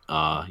 hey,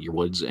 your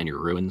woods and your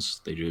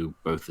ruins, they do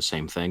both the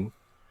same thing.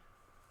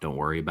 Don't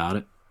worry about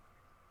it.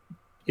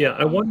 Yeah,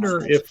 I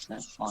wonder if...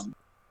 Fun.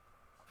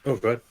 Oh,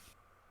 go ahead.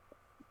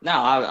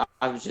 No,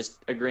 I was just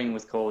agreeing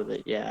with Cole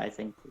that, I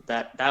think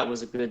that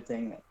was a good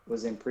thing that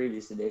was in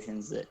previous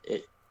editions, that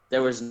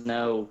there was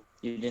you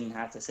didn't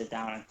have to sit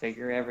down and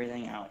figure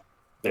everything out.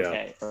 Yeah.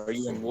 Okay, are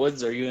you in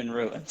woods or are you in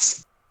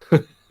ruins?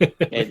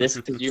 Okay, this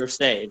is your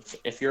save.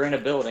 If you're in a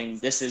building,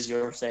 this is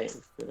your save.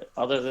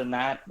 Other than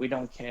that, we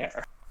don't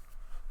care.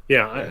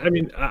 Yeah, I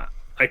mean,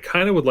 I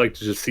kind of would like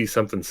to just see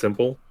something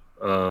simple.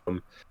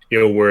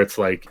 Where it's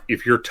like,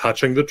 if you're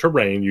touching the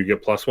terrain, you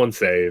get +1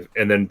 save,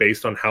 and then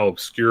based on how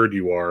obscured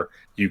you are,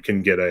 you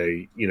can get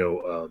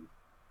you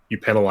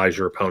penalize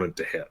your opponent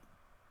to hit.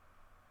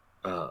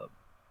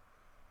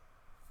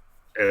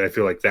 And I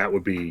feel like that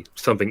would be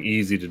something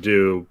easy to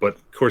do. But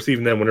of course,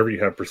 even then, whenever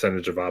you have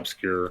percentage of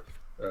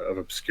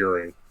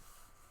obscuring,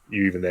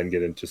 you even then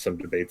get into some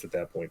debates at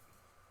that point.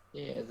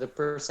 Yeah, the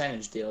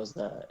percentage deal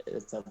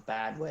it's a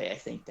bad way, I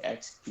think, to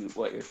execute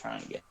what you're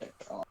trying to get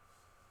on.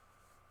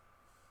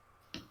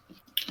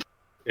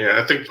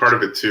 Yeah, I think part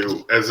of it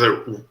too, as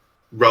a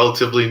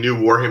relatively new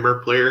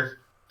Warhammer player,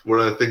 one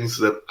of the things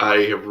that I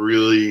have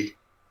really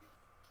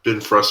been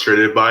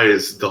frustrated by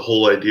is the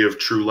whole idea of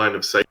true line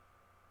of sight,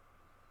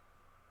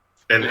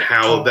 and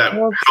how that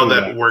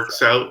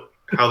works out.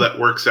 How that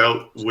works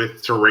out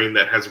with terrain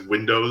that has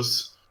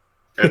windows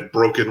and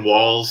broken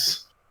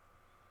walls.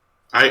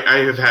 I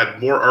have had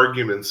more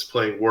arguments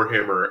playing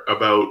Warhammer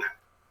about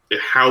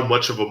how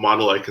much of a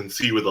model I can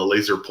see with a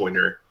laser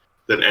pointer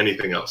than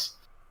anything else.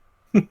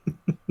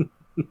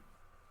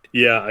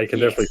 Yeah, I can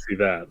definitely see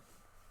that.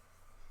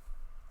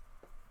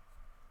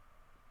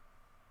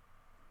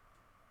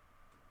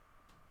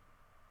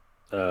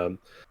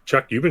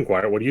 Chuck, you've been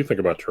quiet. What do you think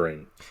about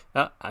terrain?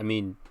 I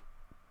mean,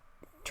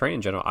 terrain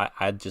in general,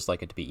 I'd just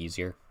like it to be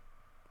easier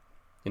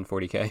in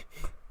 40k,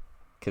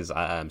 because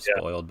I'm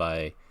spoiled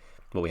by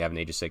what we have in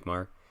Age of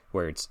Sigmar,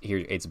 where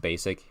it's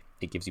basic.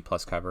 It gives you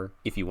plus cover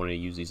if you want to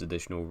use these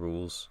additional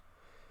rules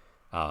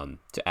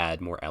to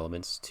add more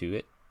elements to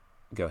it.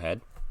 Go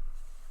ahead.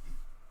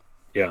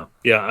 Yeah,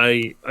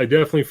 I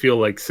definitely feel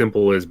like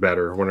simple is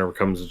better whenever it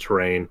comes to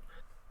terrain.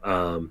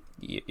 Yeah,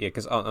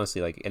 because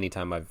honestly, like,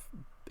 anytime I've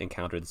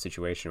encountered the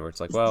situation where it's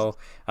like, well,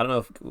 I don't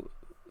know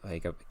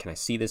if, can I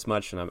see this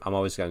much? And I'm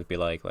always going to be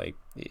like,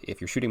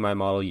 if you're shooting my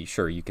model, you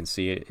can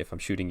see it. If I'm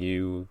shooting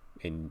you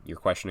and you're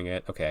questioning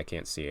it, okay, I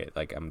can't see it.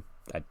 Like, I'm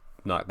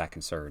not that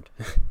concerned.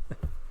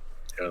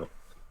 Yeah.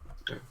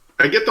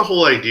 I get the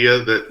whole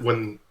idea that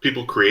when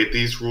people create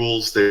these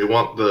rules, they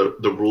want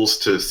the rules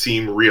to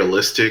seem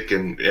realistic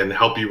and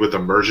help you with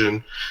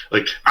immersion.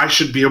 Like, I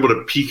should be able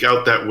to peek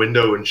out that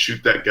window and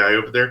shoot that guy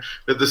over there.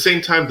 But at the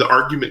same time, the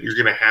argument you're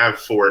going to have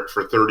for it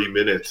for 30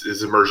 minutes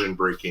is immersion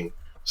breaking.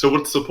 So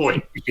what's the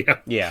point?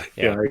 Yeah,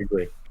 I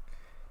agree.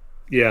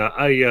 Yeah,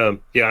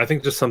 I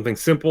think just something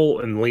simple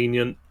and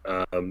lenient.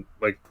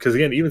 Because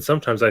again, even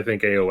sometimes I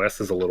think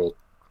AOS is a little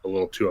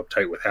too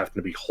uptight with having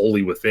to be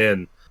wholly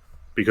within.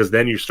 Because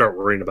then you start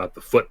worrying about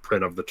the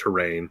footprint of the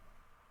terrain,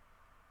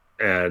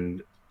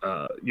 and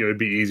it'd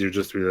be easier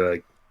just to be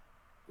like,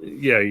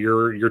 yeah,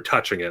 you're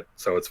touching it,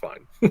 so it's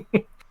fine.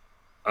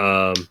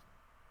 No.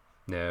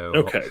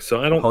 Okay,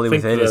 so I don't Holy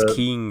think within is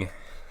king.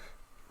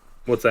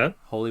 What's that?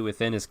 Holy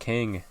Within is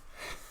king.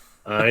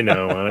 I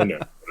know.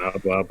 Blah,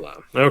 blah, blah.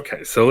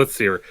 Okay, so let's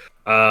see here.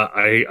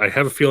 I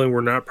have a feeling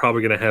we're not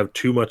probably going to have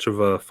too much of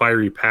a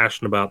fiery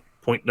passion about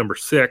point number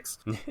 6,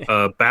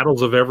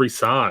 battles of every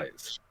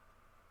size.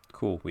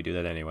 Cool, we do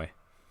that anyway.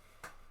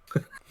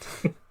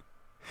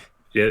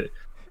 Yeah.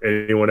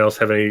 Anyone else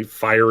have any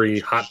fiery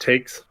hot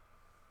takes?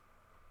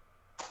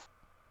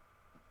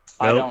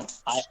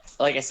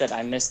 Like I said,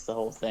 I missed the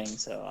whole thing,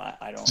 so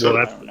I don't. So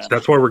I don't know.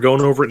 that's why we're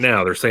going over it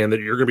now. They're saying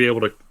that you're going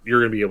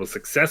to be able to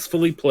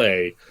successfully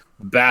play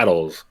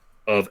battles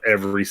of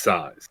every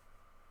size.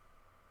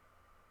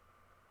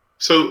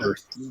 So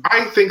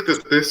I think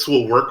that this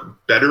will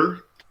work better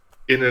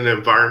in an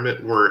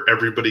environment where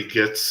everybody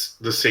gets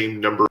the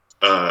same number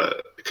of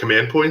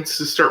command points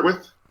to start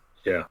with.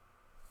 Yeah.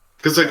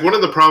 Because like one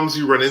of the problems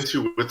you run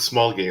into with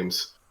small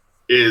games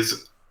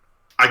is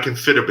I can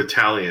fit a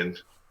battalion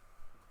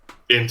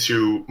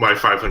into my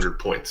 500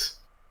 points.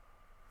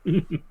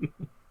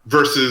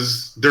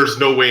 Versus there's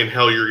no way in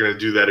hell you're going to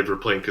do that if you're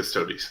playing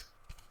Custodes.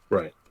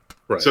 Right.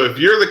 So if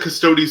you're the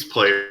Custodes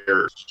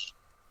player,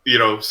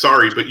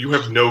 sorry, but you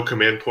have no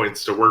command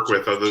points to work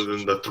with other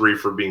than the 3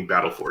 for being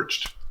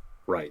Battleforged.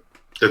 Right.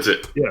 That's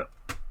it. Yeah,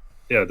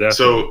 definitely.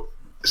 So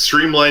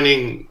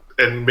streamlining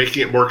and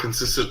making it more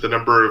consistent the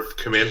number of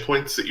command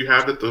points that you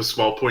have at those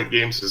small point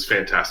games is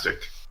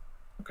fantastic.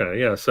 Okay,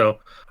 yeah. So, all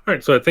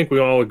right. So I think we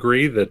all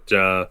agree that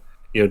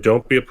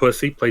don't be a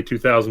pussy. Play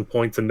 2,000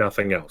 points and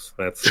nothing else.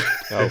 That's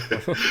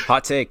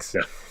hot takes.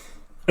 Yeah.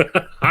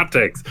 Hot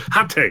takes.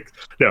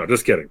 No,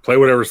 just kidding. Play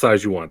whatever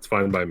size you want. It's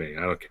fine by me.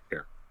 I don't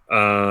care.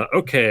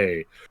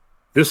 Okay.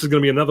 This is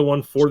going to be another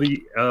one for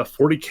the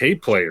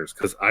 40K players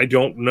because I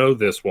don't know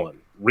this one.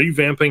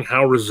 Revamping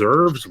how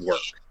reserves work.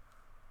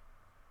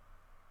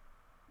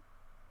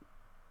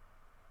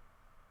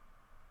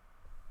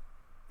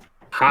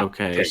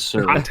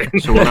 So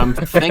what I'm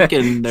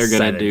thinking they're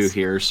going to do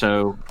here.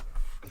 So,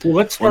 well,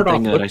 let's start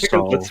off.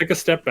 Let's take a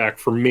step back.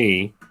 For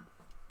me,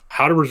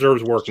 how do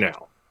reserves work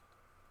now?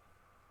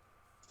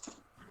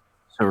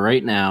 So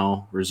right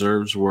now,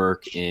 reserves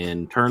work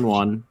in turn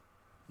 1.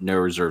 No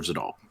reserves at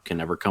all. Can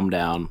never come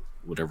down,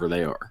 whatever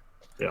they are.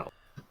 Yeah.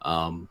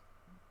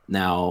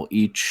 Now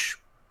each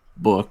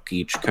book,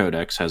 each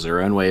codex has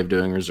their own way of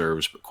doing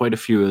reserves, but quite a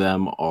few of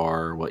them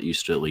are what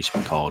used to at least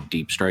be called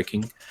deep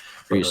striking.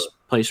 Where you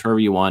place wherever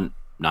you want,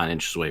 9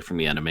 inches away from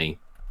the enemy.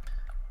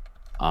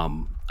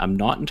 I'm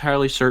not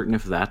entirely certain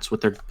if that's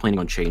what they're planning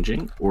on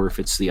changing, or if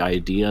it's the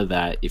idea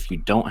that if you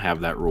don't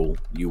have that rule,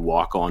 you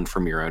walk on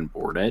from your own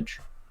board edge.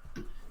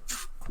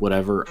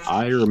 Whatever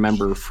I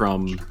remember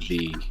from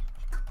the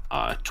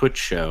Twitch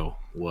show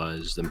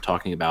was them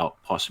talking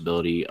about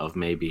possibility of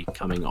maybe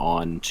coming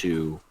on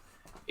to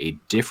a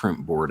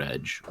different board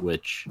edge,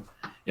 which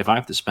if I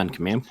have to spend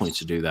command points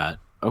to do that,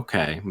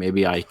 okay,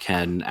 maybe I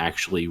can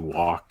actually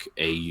walk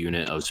a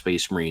unit of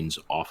Space Marines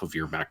off of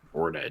your back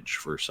board edge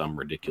for some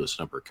ridiculous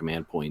number of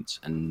command points,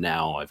 and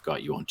now I've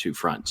got you on 2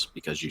 fronts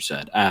because you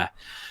said, I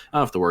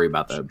don't have to worry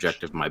about the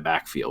objective in my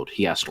backfield.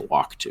 He has to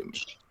walk to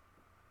me.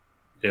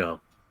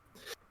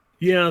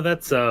 Yeah,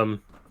 that's I'm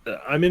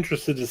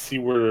interested to see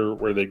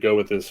where they go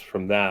with this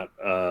from that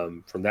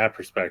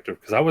perspective,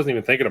 because I wasn't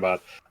even thinking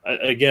about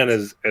again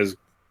as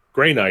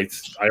Grey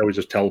Knights, I always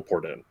just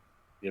teleport in,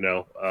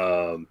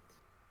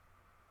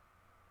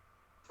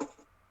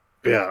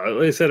 Yeah,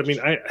 like I said, I mean,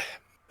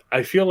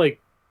 I feel like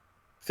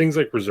things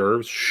like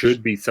reserves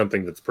should be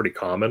something that's pretty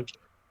common,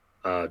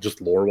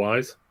 just lore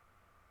wise.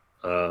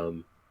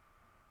 And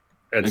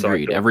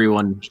agreed. So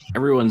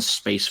everyone's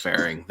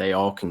spacefaring. They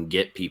all can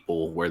get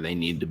people where they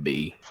need to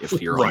be if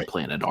you're on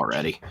planet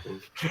already.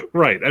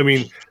 Right. I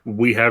mean,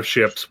 we have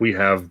ships, we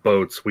have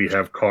boats, we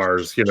have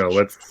cars.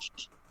 Let's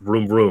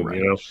vroom.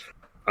 Right.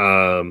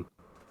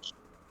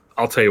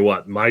 I'll tell you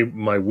what.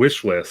 My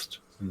wish list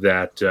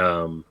that.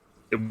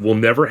 It will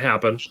never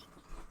happen,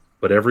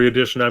 but every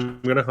edition I'm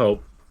going to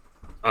hope,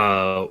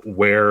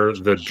 where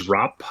the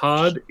drop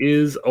pod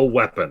is a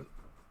weapon.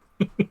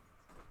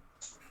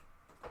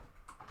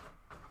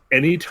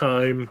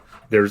 Anytime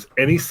there's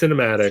any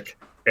cinematic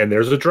and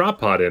there's a drop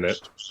pod in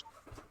it,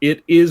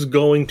 it is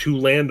going to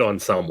land on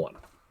someone.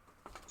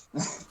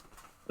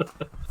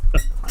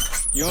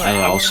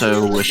 I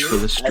also wish for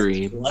the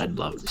stream. I'd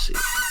love to see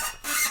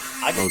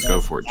it.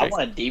 Go for it, Jake. I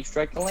want to deep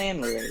strike the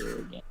Land Raider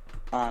again.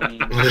 I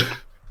mean...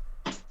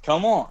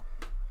 Come on.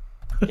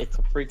 It's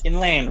a freaking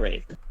Land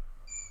Raider.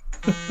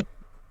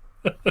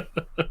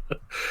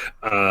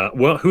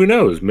 Well, who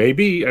knows?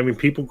 Maybe, I mean,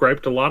 people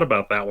griped a lot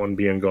about that one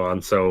being gone,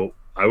 so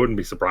I wouldn't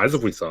be surprised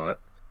if we saw it.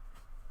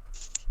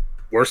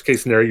 Worst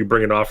case scenario, you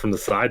bring it off from the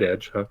side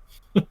edge, huh?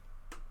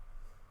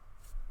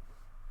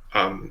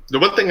 The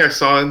one thing I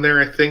saw in there,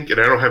 I think,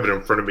 and I don't have it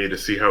in front of me to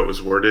see how it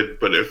was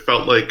worded, but it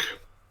felt like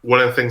one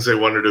of the things they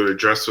wanted to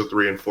address with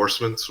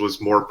reinforcements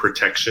was more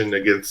protection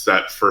against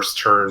that first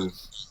turn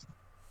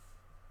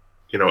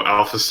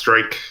alpha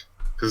strike,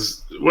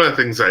 because one of the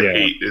things I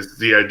hate is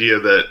the idea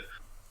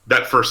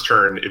that first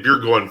turn, if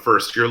you're going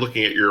first, you're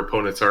looking at your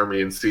opponent's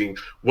army and seeing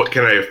what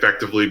can I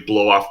effectively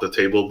blow off the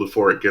table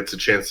before it gets a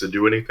chance to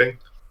do anything.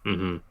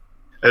 Mm-hmm.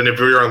 And if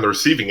you're on the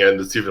receiving end,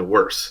 it's even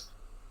worse.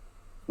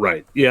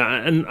 Right. Yeah,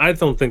 and I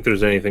don't think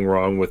there's anything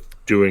wrong with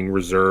doing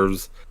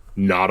reserves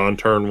not on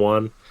turn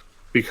one,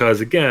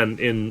 because again,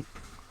 in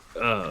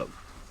in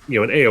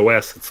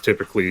AOS, it's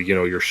typically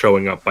you're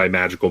showing up by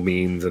magical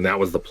means, and that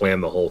was the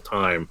plan the whole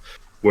time.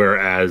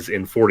 Whereas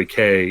in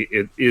 40K,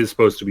 it is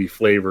supposed to be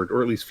flavored,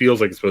 or at least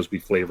feels like it's supposed to be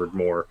flavored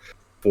more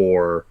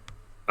for,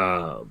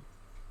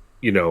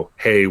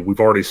 hey, we've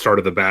already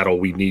started the battle.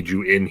 We need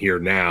you in here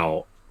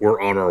now.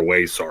 We're on our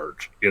way,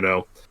 Sarge.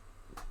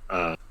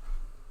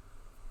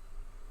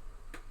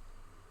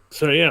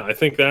 So yeah, I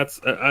think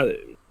that's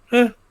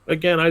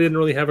again, I didn't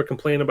really have a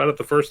complaint about it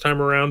the first time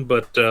around,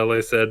 but like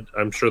I said,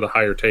 I'm sure the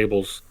higher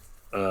tables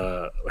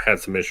had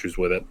some issues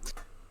with it.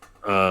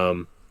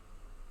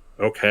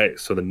 Okay,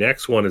 so the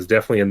next one is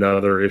definitely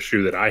another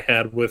issue that I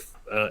had with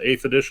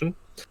 8th edition.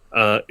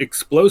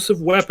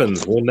 Explosive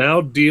weapons will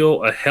now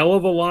deal a hell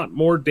of a lot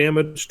more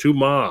damage to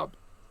mob.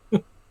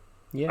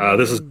 Yeah.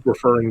 This is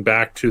referring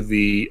back to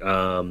the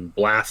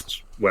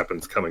blast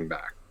weapons coming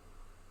back.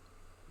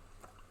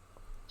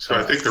 So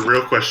I think the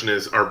real question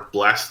is, are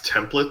blast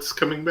templates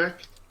coming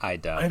back? I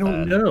doubt. I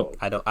don't know.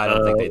 I don't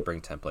think they'd bring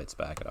templates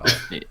back at all.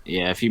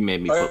 Yeah, if you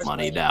made me put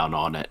money down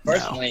on it.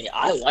 Personally, no.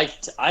 I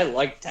liked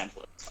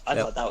templates. I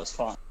thought that was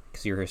fun.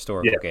 Because you're a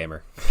historical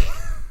gamer.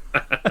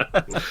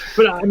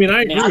 But I mean,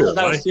 I agree. I thought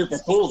that was super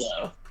cool,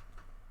 though.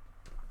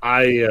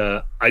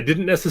 I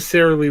didn't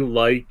necessarily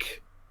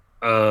like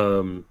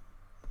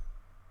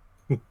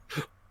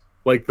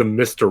like the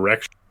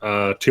misdirection.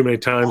 Too many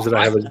times that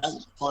I have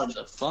That's part of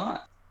the fun.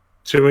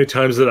 Too many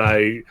times that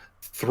I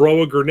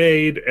throw a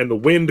grenade and the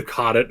wind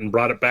caught it and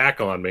brought it back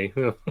on me.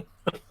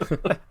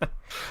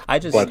 I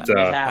just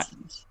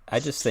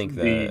think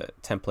the the-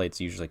 templates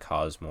usually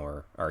cause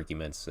more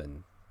arguments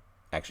and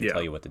actually Yeah.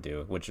 tell you what to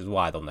do, which is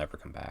why they'll never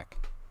come back.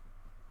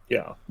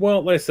 Yeah.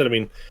 Well, like I said, I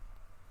mean,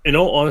 in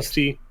all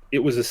honesty, it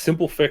was a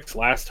simple fix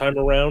last time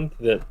around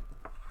that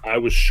I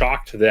was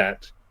shocked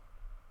that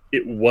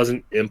it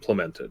wasn't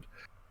implemented.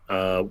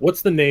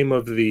 What's the name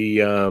of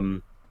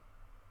the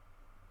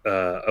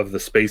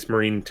Space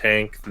Marine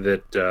tank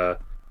that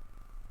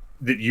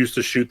used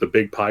to shoot the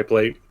big pie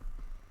plate?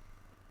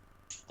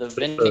 The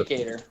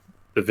Vindicator.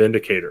 The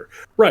Vindicator.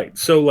 Right.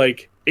 So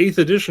like 8th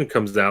edition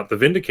comes out, the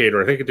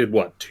Vindicator, I think it did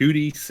what,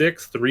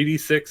 2d6,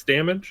 3d6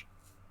 damage?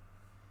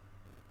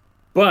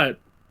 But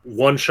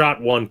one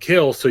shot, one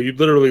kill, so you'd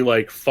literally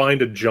like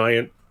find a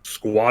giant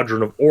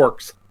squadron of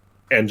orcs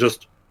and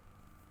just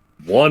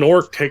one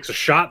orc takes a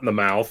shot in the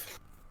mouth.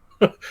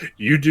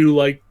 You do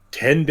like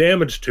 10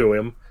 damage to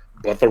him,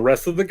 but the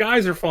rest of the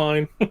guys are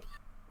fine.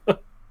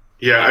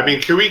 Yeah, I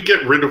mean, can we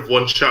get rid of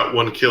one shot,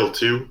 one kill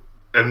too?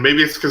 And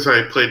maybe it's because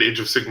I played Age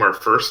of Sigmar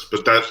first,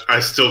 but that I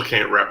still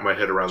can't wrap my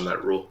head around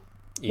that rule.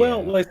 Yeah.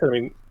 Well, like I said, I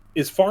mean,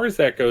 as far as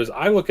that goes,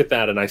 I look at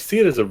that and I see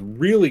it as a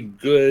really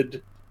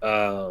good.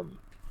 I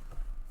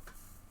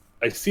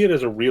see it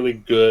as a really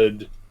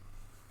good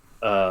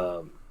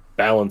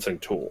balancing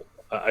tool.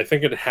 I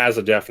think it has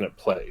a definite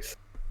place.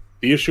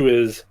 The issue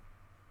is,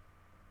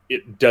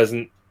 it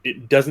doesn't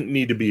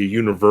need to be a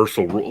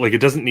universal rule. Like, it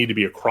doesn't need to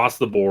be across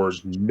the board,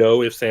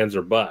 no ifs, ands,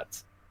 or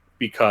buts.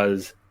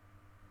 Because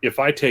if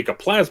I take a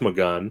plasma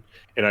gun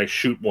and I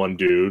shoot one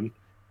dude,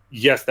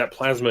 yes, that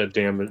plasma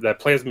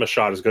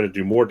shot is going to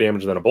do more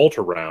damage than a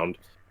bolter round,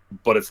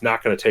 but it's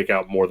not going to take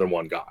out more than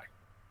one guy.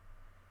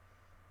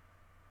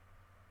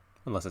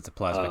 Unless it's a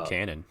plasma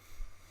cannon.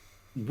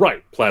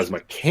 Right. Plasma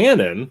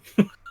cannon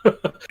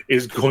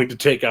is going to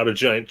take out a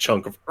giant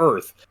chunk of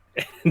Earth,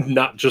 and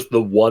not just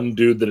the one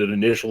dude that it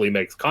initially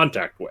makes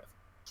contact with.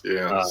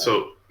 Yeah,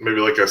 so maybe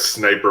like a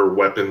sniper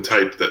weapon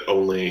type that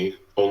only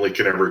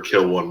can ever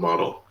kill one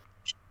model.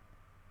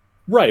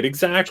 Right,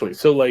 exactly.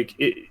 So, like,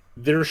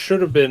 there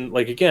should have been,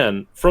 like,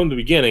 again, from the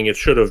beginning, it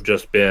should have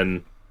just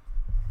been,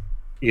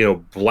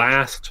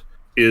 blast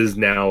is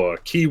now a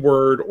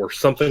keyword or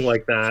something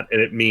like that, and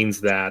it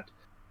means that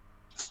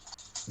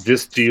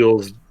this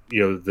deals,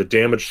 the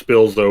damage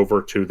spills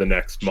over to the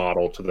next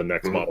model, to the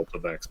next model, to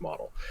the next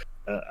model.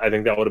 I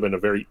think that would have been a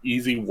very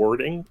easy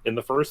wording in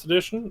the first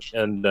edition,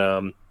 and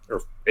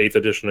or 8th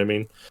edition, I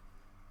mean.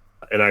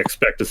 And I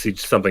expect to see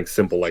something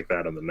simple like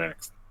that in the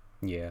next.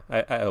 Yeah,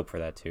 I hope for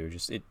that too.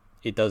 Just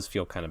it does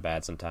feel kind of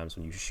bad sometimes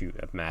when you shoot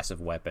a massive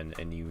weapon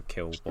and you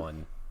kill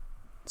one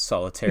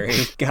solitary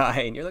guy,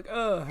 and you're like,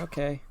 oh,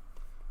 okay.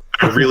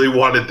 I really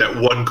wanted that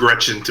one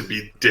Gretchen to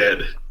be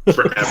dead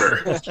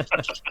forever.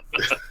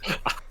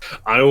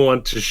 I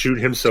want to shoot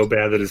him so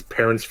bad that his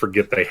parents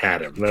forget they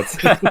had him. That's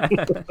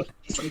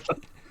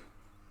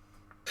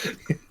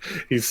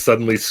he's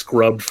suddenly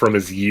scrubbed from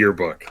his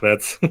yearbook.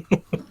 That's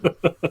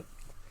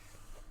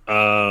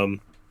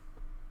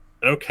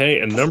okay.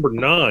 And number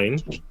 9,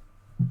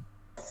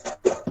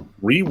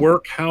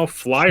 rework how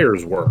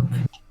flyers work.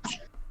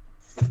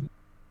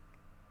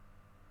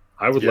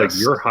 I would like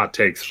your hot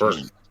takes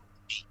first.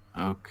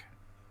 Okay.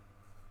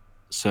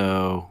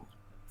 So,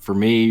 for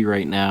me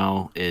right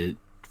now,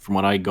 from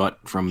what I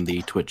got from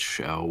the Twitch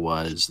show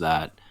was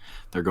that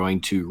they're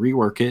going to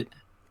rework it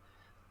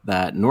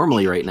that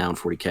normally right now in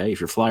 40K, if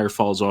your flyer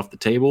falls off the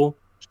table,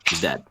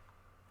 he's dead.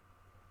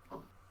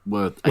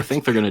 What I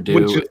think they're going to do...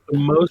 Which is the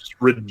most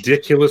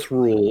ridiculous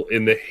rule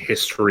in the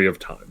history of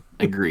time.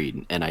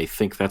 Agreed. And I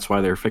think that's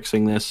why they're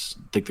fixing this.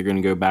 I think they're going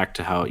to go back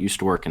to how it used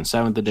to work in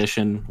 7th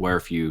edition, where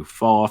if you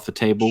fall off the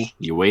table,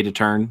 you wait a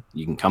turn,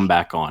 you can come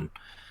back on.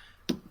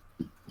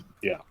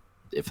 Yeah.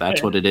 If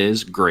that's what it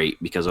is,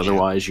 great, because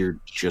otherwise you're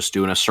just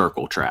doing a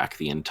circle track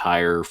the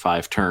entire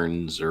 5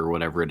 turns or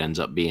whatever it ends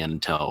up being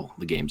until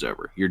the game's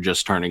over. You're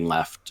just turning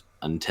left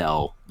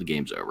until the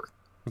game's over.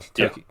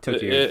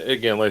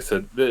 Again, like I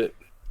said, the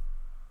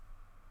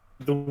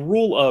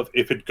rule of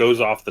if it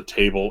goes off the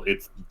table,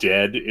 it's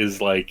dead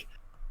is like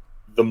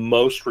the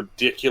most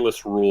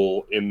ridiculous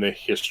rule in the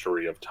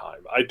history of time.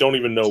 I don't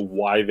even know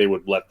why they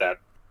would let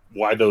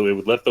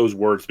those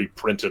words be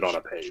printed on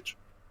a page.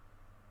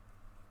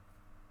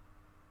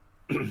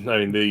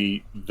 I mean,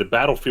 the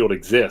battlefield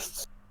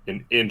exists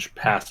an inch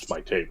past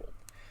my table.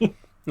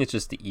 It's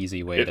just the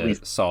easy way to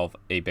solve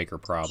a bigger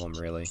problem,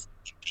 really.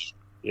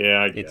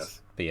 Yeah, I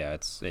guess. But yeah,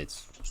 it's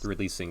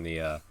releasing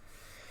the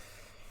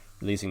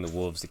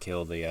wolves to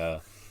kill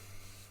the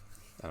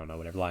I don't know,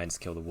 whatever, lions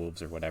kill the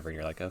wolves or whatever, and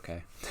you're like,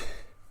 okay.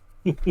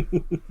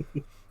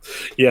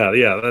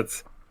 yeah,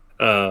 that's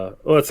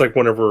it's like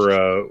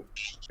whenever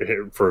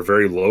for a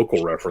very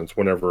local reference,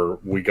 whenever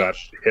we got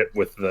hit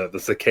with the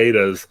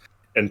cicadas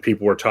and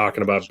people were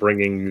talking about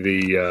bringing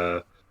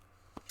the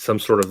some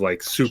sort of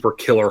like super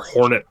killer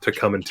hornet to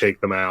come and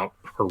take them out,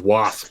 or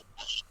wasp.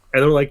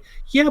 And they're like,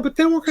 yeah, but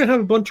then we're going to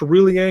have a bunch of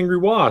really angry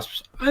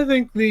wasps. I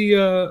think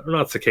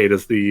not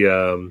cicadas,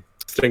 the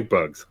stink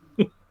bugs.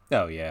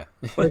 Oh, yeah.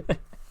 Like,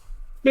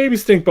 maybe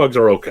stink bugs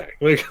are okay.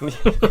 Like,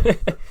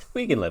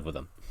 we can live with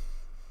them.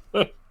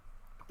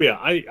 Yeah,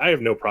 I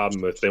have no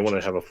problem if they want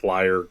to have a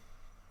flyer,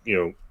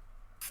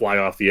 fly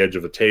off the edge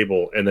of the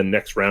table, and then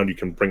next round you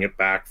can bring it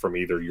back from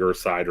either your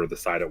side or the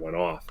side it went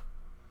off.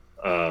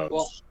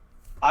 Well,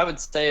 I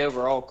would say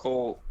overall,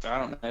 Cole, I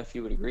don't know if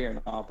you would agree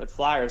or not, but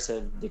flyers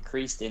have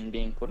decreased in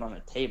being put on a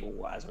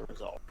table as a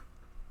result.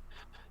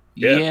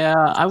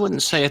 Yeah, I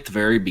wouldn't say at the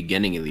very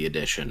beginning of the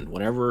edition.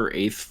 Whenever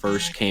 8th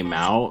first came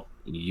out,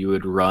 you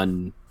would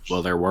run...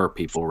 Well, there were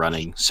people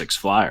running 6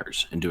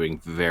 flyers and doing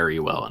very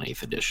well in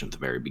 8th edition at the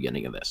very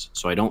beginning of this.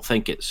 So I don't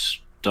think it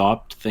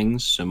stopped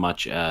things so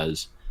much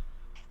as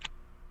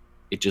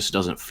it just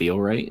doesn't feel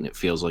right, and it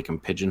feels like I'm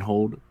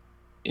pigeonholed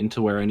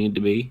into where I need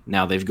to be.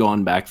 Now they've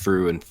gone back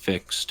through and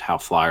fixed how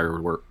flyer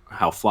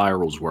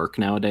rules work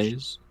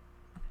nowadays,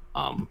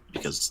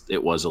 because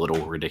it was a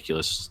little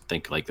ridiculous. I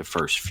think like the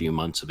first few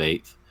months of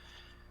 8th,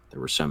 there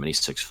were so many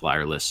 6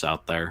 flyer lists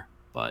out there,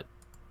 but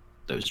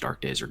those dark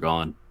days are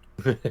gone.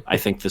 I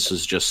think this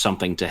is just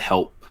something to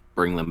help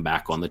bring them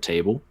back on the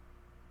table.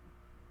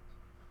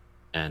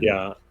 And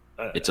yeah,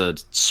 it's a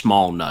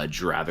small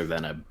nudge rather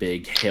than a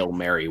big Hail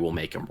Mary will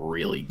make them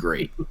really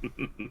great.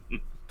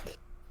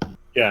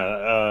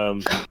 Yeah,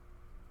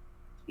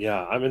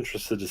 I'm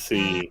interested to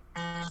see.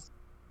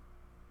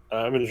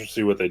 I'm interested to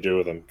see what they do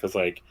with them, because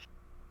like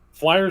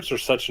flyers are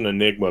such an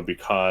enigma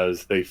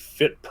because they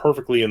fit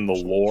perfectly in the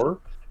lore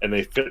and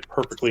they fit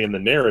perfectly in the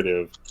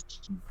narrative,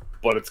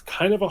 but it's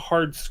kind of a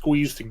hard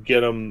squeeze to get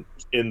them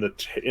in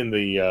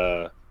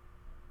the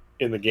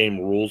game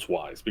rules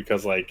wise,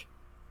 because like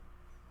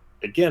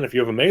again, if you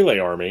have a melee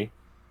army,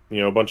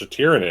 a bunch of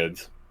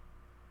Tyranids,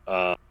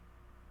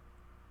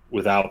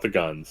 without the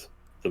guns.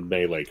 The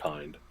melee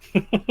kind.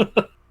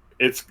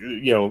 It's,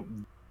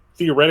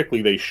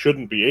 theoretically they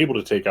shouldn't be able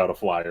to take out a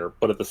flyer,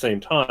 but at the same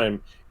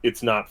time,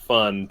 it's not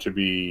fun to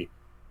be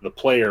the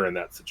player in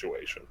that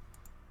situation.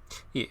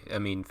 Yeah, I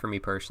mean, for me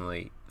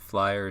personally,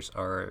 flyers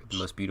are the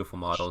most beautiful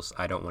models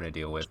I don't want to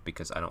deal with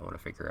because I don't want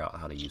to figure out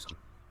how to use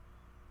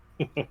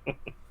them.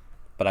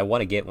 But I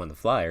want to get one of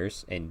the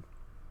flyers, and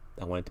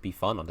I want it to be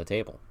fun on the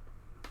table.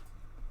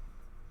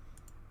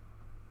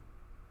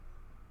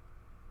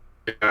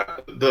 Yeah,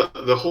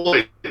 the whole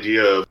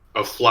idea of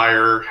a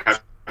flyer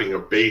having a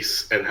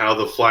base and how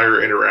the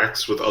flyer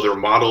interacts with other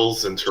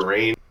models and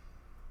terrain,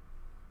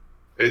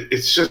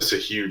 it's just a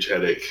huge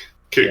headache.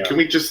 Can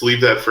we just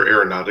leave that for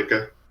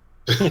Aeronautica?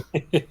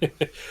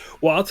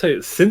 Well, I'll tell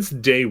you, since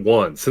day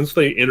one, since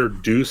they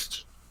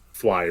introduced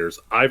flyers,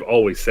 I've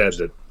always said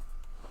that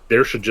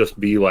there should just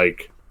be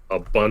like a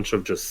bunch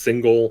of just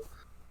single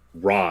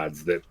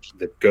rods that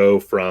go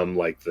from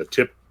like the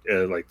tip,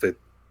 like the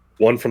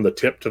one from the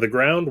tip to the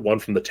ground, one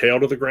from the tail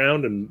to the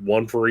ground, and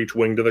one for each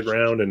wing to the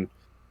ground. And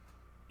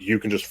you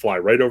can just fly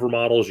right over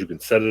models. You can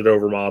set it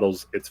over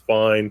models. It's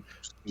fine.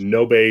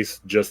 No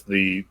base, just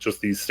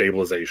these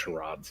stabilization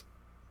rods.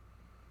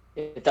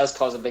 It does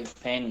cause a big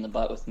pain in the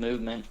butt with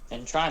movement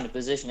and trying to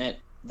position it.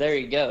 There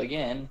you go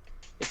again.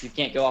 If you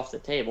can't go off the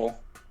table,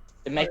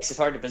 it makes it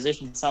hard to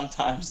position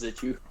sometimes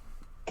that you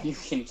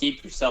can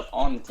keep yourself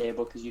on the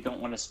table because you don't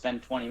want to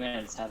spend 20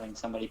 minutes having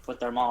somebody put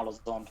their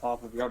models on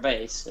top of your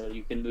base so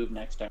you can move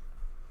next turn.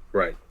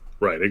 Right,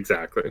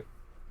 exactly.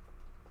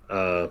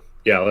 Like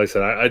I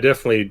said, I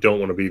definitely don't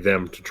want to be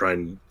them to try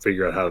and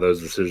figure out how those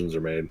decisions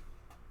are made.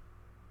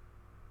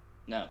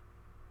 No.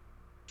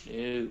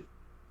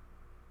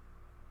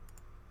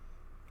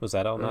 Was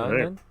that all 9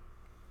 right. then?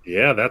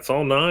 Yeah, that's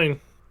all 9.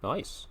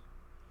 Nice.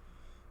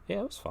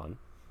 Yeah, it was fun.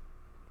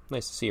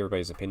 Nice to see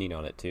everybody's opinion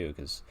on it too,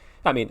 because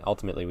I mean,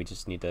 ultimately, we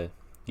just need to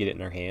get it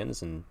in our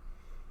hands and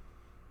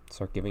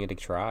start giving it a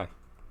try. I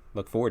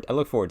look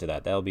forward to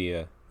that. That'll be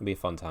a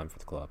fun time for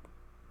the club.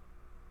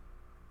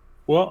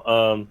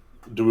 Well,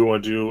 do we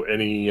want to do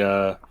any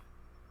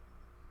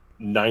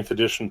 9th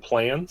edition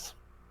plans?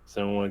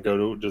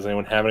 Does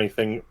anyone have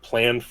anything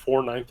planned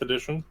for 9th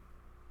edition?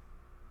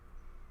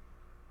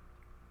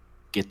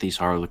 Get these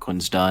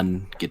Harlequins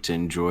done. Get to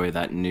enjoy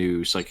that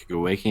new Psychic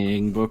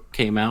Awakening book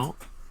came out.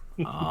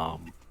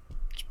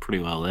 It's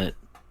pretty well lit.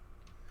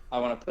 I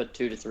want to put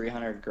 200 to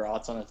 300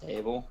 grots on the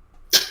table.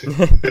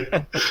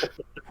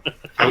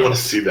 I want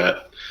to see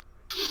that.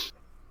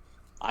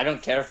 I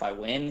don't care if I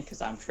win,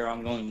 because I'm sure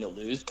I'm going to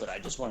lose, but I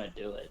just want to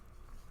do it.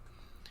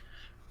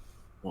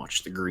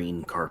 Watch the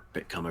green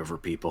carpet come over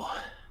people.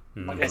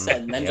 Like I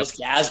said, and then just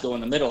Gazgo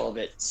in the middle of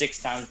it,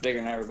 6 times bigger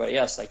than everybody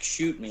else. Like,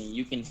 shoot me.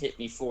 You can hit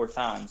me 4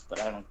 times, but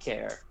I don't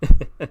care.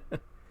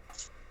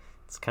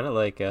 It's kind of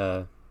like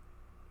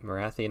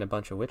Marathi and a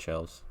bunch of witch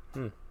elves.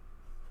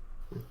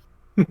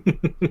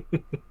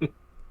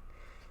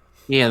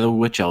 Yeah, the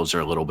witch elves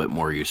are a little bit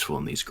more useful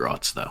in these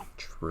grots, though.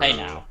 True. Hey,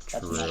 now.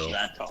 That's True. not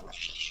that tall.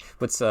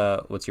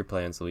 What's your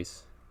plans,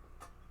 Luis?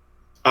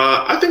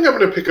 I think I'm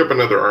going to pick up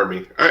another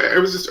army. I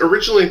was just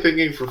originally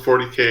thinking for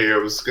 40k I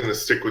was going to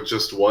stick with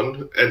just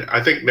one, and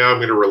I think now I'm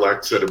going to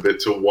relax that a bit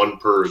to 1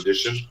 per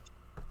edition.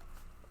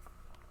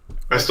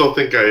 I still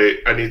think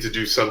I need to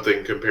do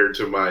something compared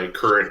to my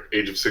current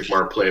Age of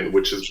Sigmar plan,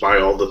 which is buy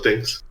all the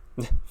things.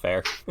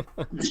 Fair.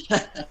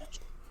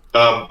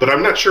 But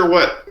I'm not sure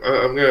what.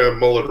 I'm going to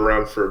mull it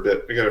around for a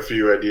bit. I got a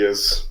few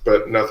ideas,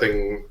 but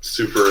nothing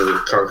super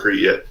concrete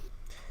yet.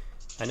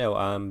 I know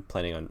I'm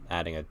planning on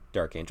adding a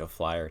Dark Angel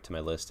flyer to my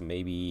list and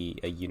maybe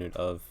a unit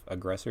of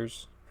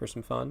aggressors for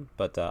some fun.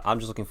 But I'm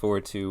just looking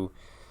forward to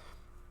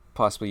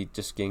possibly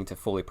just getting to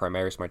fully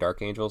Primaris my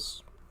Dark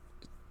Angels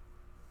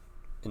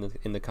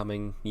in the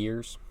coming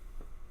years.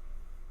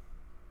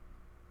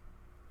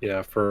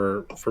 Yeah,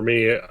 for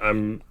me,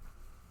 I'm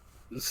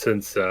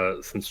since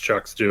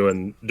Chuck's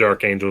doing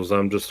Dark Angels,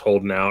 I'm just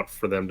holding out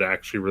for them to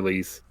actually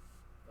release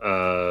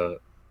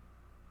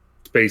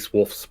Space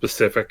Wolf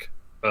specific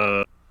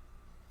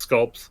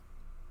sculpts,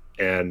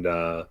 and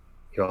I'll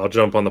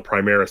jump on the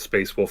Primaris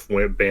Space Wolf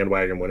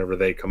bandwagon whenever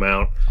they come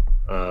out.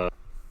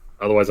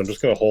 Otherwise, I'm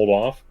just going to hold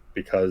off,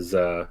 because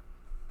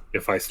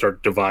if I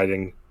start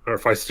dividing, or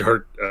if I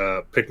start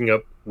picking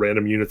up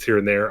random units here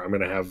and there, I'm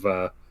going to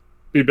have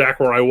be back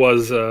where I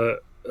was a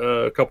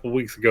couple of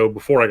weeks ago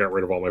before I got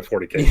rid of all my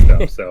 40k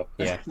stuff. So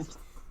yeah.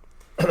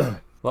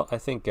 Well, I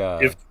think.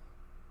 I'm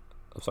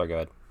sorry. Go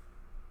ahead.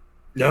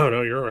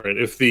 No, you're all right.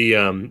 If the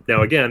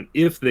now again,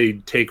 if they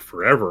take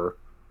forever,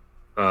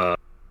 I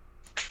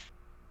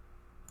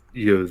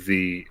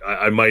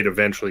might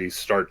eventually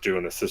start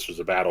doing a Sisters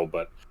of Battle,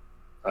 but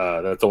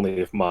that's only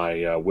if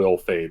my will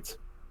fades.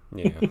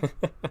 Yeah,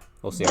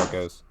 we'll see how it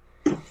goes.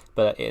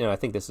 But I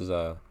think this has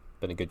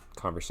been a good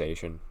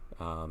conversation.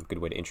 Good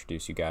way to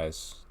introduce you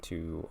guys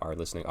to our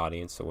listening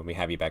audience. So when we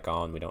have you back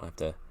on, we don't have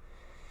to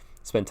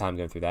spend time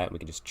going through that, and we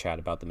can just chat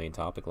about the main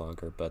topic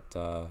longer. But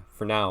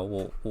for now,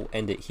 we'll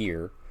end it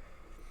here.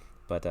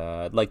 But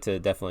I'd like to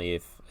definitely,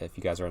 if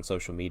you guys are on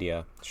social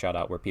media, shout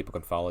out where people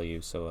can follow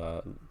you.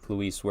 So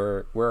Luis,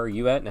 where are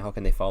you at, and how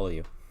can they follow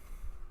you?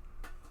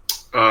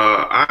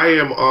 I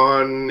am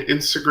on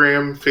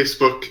Instagram,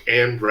 Facebook,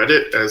 and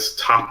Reddit as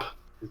Top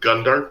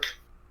Gundark.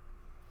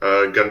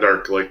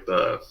 Gundark, like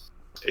the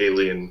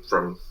alien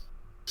from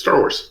Star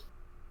Wars.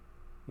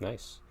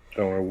 Nice.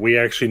 Oh, we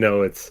actually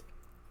know it's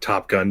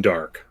Top Gun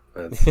Dark.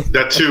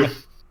 That too.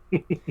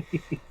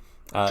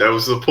 That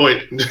was the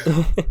point.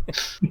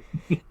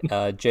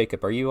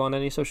 Jacob, are you on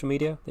any social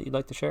media that you'd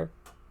like to share?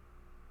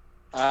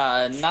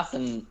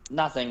 Nothing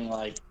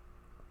like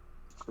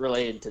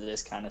related to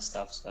this kind of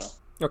stuff. So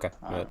okay.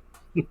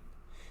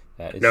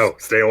 That is... No,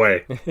 stay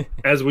away.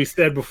 As we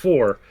said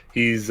before,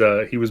 he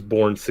was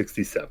born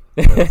 67.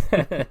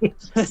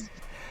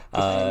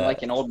 I'm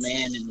like an old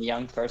man in a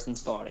young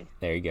person's body.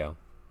 There you go.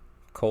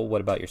 Cole, what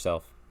about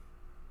yourself?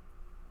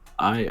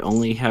 I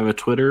only have a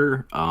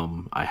Twitter.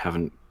 I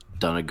haven't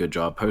done a good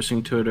job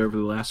posting to it over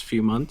the last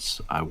few months.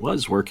 I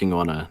was working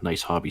on a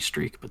nice hobby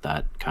streak, but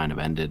that kind of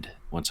ended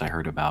once I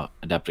heard about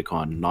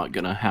Adepticon not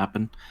gonna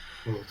happen.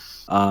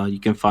 You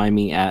can find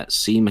me at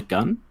C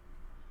McGunn.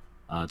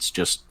 It's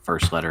just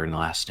first letter and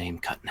last name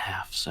cut in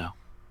half. So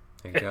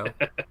there you go.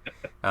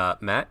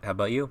 Matt, how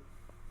about you?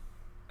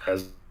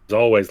 As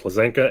always,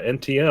 Lazenka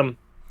NTM.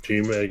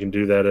 You can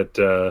do that at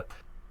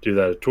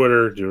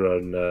Twitter. Do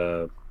it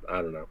on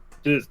I don't know.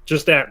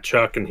 Just at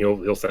Chuck, and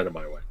he'll send it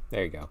my way.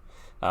 There you go.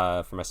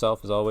 For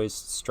myself, as always,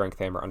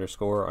 StrengthHammer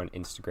 _ on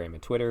Instagram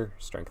and Twitter,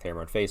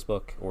 StrengthHammer on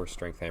Facebook, or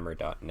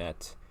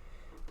StrengthHammer.net,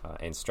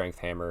 and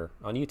StrengthHammer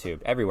on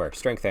YouTube. Everywhere,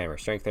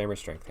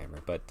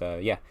 StrengthHammer.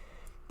 But yeah,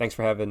 thanks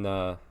for having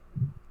a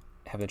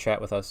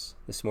chat with us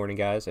this morning,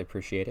 guys. I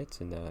appreciate it.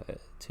 And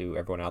to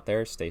everyone out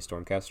there, stay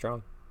Stormcast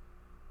strong.